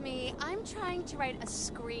 Excuse me, I'm trying to write a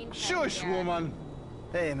screenplay. Shush, woman.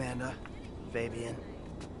 Hey, Amanda. Fabian.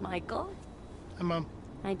 Michael. Hi, Mom.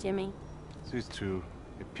 Hi, Jimmy. These two,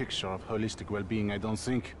 a picture of holistic well-being, I don't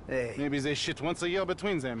think. Hey. Maybe they shit once a year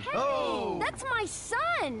between them. Hey, oh! That's my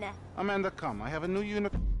son! Amanda, come. I have a new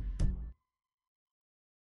unit.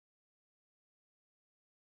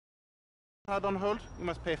 Hard on hold. You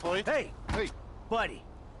must pay for it. Hey! Buddy,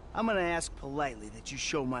 I'm gonna ask politely that you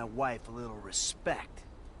show my wife a little respect.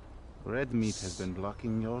 Red meat has been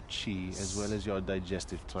blocking your chi as well as your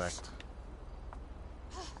digestive tract.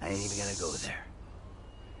 I ain't even gonna go there.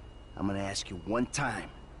 I'm gonna ask you one time,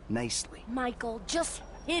 nicely. Michael, just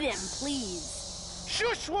hit him, please.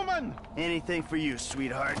 Shush, woman! Anything for you,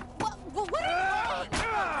 sweetheart. What are you doing?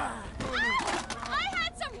 I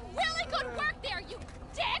had some really good work there, you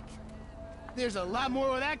dick! There's a lot more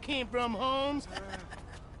where that came from, Holmes.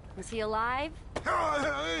 Was he alive?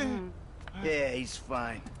 Yeah, he's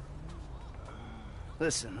fine.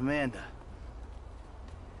 Listen, Amanda.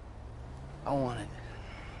 I'm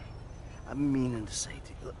meaning to say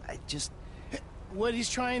to you, What he's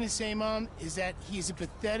trying to say, Mom, is that he's a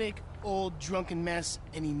pathetic, old, drunken mess,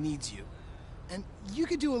 and he needs you. And you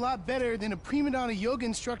could do a lot better than a prima donna yoga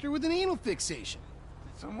instructor with an anal fixation.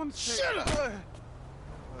 Someone say... Shut up!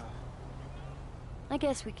 I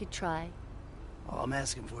guess we could try. All I'm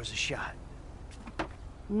asking for is a shot.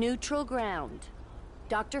 Neutral ground.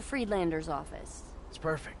 Dr. Friedlander's office. It's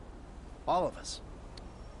perfect. All of us.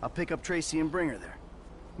 I'll pick up Tracy and bring her there.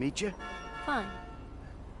 Meet you? Fine.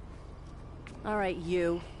 All right,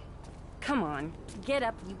 you. Come on, get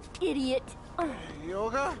up, you idiot.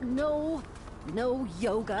 Yoga? No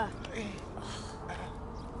yoga.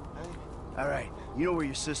 All right, you know where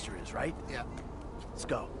your sister is, right? Yeah. Let's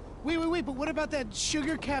go. Wait, but what about that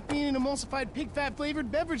sugar, caffeine, and emulsified pig fat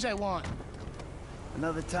flavored beverage I want?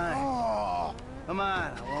 Another time. Oh! Come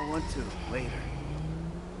on, I want one too. Later.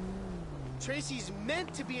 Tracy's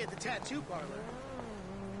meant to be at the tattoo parlor.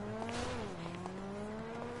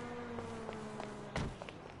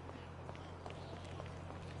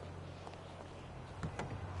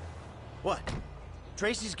 What?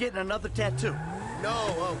 Tracy's getting another tattoo? No,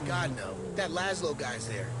 oh God, no. That Laszlo guy's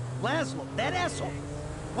there. Laszlo? That asshole?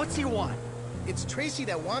 What's he want? It's Tracy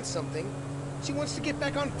that wants something. She wants to get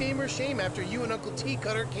back on Fame or Shame after you and Uncle T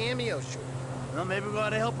cut her cameo short. Well, maybe we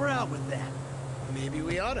ought to help her out with that. Maybe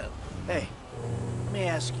we ought to. Hey, let me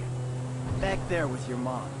ask you. Back there with your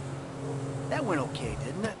mom. That went okay,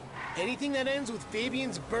 didn't it? Anything that ends with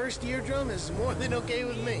Fabian's burst eardrum is more than okay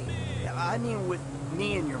with me. Yeah, I mean with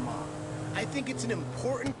me and your mom. I think it's an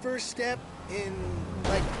important first step in,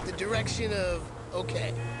 like, the direction of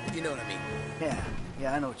okay, if you know what I mean.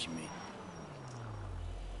 Yeah, I know what you mean.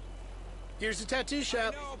 Here's the tattoo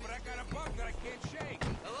shop. No, but I got a bug that I can't shake.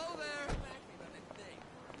 Hello there.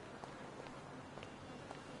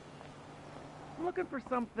 I'm looking for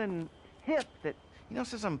something hip that,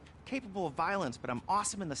 says I'm capable of violence, but I'm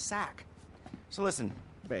awesome in the sack. So listen,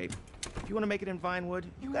 babe, if you want to make it in Vinewood,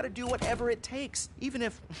 you got to do whatever it takes, even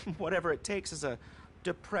if whatever it takes is a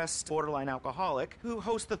depressed borderline alcoholic who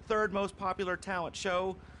hosts the third most popular talent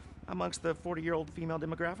show amongst the 40-year-old female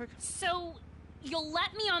demographic. So, you'll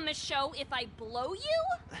let me on the show if I blow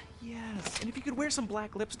you? Yes, and if you could wear some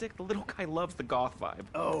black lipstick, the little guy loves the goth vibe.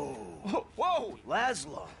 Oh. Whoa!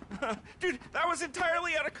 Laszlo. Dude, that was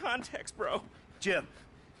entirely out of context, bro. Jim,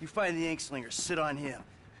 you find the ink slinger, sit on him.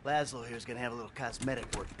 Laszlo here's gonna have a little cosmetic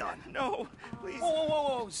work done. No, please.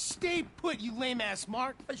 Whoa. Stay put, you lame-ass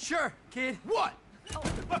Mark. Sure, kid. What?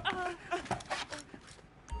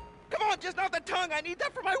 Come on, just not the tongue. I need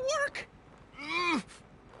that for my work.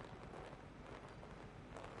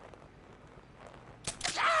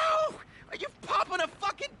 Ow! Are you popping a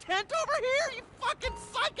fucking tent over here, you fucking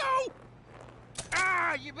psycho?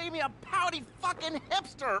 Ah, you made me a pouty fucking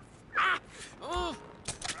hipster. Ow!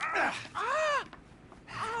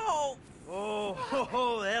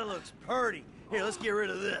 Oh, that looks purty. Here, let's get rid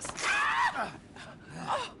of this.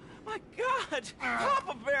 Oh, my God!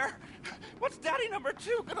 Papa Bear! What's Daddy number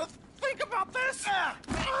 2 gonna think about this?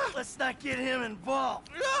 Let's not get him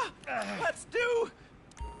involved. Let's do...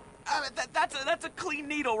 that's a clean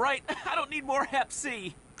needle, right? I don't need more Hep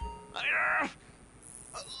C.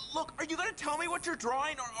 Look, are you gonna tell me what you're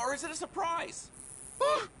drawing, or is it a surprise?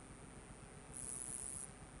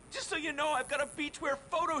 Just so you know, I've got a beachwear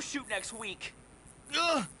photo shoot next week.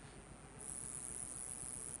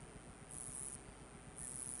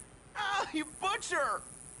 Ah, you butcher!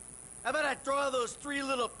 How about I draw those 3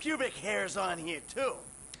 little pubic hairs on here, too?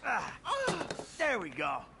 There we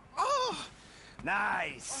go. Oh,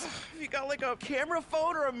 nice. You got like a camera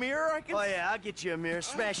phone or a mirror I can... Oh, yeah, I'll get you a mirror.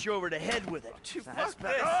 Smash you over the head with it. Fuck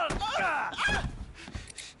this.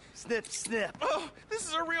 Snip, snip. Oh, this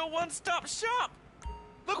is a real one-stop shop.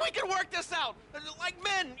 Look, we can work this out. Like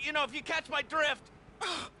men, if you catch my drift.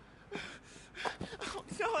 Oh,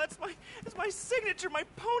 no, that's my signature, my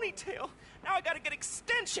ponytail. Now I gotta get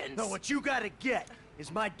extensions. No, what you gotta get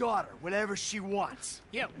is my daughter, whatever she wants.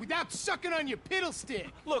 Yeah, without sucking on your piddle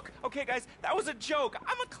stick. Look, okay, guys, that was a joke.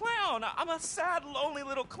 I'm a clown. I'm a sad, lonely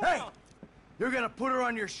little clown. Hey, you're gonna put her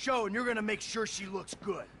on your show, and you're gonna make sure she looks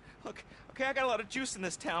good. Look, okay, I got a lot of juice in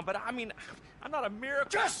this town, but I mean, I'm not a miracle.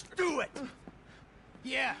 Just do it!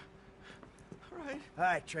 Yeah. All right. All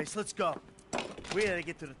right, Trace, let's go. We gotta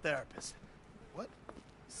get to the therapist. What?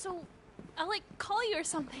 So, I'll, call you or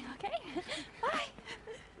something, okay? Bye.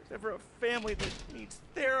 If there's ever a family that needs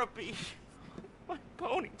therapy, my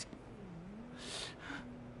ponytail.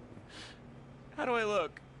 How do I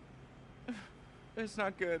look? It's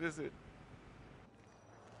not good, is it?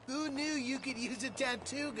 Who knew you could use a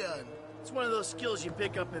tattoo gun? It's one of those skills you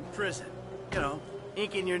pick up in prison.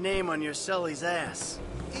 Inking your name on your cellie's ass.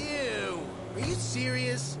 Ew. Are you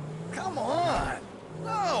serious? Come on.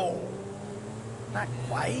 No. Not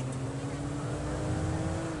quite.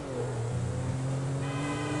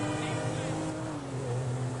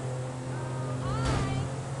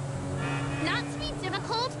 Not to be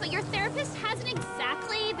difficult, but your therapist hasn't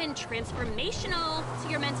exactly been transformational to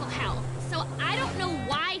your mental health. So I don't know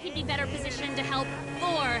why he'd be better positioned to help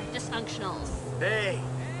 4 dysfunctionals. Hey,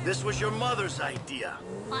 this was your mother's idea.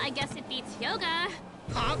 Well, I guess it beats yoga.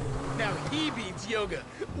 Huh? Now he beats yoga.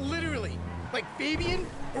 Literally. Like Fabian?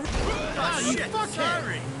 Oh, you shit. fuckhead.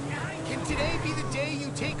 Sorry. Can today be the day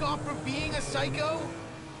you take off from being a psycho?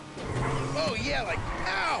 Oh, yeah, like,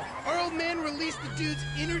 ow! Our old man released the dude's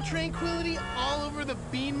inner tranquility all over the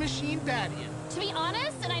Bean Machine patio. To be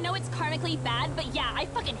honest, and I know it's karmically bad, but yeah, I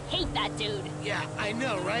fucking hate that dude. Yeah, I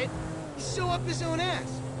know, right? He's so up his own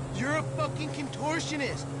ass. You're a fucking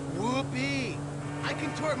contortionist. Whoopee. I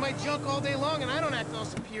contort my junk all day long, and I don't act all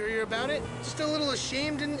superior about it. Just a little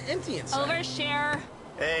ashamed and empty inside. Overshare.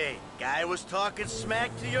 Hey, guy was talking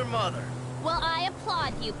smack to your mother. Well, I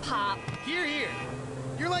applaud you, Pop. Here.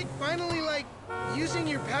 You're finally using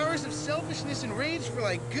your powers of selfishness and rage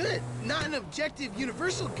for good. Not an objective,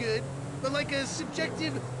 universal good, but a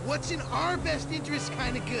subjective, what's in our best interest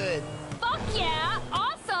kind of good. Fuck yeah!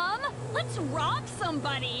 Awesome! Let's rob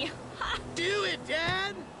somebody! Do it,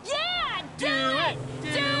 Dad! Yeah! Do it!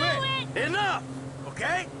 Do it! Enough,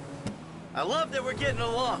 okay? I love that we're getting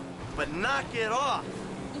along, but knock it off.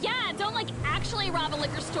 Yeah, don't actually rob a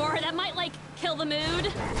liquor store. That might kill the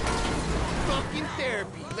mood. Fucking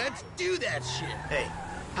therapy. Let's do that shit. Hey,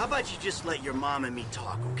 how about you just let your mom and me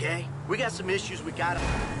talk, okay? We got some issues we gotta...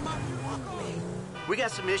 We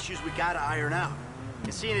got some issues we gotta iron out.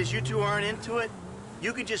 And seeing as you two aren't into it,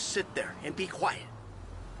 you can just sit there and be quiet.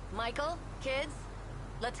 Michael, kids,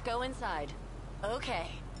 let's go inside. Okay.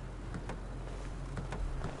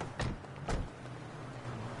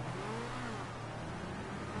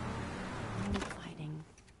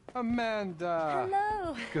 Amanda!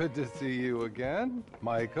 Hello! Good to see you again.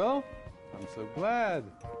 Michael, I'm so glad.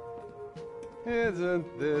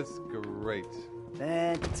 Isn't this great?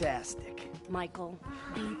 Fantastic. Michael,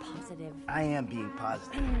 be positive. I am being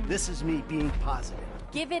positive. This is me being positive.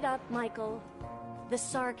 Give it up, Michael. The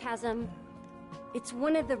sarcasm, it's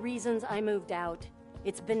one of the reasons I moved out.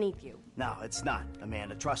 It's beneath you. No, it's not,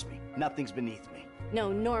 Amanda. Trust me. Nothing's beneath me.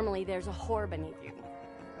 No, normally there's a whore beneath you.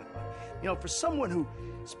 You know, for someone who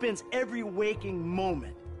spends every waking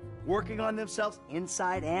moment working on themselves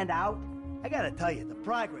inside and out, I gotta tell you, the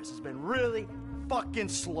progress has been really fucking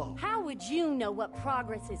slow. How would you know what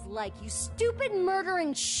progress is like, you stupid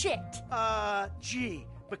murdering shit? Gee,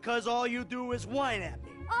 because all you do is whine at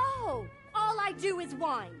me. Oh, all I do is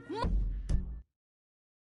whine.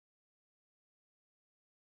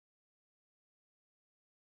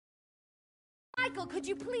 Michael, could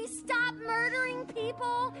you please stop murdering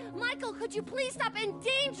people? Michael, could you please stop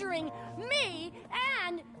endangering me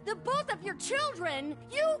and the both of your children?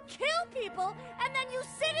 You kill people, and then you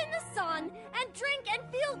sit in the sun and drink and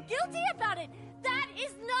feel guilty about it. That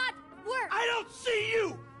is not work. I don't see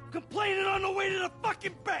you complaining on the way to the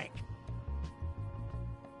fucking bank.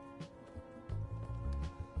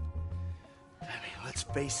 I mean, let's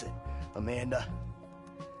face it, Amanda.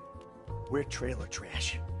 We're trailer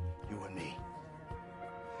trash, you and me.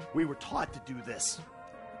 We were taught to do this.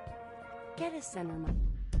 Get a center, Michael.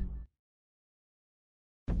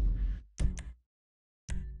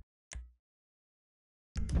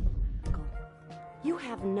 You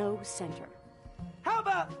have no center. How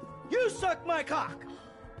about you suck my cock?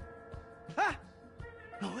 Huh?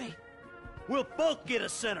 No, wait. We'll both get a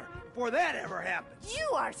center before that ever happens.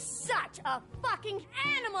 You are such a fucking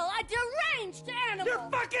animal, a deranged animal.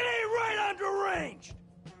 You're fucking ain't right on deranged.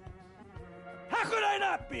 How could I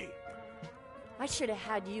not be? I should have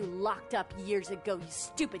had you locked up years ago, you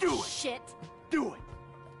stupid shit. Do it.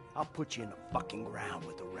 I'll put you in the fucking ground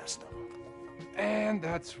with the rest of them. And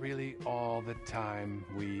that's really all the time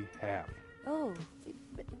we have. Oh.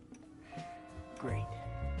 Great.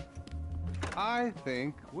 I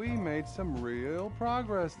think we made some real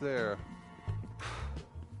progress there.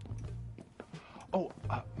 Oh,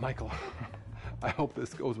 Michael, I hope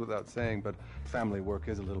this goes without saying, but family work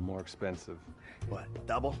is a little more expensive. What,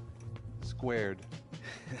 double? Squared.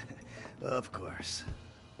 Of course.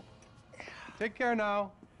 Take care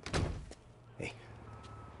now. Hey,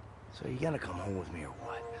 so you gonna come home with me or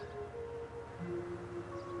what?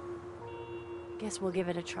 Guess we'll give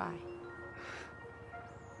it a try.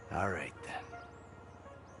 All right, then.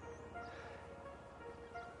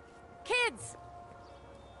 Kids!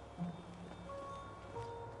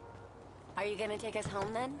 Are you gonna take us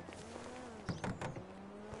home, then?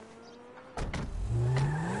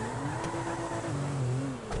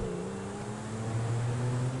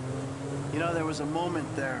 You know, there was a moment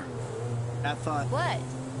there. I thought... What?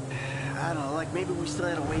 I don't know, like maybe we still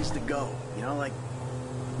had a ways to go. You know, like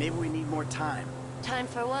maybe we need more time. Time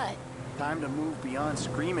for what? Time to move beyond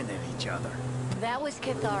screaming at each other. That was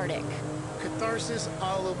cathartic. Catharsis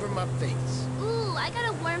all over my face. Ooh, I got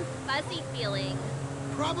a warm, fuzzy feeling.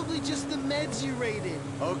 Probably just the meds you raided.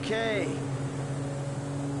 Okay.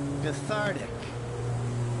 Cathartic.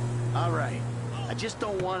 All right. I just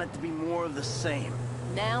don't want it to be more of the same.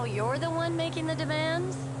 Now you're the one making the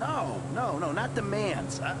demands? No, not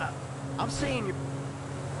demands. I'm saying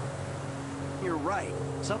you're right.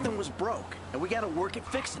 Something was broke, and we gotta work at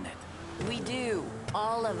fixing it. We do.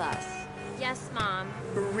 All of us. Yes, Mom.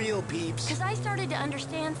 For real, peeps. Because I started to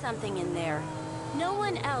understand something in there. No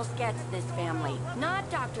one else gets this family.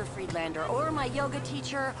 Not Dr. Friedlander, or my yoga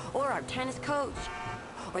teacher, or our tennis coach,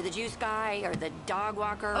 or the juice guy, or the dog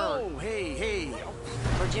walker. Oh, hey.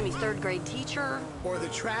 Or Jimmy's third grade teacher. Or the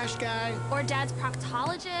trash guy. Or Dad's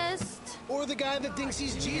proctologist. Or the guy that thinks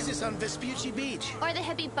he's Jesus on Vespucci Beach. Or the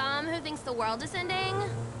hippie bum who thinks the world is ending.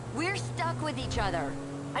 We're stuck with each other.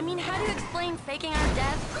 I mean, how do you explain faking our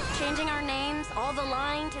death, changing our names, all the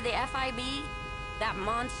lying to the FIB? That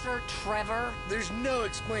monster, Trevor? There's no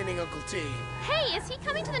explaining Uncle T. Hey, is he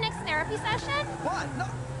coming to the next therapy session? What?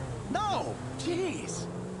 No! Jeez!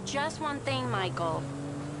 Just one thing, Michael.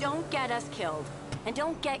 Don't get us killed. And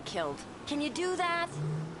don't get killed. Can you do that?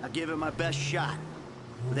 I'll give it my best shot.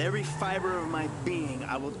 With every fiber of my being,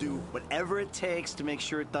 I will do whatever it takes to make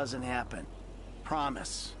sure it doesn't happen.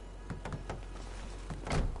 Promise.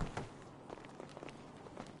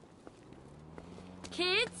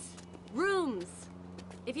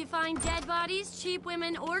 If you find dead bodies, cheap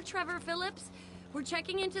women, or Trevor Phillips, we're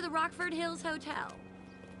checking into the Rockford Hills Hotel.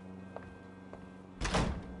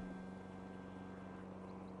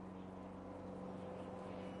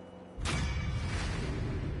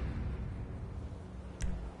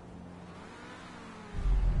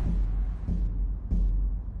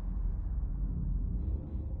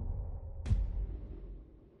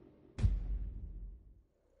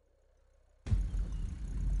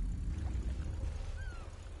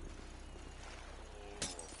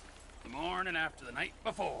 Morning after the night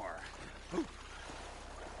before. Ooh.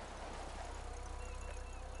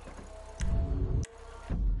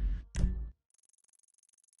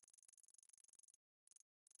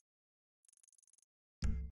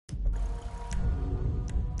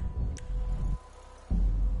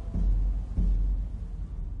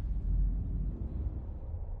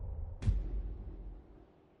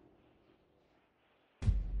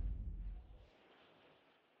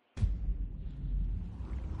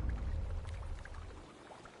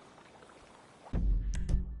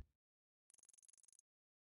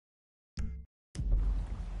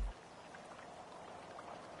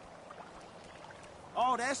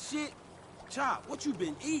 All that shit? Chop, what you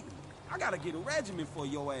been eating? I gotta get a regimen for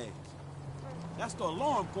your ass. That's the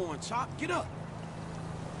alarm going, Chop. Get up.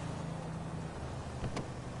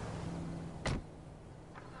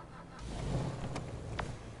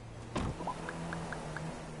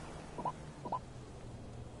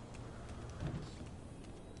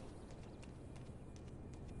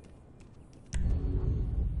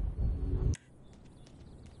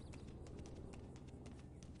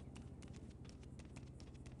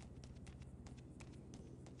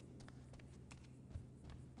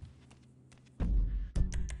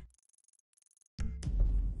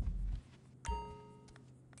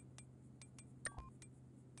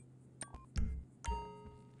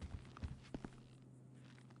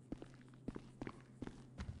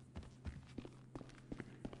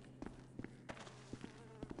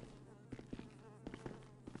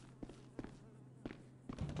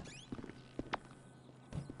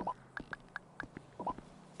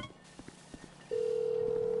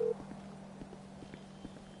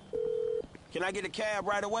 Can I get a cab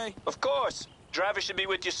right away? Of course. Driver should be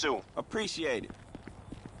with you soon. Appreciate it.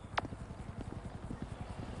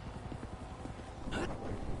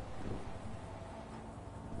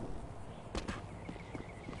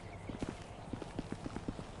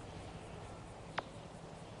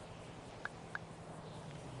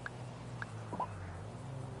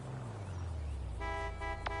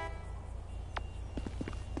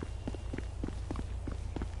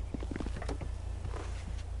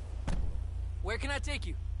 Where can I take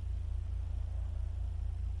you?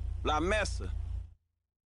 La Mesa.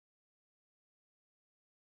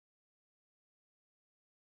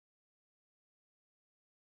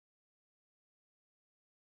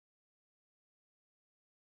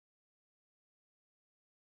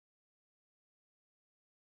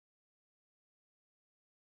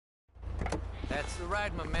 That's the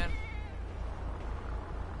ride, my man.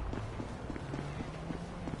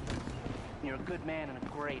 You're a good man and a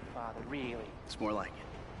great father, really. It's more like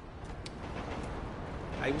it.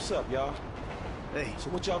 Hey, what's up, y'all? Hey. So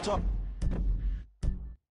what y'all talking?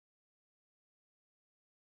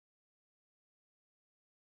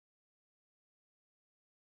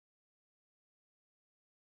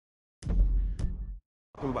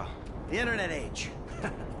 About? The internet age.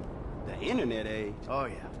 The internet age? Oh,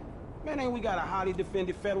 yeah. Man, ain't we got a highly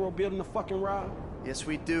defended federal building to fucking rob? Yes,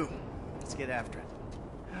 we do. Let's get after it.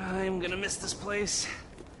 I'm gonna miss this place.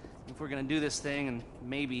 If we're gonna do this thing and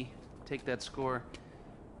maybe take that score,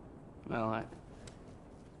 well,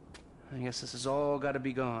 I guess this has all gotta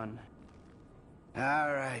be gone. All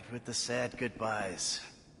right, with the sad goodbyes.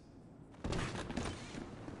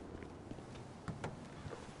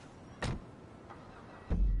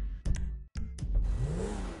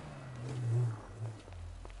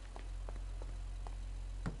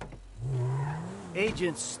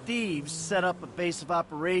 Agent Steve set up a base of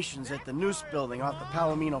operations at the Noose building off the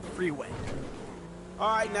Palomino Freeway. All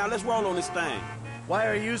right, now let's roll on this thing. Why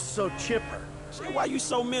are you so chipper? Say, why you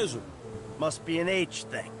so miserable? Must be an age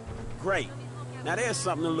thing. Great. Now there's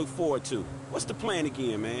something to look forward to. What's the plan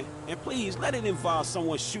again, man? And please, let it involve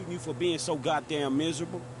someone shooting you for being so goddamn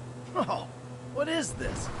miserable. Oh, what is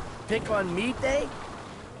this? Pick on me day?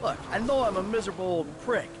 Look, I know I'm a miserable old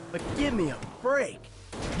prick, but give me a break.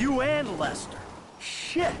 You and Lester.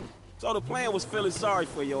 Shit. So the plan was feeling sorry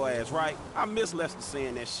for your ass, right? I miss Lester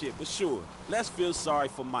saying that shit, but sure. Let's feel sorry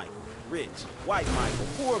for Michael. Rich, white Michael,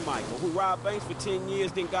 poor Michael, who robbed banks for 10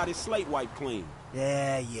 years, then got his slate wiped clean.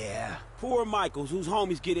 Yeah. Poor Michaels, whose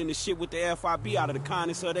homies get into shit with the FIB out of the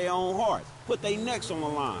kindness of their own hearts. Put their necks on the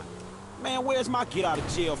line. Man, where's my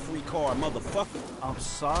get-out-of-jail-free card, motherfucker? I'm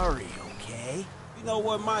sorry, okay? You know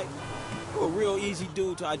what, Mike? You're a real easy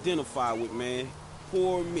dude to identify with, man.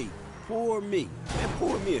 Pour me. Pour me. Man,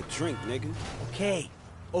 pour me a drink, nigga.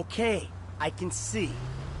 Okay. I can see.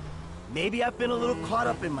 Maybe I've been a little caught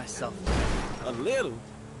up in myself. A little?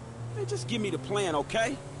 Man, just give me the plan,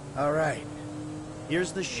 okay? All right.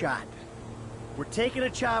 Here's the shot. We're taking a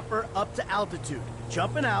chopper up to altitude,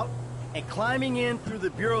 jumping out, and climbing in through the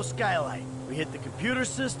Bureau skylight. We hit the computer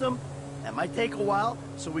system. That might take a while,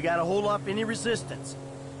 so we gotta hold off any resistance.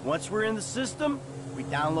 Once we're in the system, we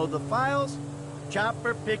download the files,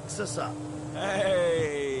 chopper picks us up.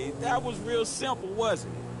 Hey, that was real simple,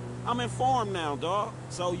 wasn't it? I'm informed now, dawg.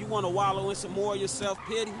 So you want to wallow in some more of your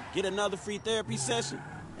self-pity? Get another free therapy session?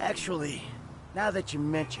 Actually, now that you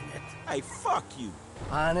mention it... Hey, fuck you.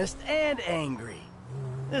 Honest and angry.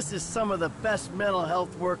 This is some of the best mental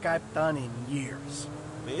health work I've done in years.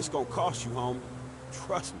 Man, it's gonna cost you, homie.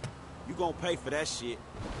 Trust me. You gonna pay for that shit.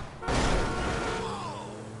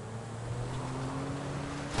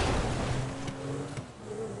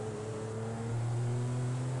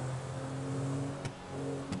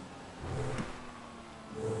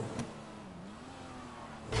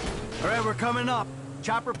 All right, we're coming up.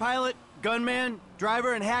 Chopper pilot, gunman,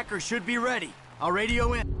 driver, and hacker should be ready. I'll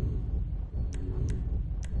radio in.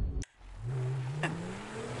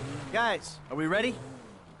 Guys, are we ready?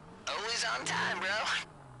 Always on time, bro.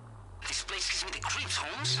 This place gives me the creeps,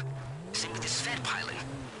 Holmes. Same with this Fed pilot.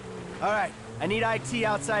 All right, I need IT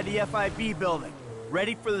outside the FIB building.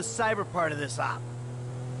 Ready for the cyber part of this op.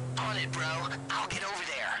 On it, bro. I'll get over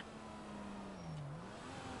there.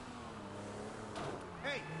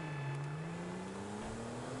 Hey!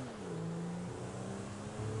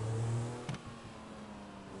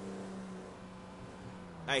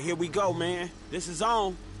 Hey, here we go, man. This is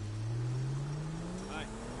on.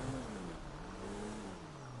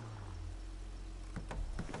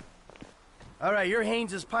 All right, you're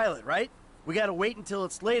Haynes' pilot, right? We gotta wait until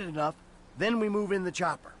it's late enough, then we move in the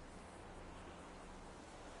chopper.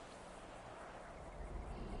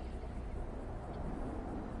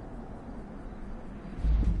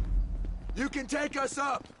 You can take us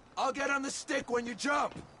up. I'll get on the stick when you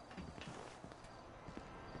jump.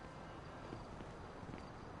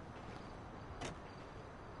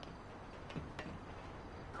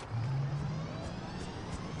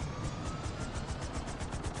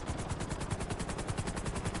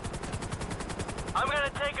 I'm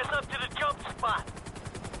gonna take us up to the jump spot.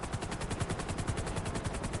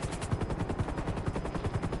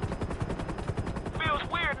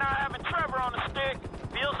 Feels weird not having Trevor on the stick.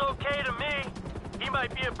 Feels okay to me. He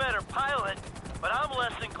might be a better pilot, but I'm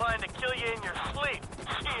less inclined to kill you in your sleep.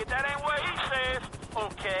 Shit, that ain't what he says.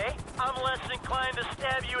 Okay, I'm less inclined to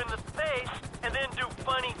stab you in the face and then do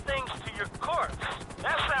funny things to your corpse.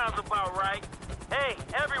 That sounds about right. Hey,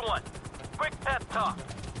 everyone, quick pep talk.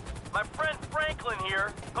 My friend Franklin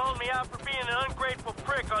here called me out for being an ungrateful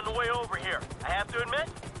prick on the way over here. I have to admit,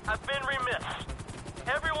 I've been remiss.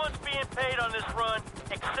 Everyone's being paid on this run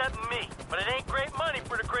except me. But it ain't great money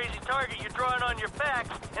for the crazy target you're drawing on your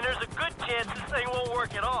backs, and there's a good chance this thing won't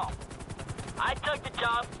work at all. I took the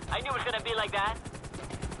job. I knew it was gonna be like that.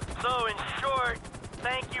 So, in short,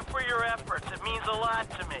 thank you for your efforts. It means a lot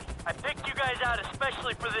to me. I picked you guys out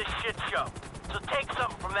especially for this shit show. So take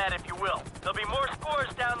something from that if you will. There'll be more scores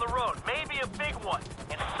down the road, maybe a big one,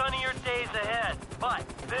 and sunnier days ahead. But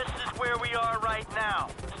this is where we are right now.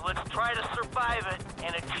 So let's try to survive it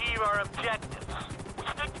and achieve our objectives. We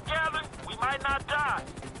stick together, we might not die.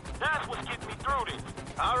 That's what's getting me through this.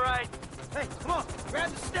 All right. Hey, come on, grab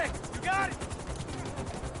the stick. You got it.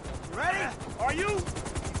 You ready? Are you? You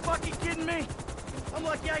fucking kidding me? I'm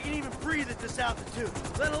lucky I can even breathe at this altitude,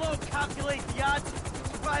 let alone calculate the odds of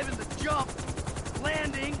surviving the jump,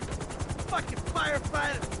 landing, fucking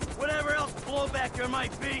firefighter, whatever else blowback there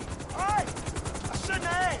might be. All right, I shouldn't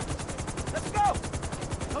have. Let's go.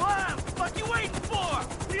 Come on, what you waiting for?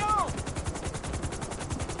 We on.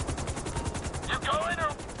 You going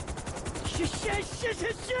or? Shit.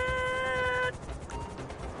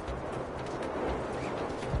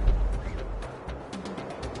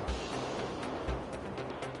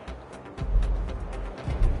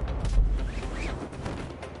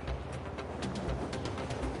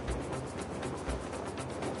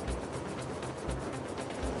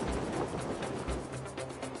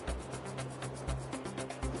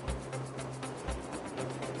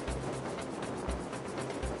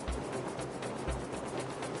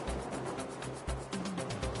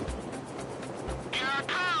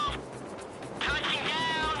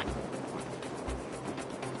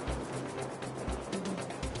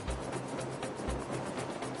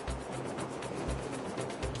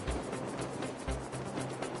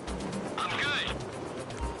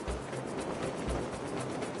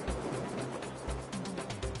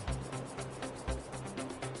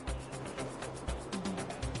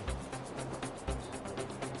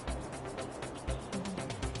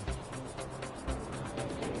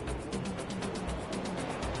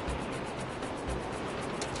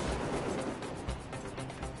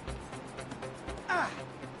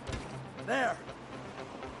 There.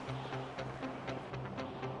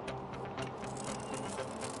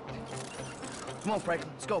 Come on,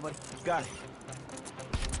 Franklin. Let's go, buddy. Got it.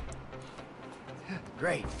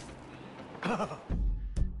 Great.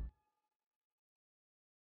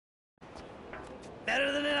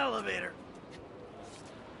 Better than an elevator.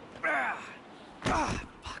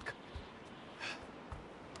 Fuck.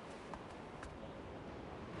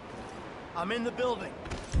 I'm in the building.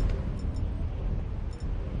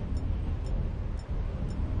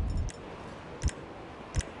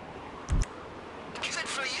 Good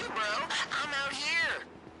for you, bro. I'm out here.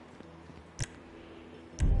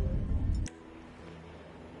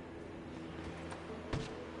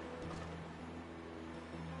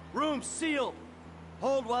 Room sealed.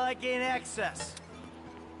 Hold while I gain access.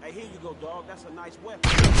 Hey, here you go, dog. That's a nice weapon.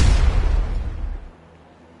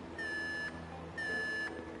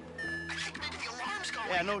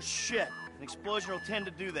 Yeah, no shit. An explosion will tend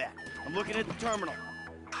to do that. I'm looking at the terminal.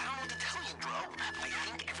 I don't know what to tell you, bro. I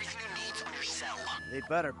think everything you need's on your cell. They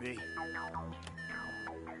better be.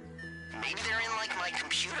 Maybe they're in, like, my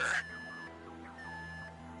computer.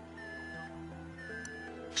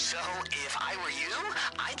 So, if I were you,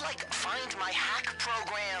 I'd, like, find my hack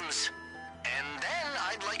programs. And then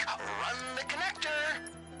I'd, like, run the connector.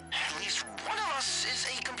 At least one of us is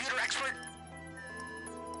a computer expert.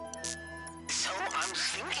 So, I'm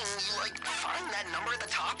thinking you, like, find that number at the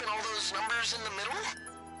top and all those numbers in the middle?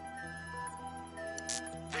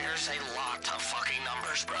 There's a lot of fucking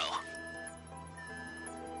numbers, bro.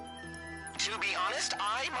 To be honest,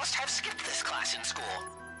 I must have skipped this class in school.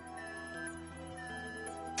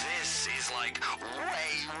 This is, like,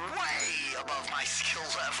 way above my skill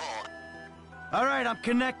level. All right, I'm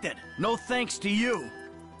connected. No thanks to you.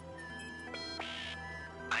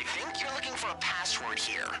 I think you're looking for a password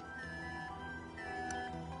here.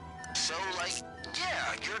 So, like,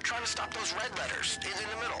 yeah, you're trying to stop those red letters in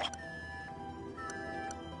the middle.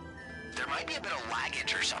 There might be a bit of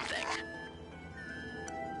laggage or something.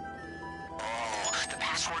 Oh, the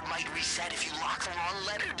password might reset if you lock the wrong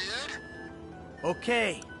letter, dude.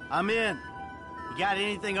 Okay, I'm in. You got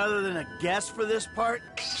anything other than a guess for this part?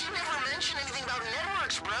 You never mentioned anything about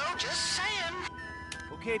networks, bro. Just saying.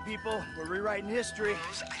 Okay, people, we're rewriting history. I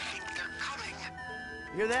think they're coming.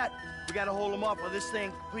 You hear that? We gotta hold them off while this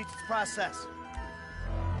thing completes its process.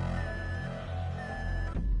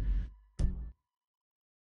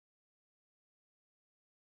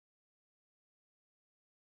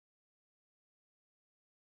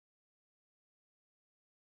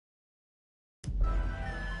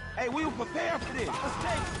 Hey, we were prepared for this. Let's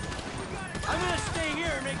take it. I'm gonna stay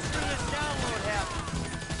here and make sure this download happens.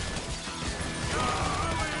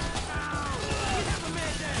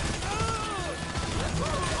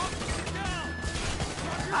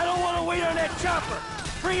 I don't want to wait on that chopper.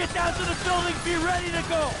 Bring it down to the building. Be ready to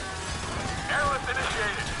go. Airlift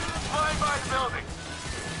initiated. Flying by the building.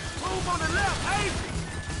 Move on the left, Avery.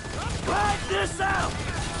 Ride this out.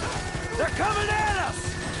 They're coming at us.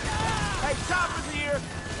 Hey, chopper's here.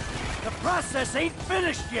 The process ain't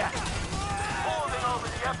finished yet. Holding over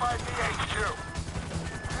the FIB HQ.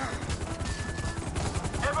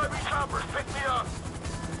 FIB choppers, pick me up.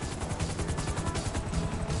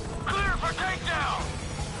 Clear for takedown.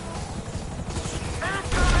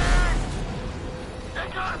 Incoming! They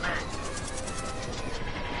got me.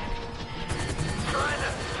 Trying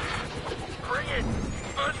to bring it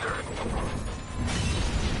under.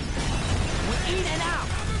 We're in and out.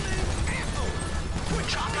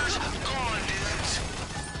 Choppers gone, dudes.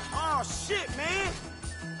 Oh, shit, man.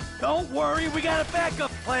 Don't worry, we got a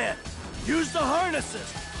backup plan. Use the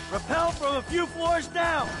harnesses. Rappel from a few floors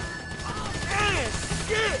down. Man,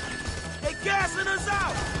 shit! They gassing us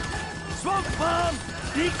out! Smoke bomb!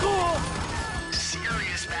 Be cool!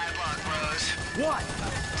 Serious bad luck, bros. What?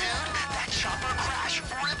 Dude, that chopper crash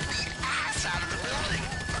ripped the ass out of the building.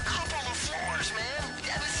 A couple of floors, man.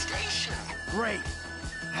 Devastation. Great.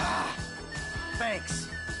 Thanks.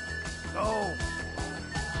 Oh.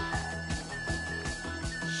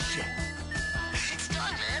 Shit. It's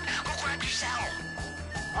done, man. Go grab your cell.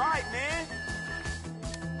 All right, man.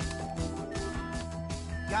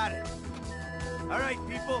 Got it. All right,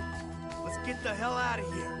 people. Let's get the hell out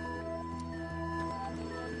of here.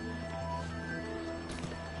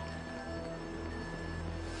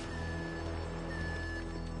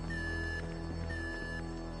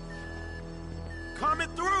 Coming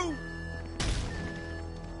through.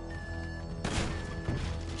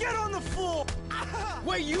 Get on the floor.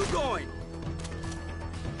 Where you going?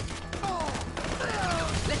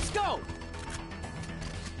 Let's go!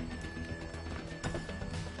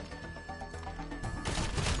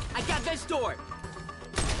 I got this door!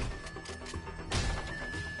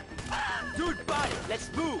 Dude, body, let's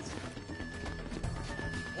move.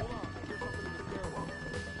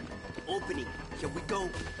 Opening. Here we go.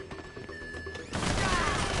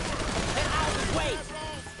 Get out of the way!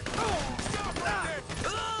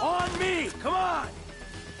 On me! Come on!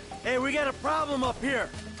 Hey, we got a problem up here.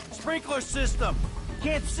 Sprinkler system.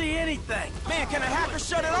 Can't see anything. Man, can a hacker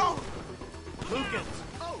shut it off? Lucas.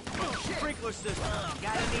 Sprinkler system.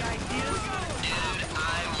 Got any ideas? Dude,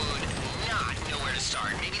 I would not know where to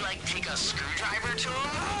start. Maybe, like, take a screwdriver to him?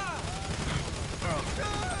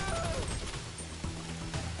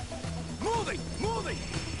 Moving! Moving!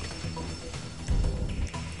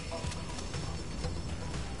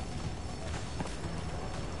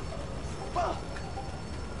 Fuck!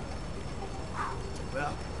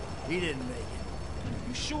 Well, he didn't make it.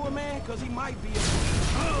 You sure, man? Because he might be a...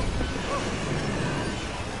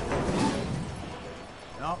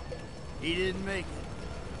 No, he didn't make it.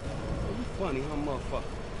 You funny, huh, motherfucker?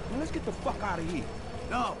 Man, let's get the fuck out of here.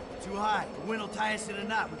 No, too high. The wind will tie us in a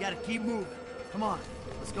knot. We gotta keep moving. Come on,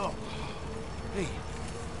 let's go. Hey,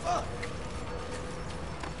 fuck!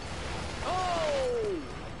 Oh!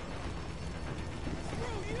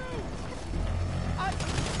 Screw you!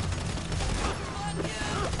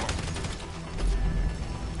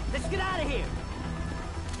 Let's get out of here!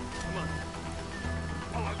 Come on.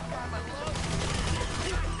 Oh my God, my love!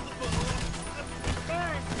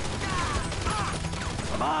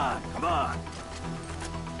 Come on, come on!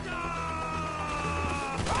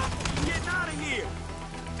 Getting out of here!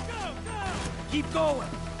 Keep going!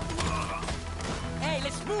 Hey,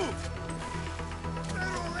 let's move!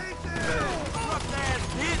 Rough ass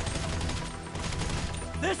bitch!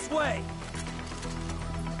 This way!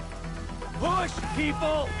 Push,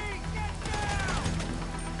 people!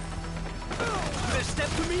 You gonna step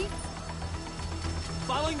to me?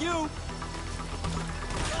 Following you!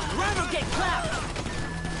 Run or get clapped!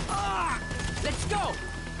 Let's go!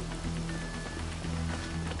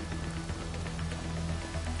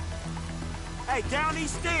 Hey, down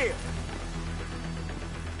these stairs!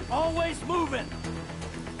 Always moving!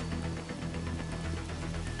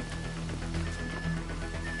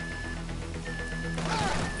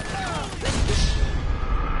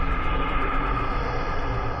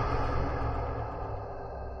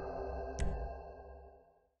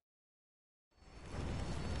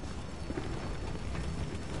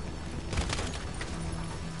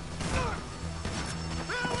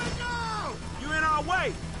 You in our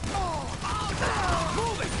way!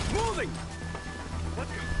 Moving! Moving!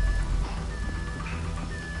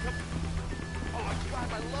 Oh my God,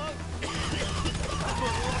 my love!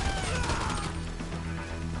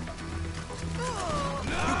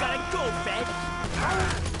 You gotta go, Fed!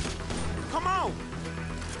 Come on!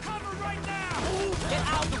 Cover right now! Get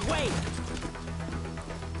out of the way!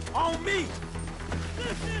 On me!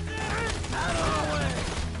 Out of the way!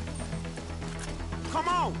 Come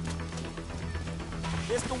on!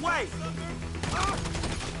 It's the way!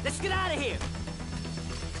 Let's get out of here!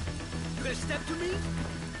 You gonna step to me?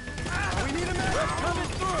 We need a man! We're coming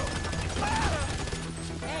through!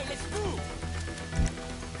 Hey, let's move!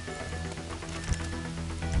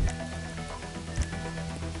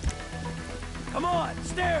 Come on,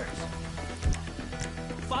 stairs!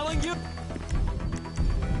 Following you!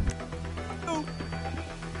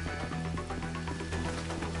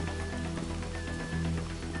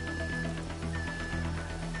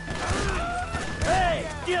 Hey,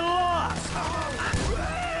 get lost!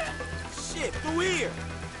 Shit, through here!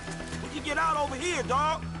 We can get out over here,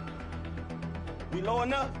 dog! We low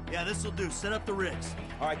enough? Yeah, this'll do. Set up the rigs.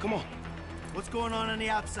 All right, come on. What's going on the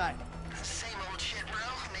outside? Same old shit, bro.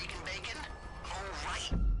 Making bacon. All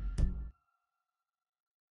right.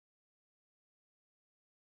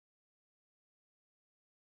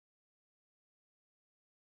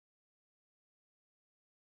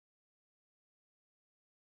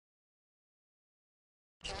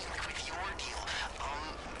 With your deal,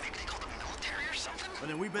 maybe they call the military or something? Well,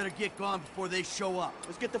 then we better get gone before they show up.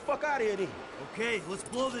 Let's get the fuck out of here, then. Okay, let's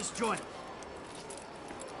blow this joint.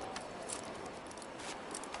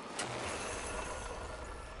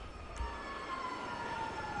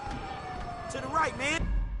 To the right, man!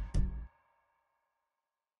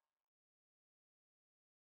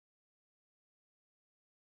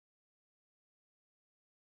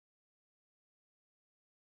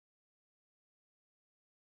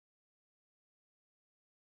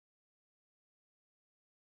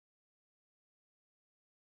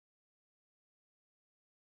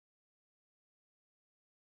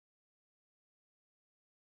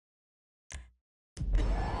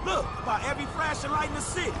 Look, about every flashing light in the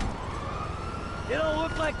city. They don't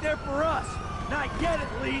look like they're for us. Not yet,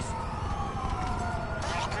 at least.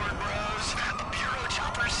 Awkward, bro.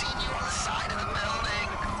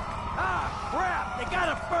 Crap! They got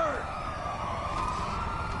a bird!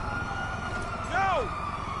 Go!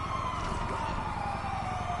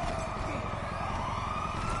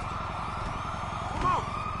 Come on!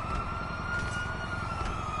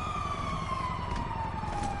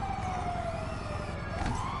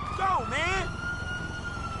 Go, man!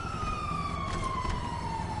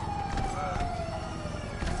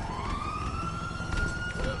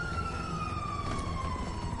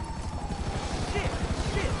 Shit,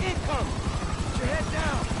 incoming! Put your head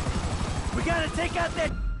down! We gotta take out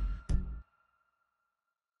that...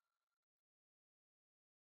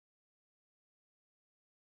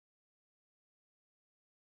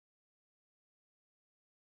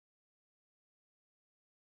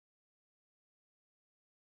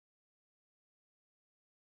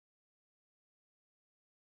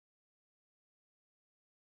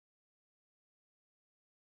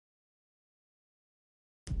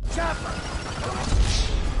 Chopper!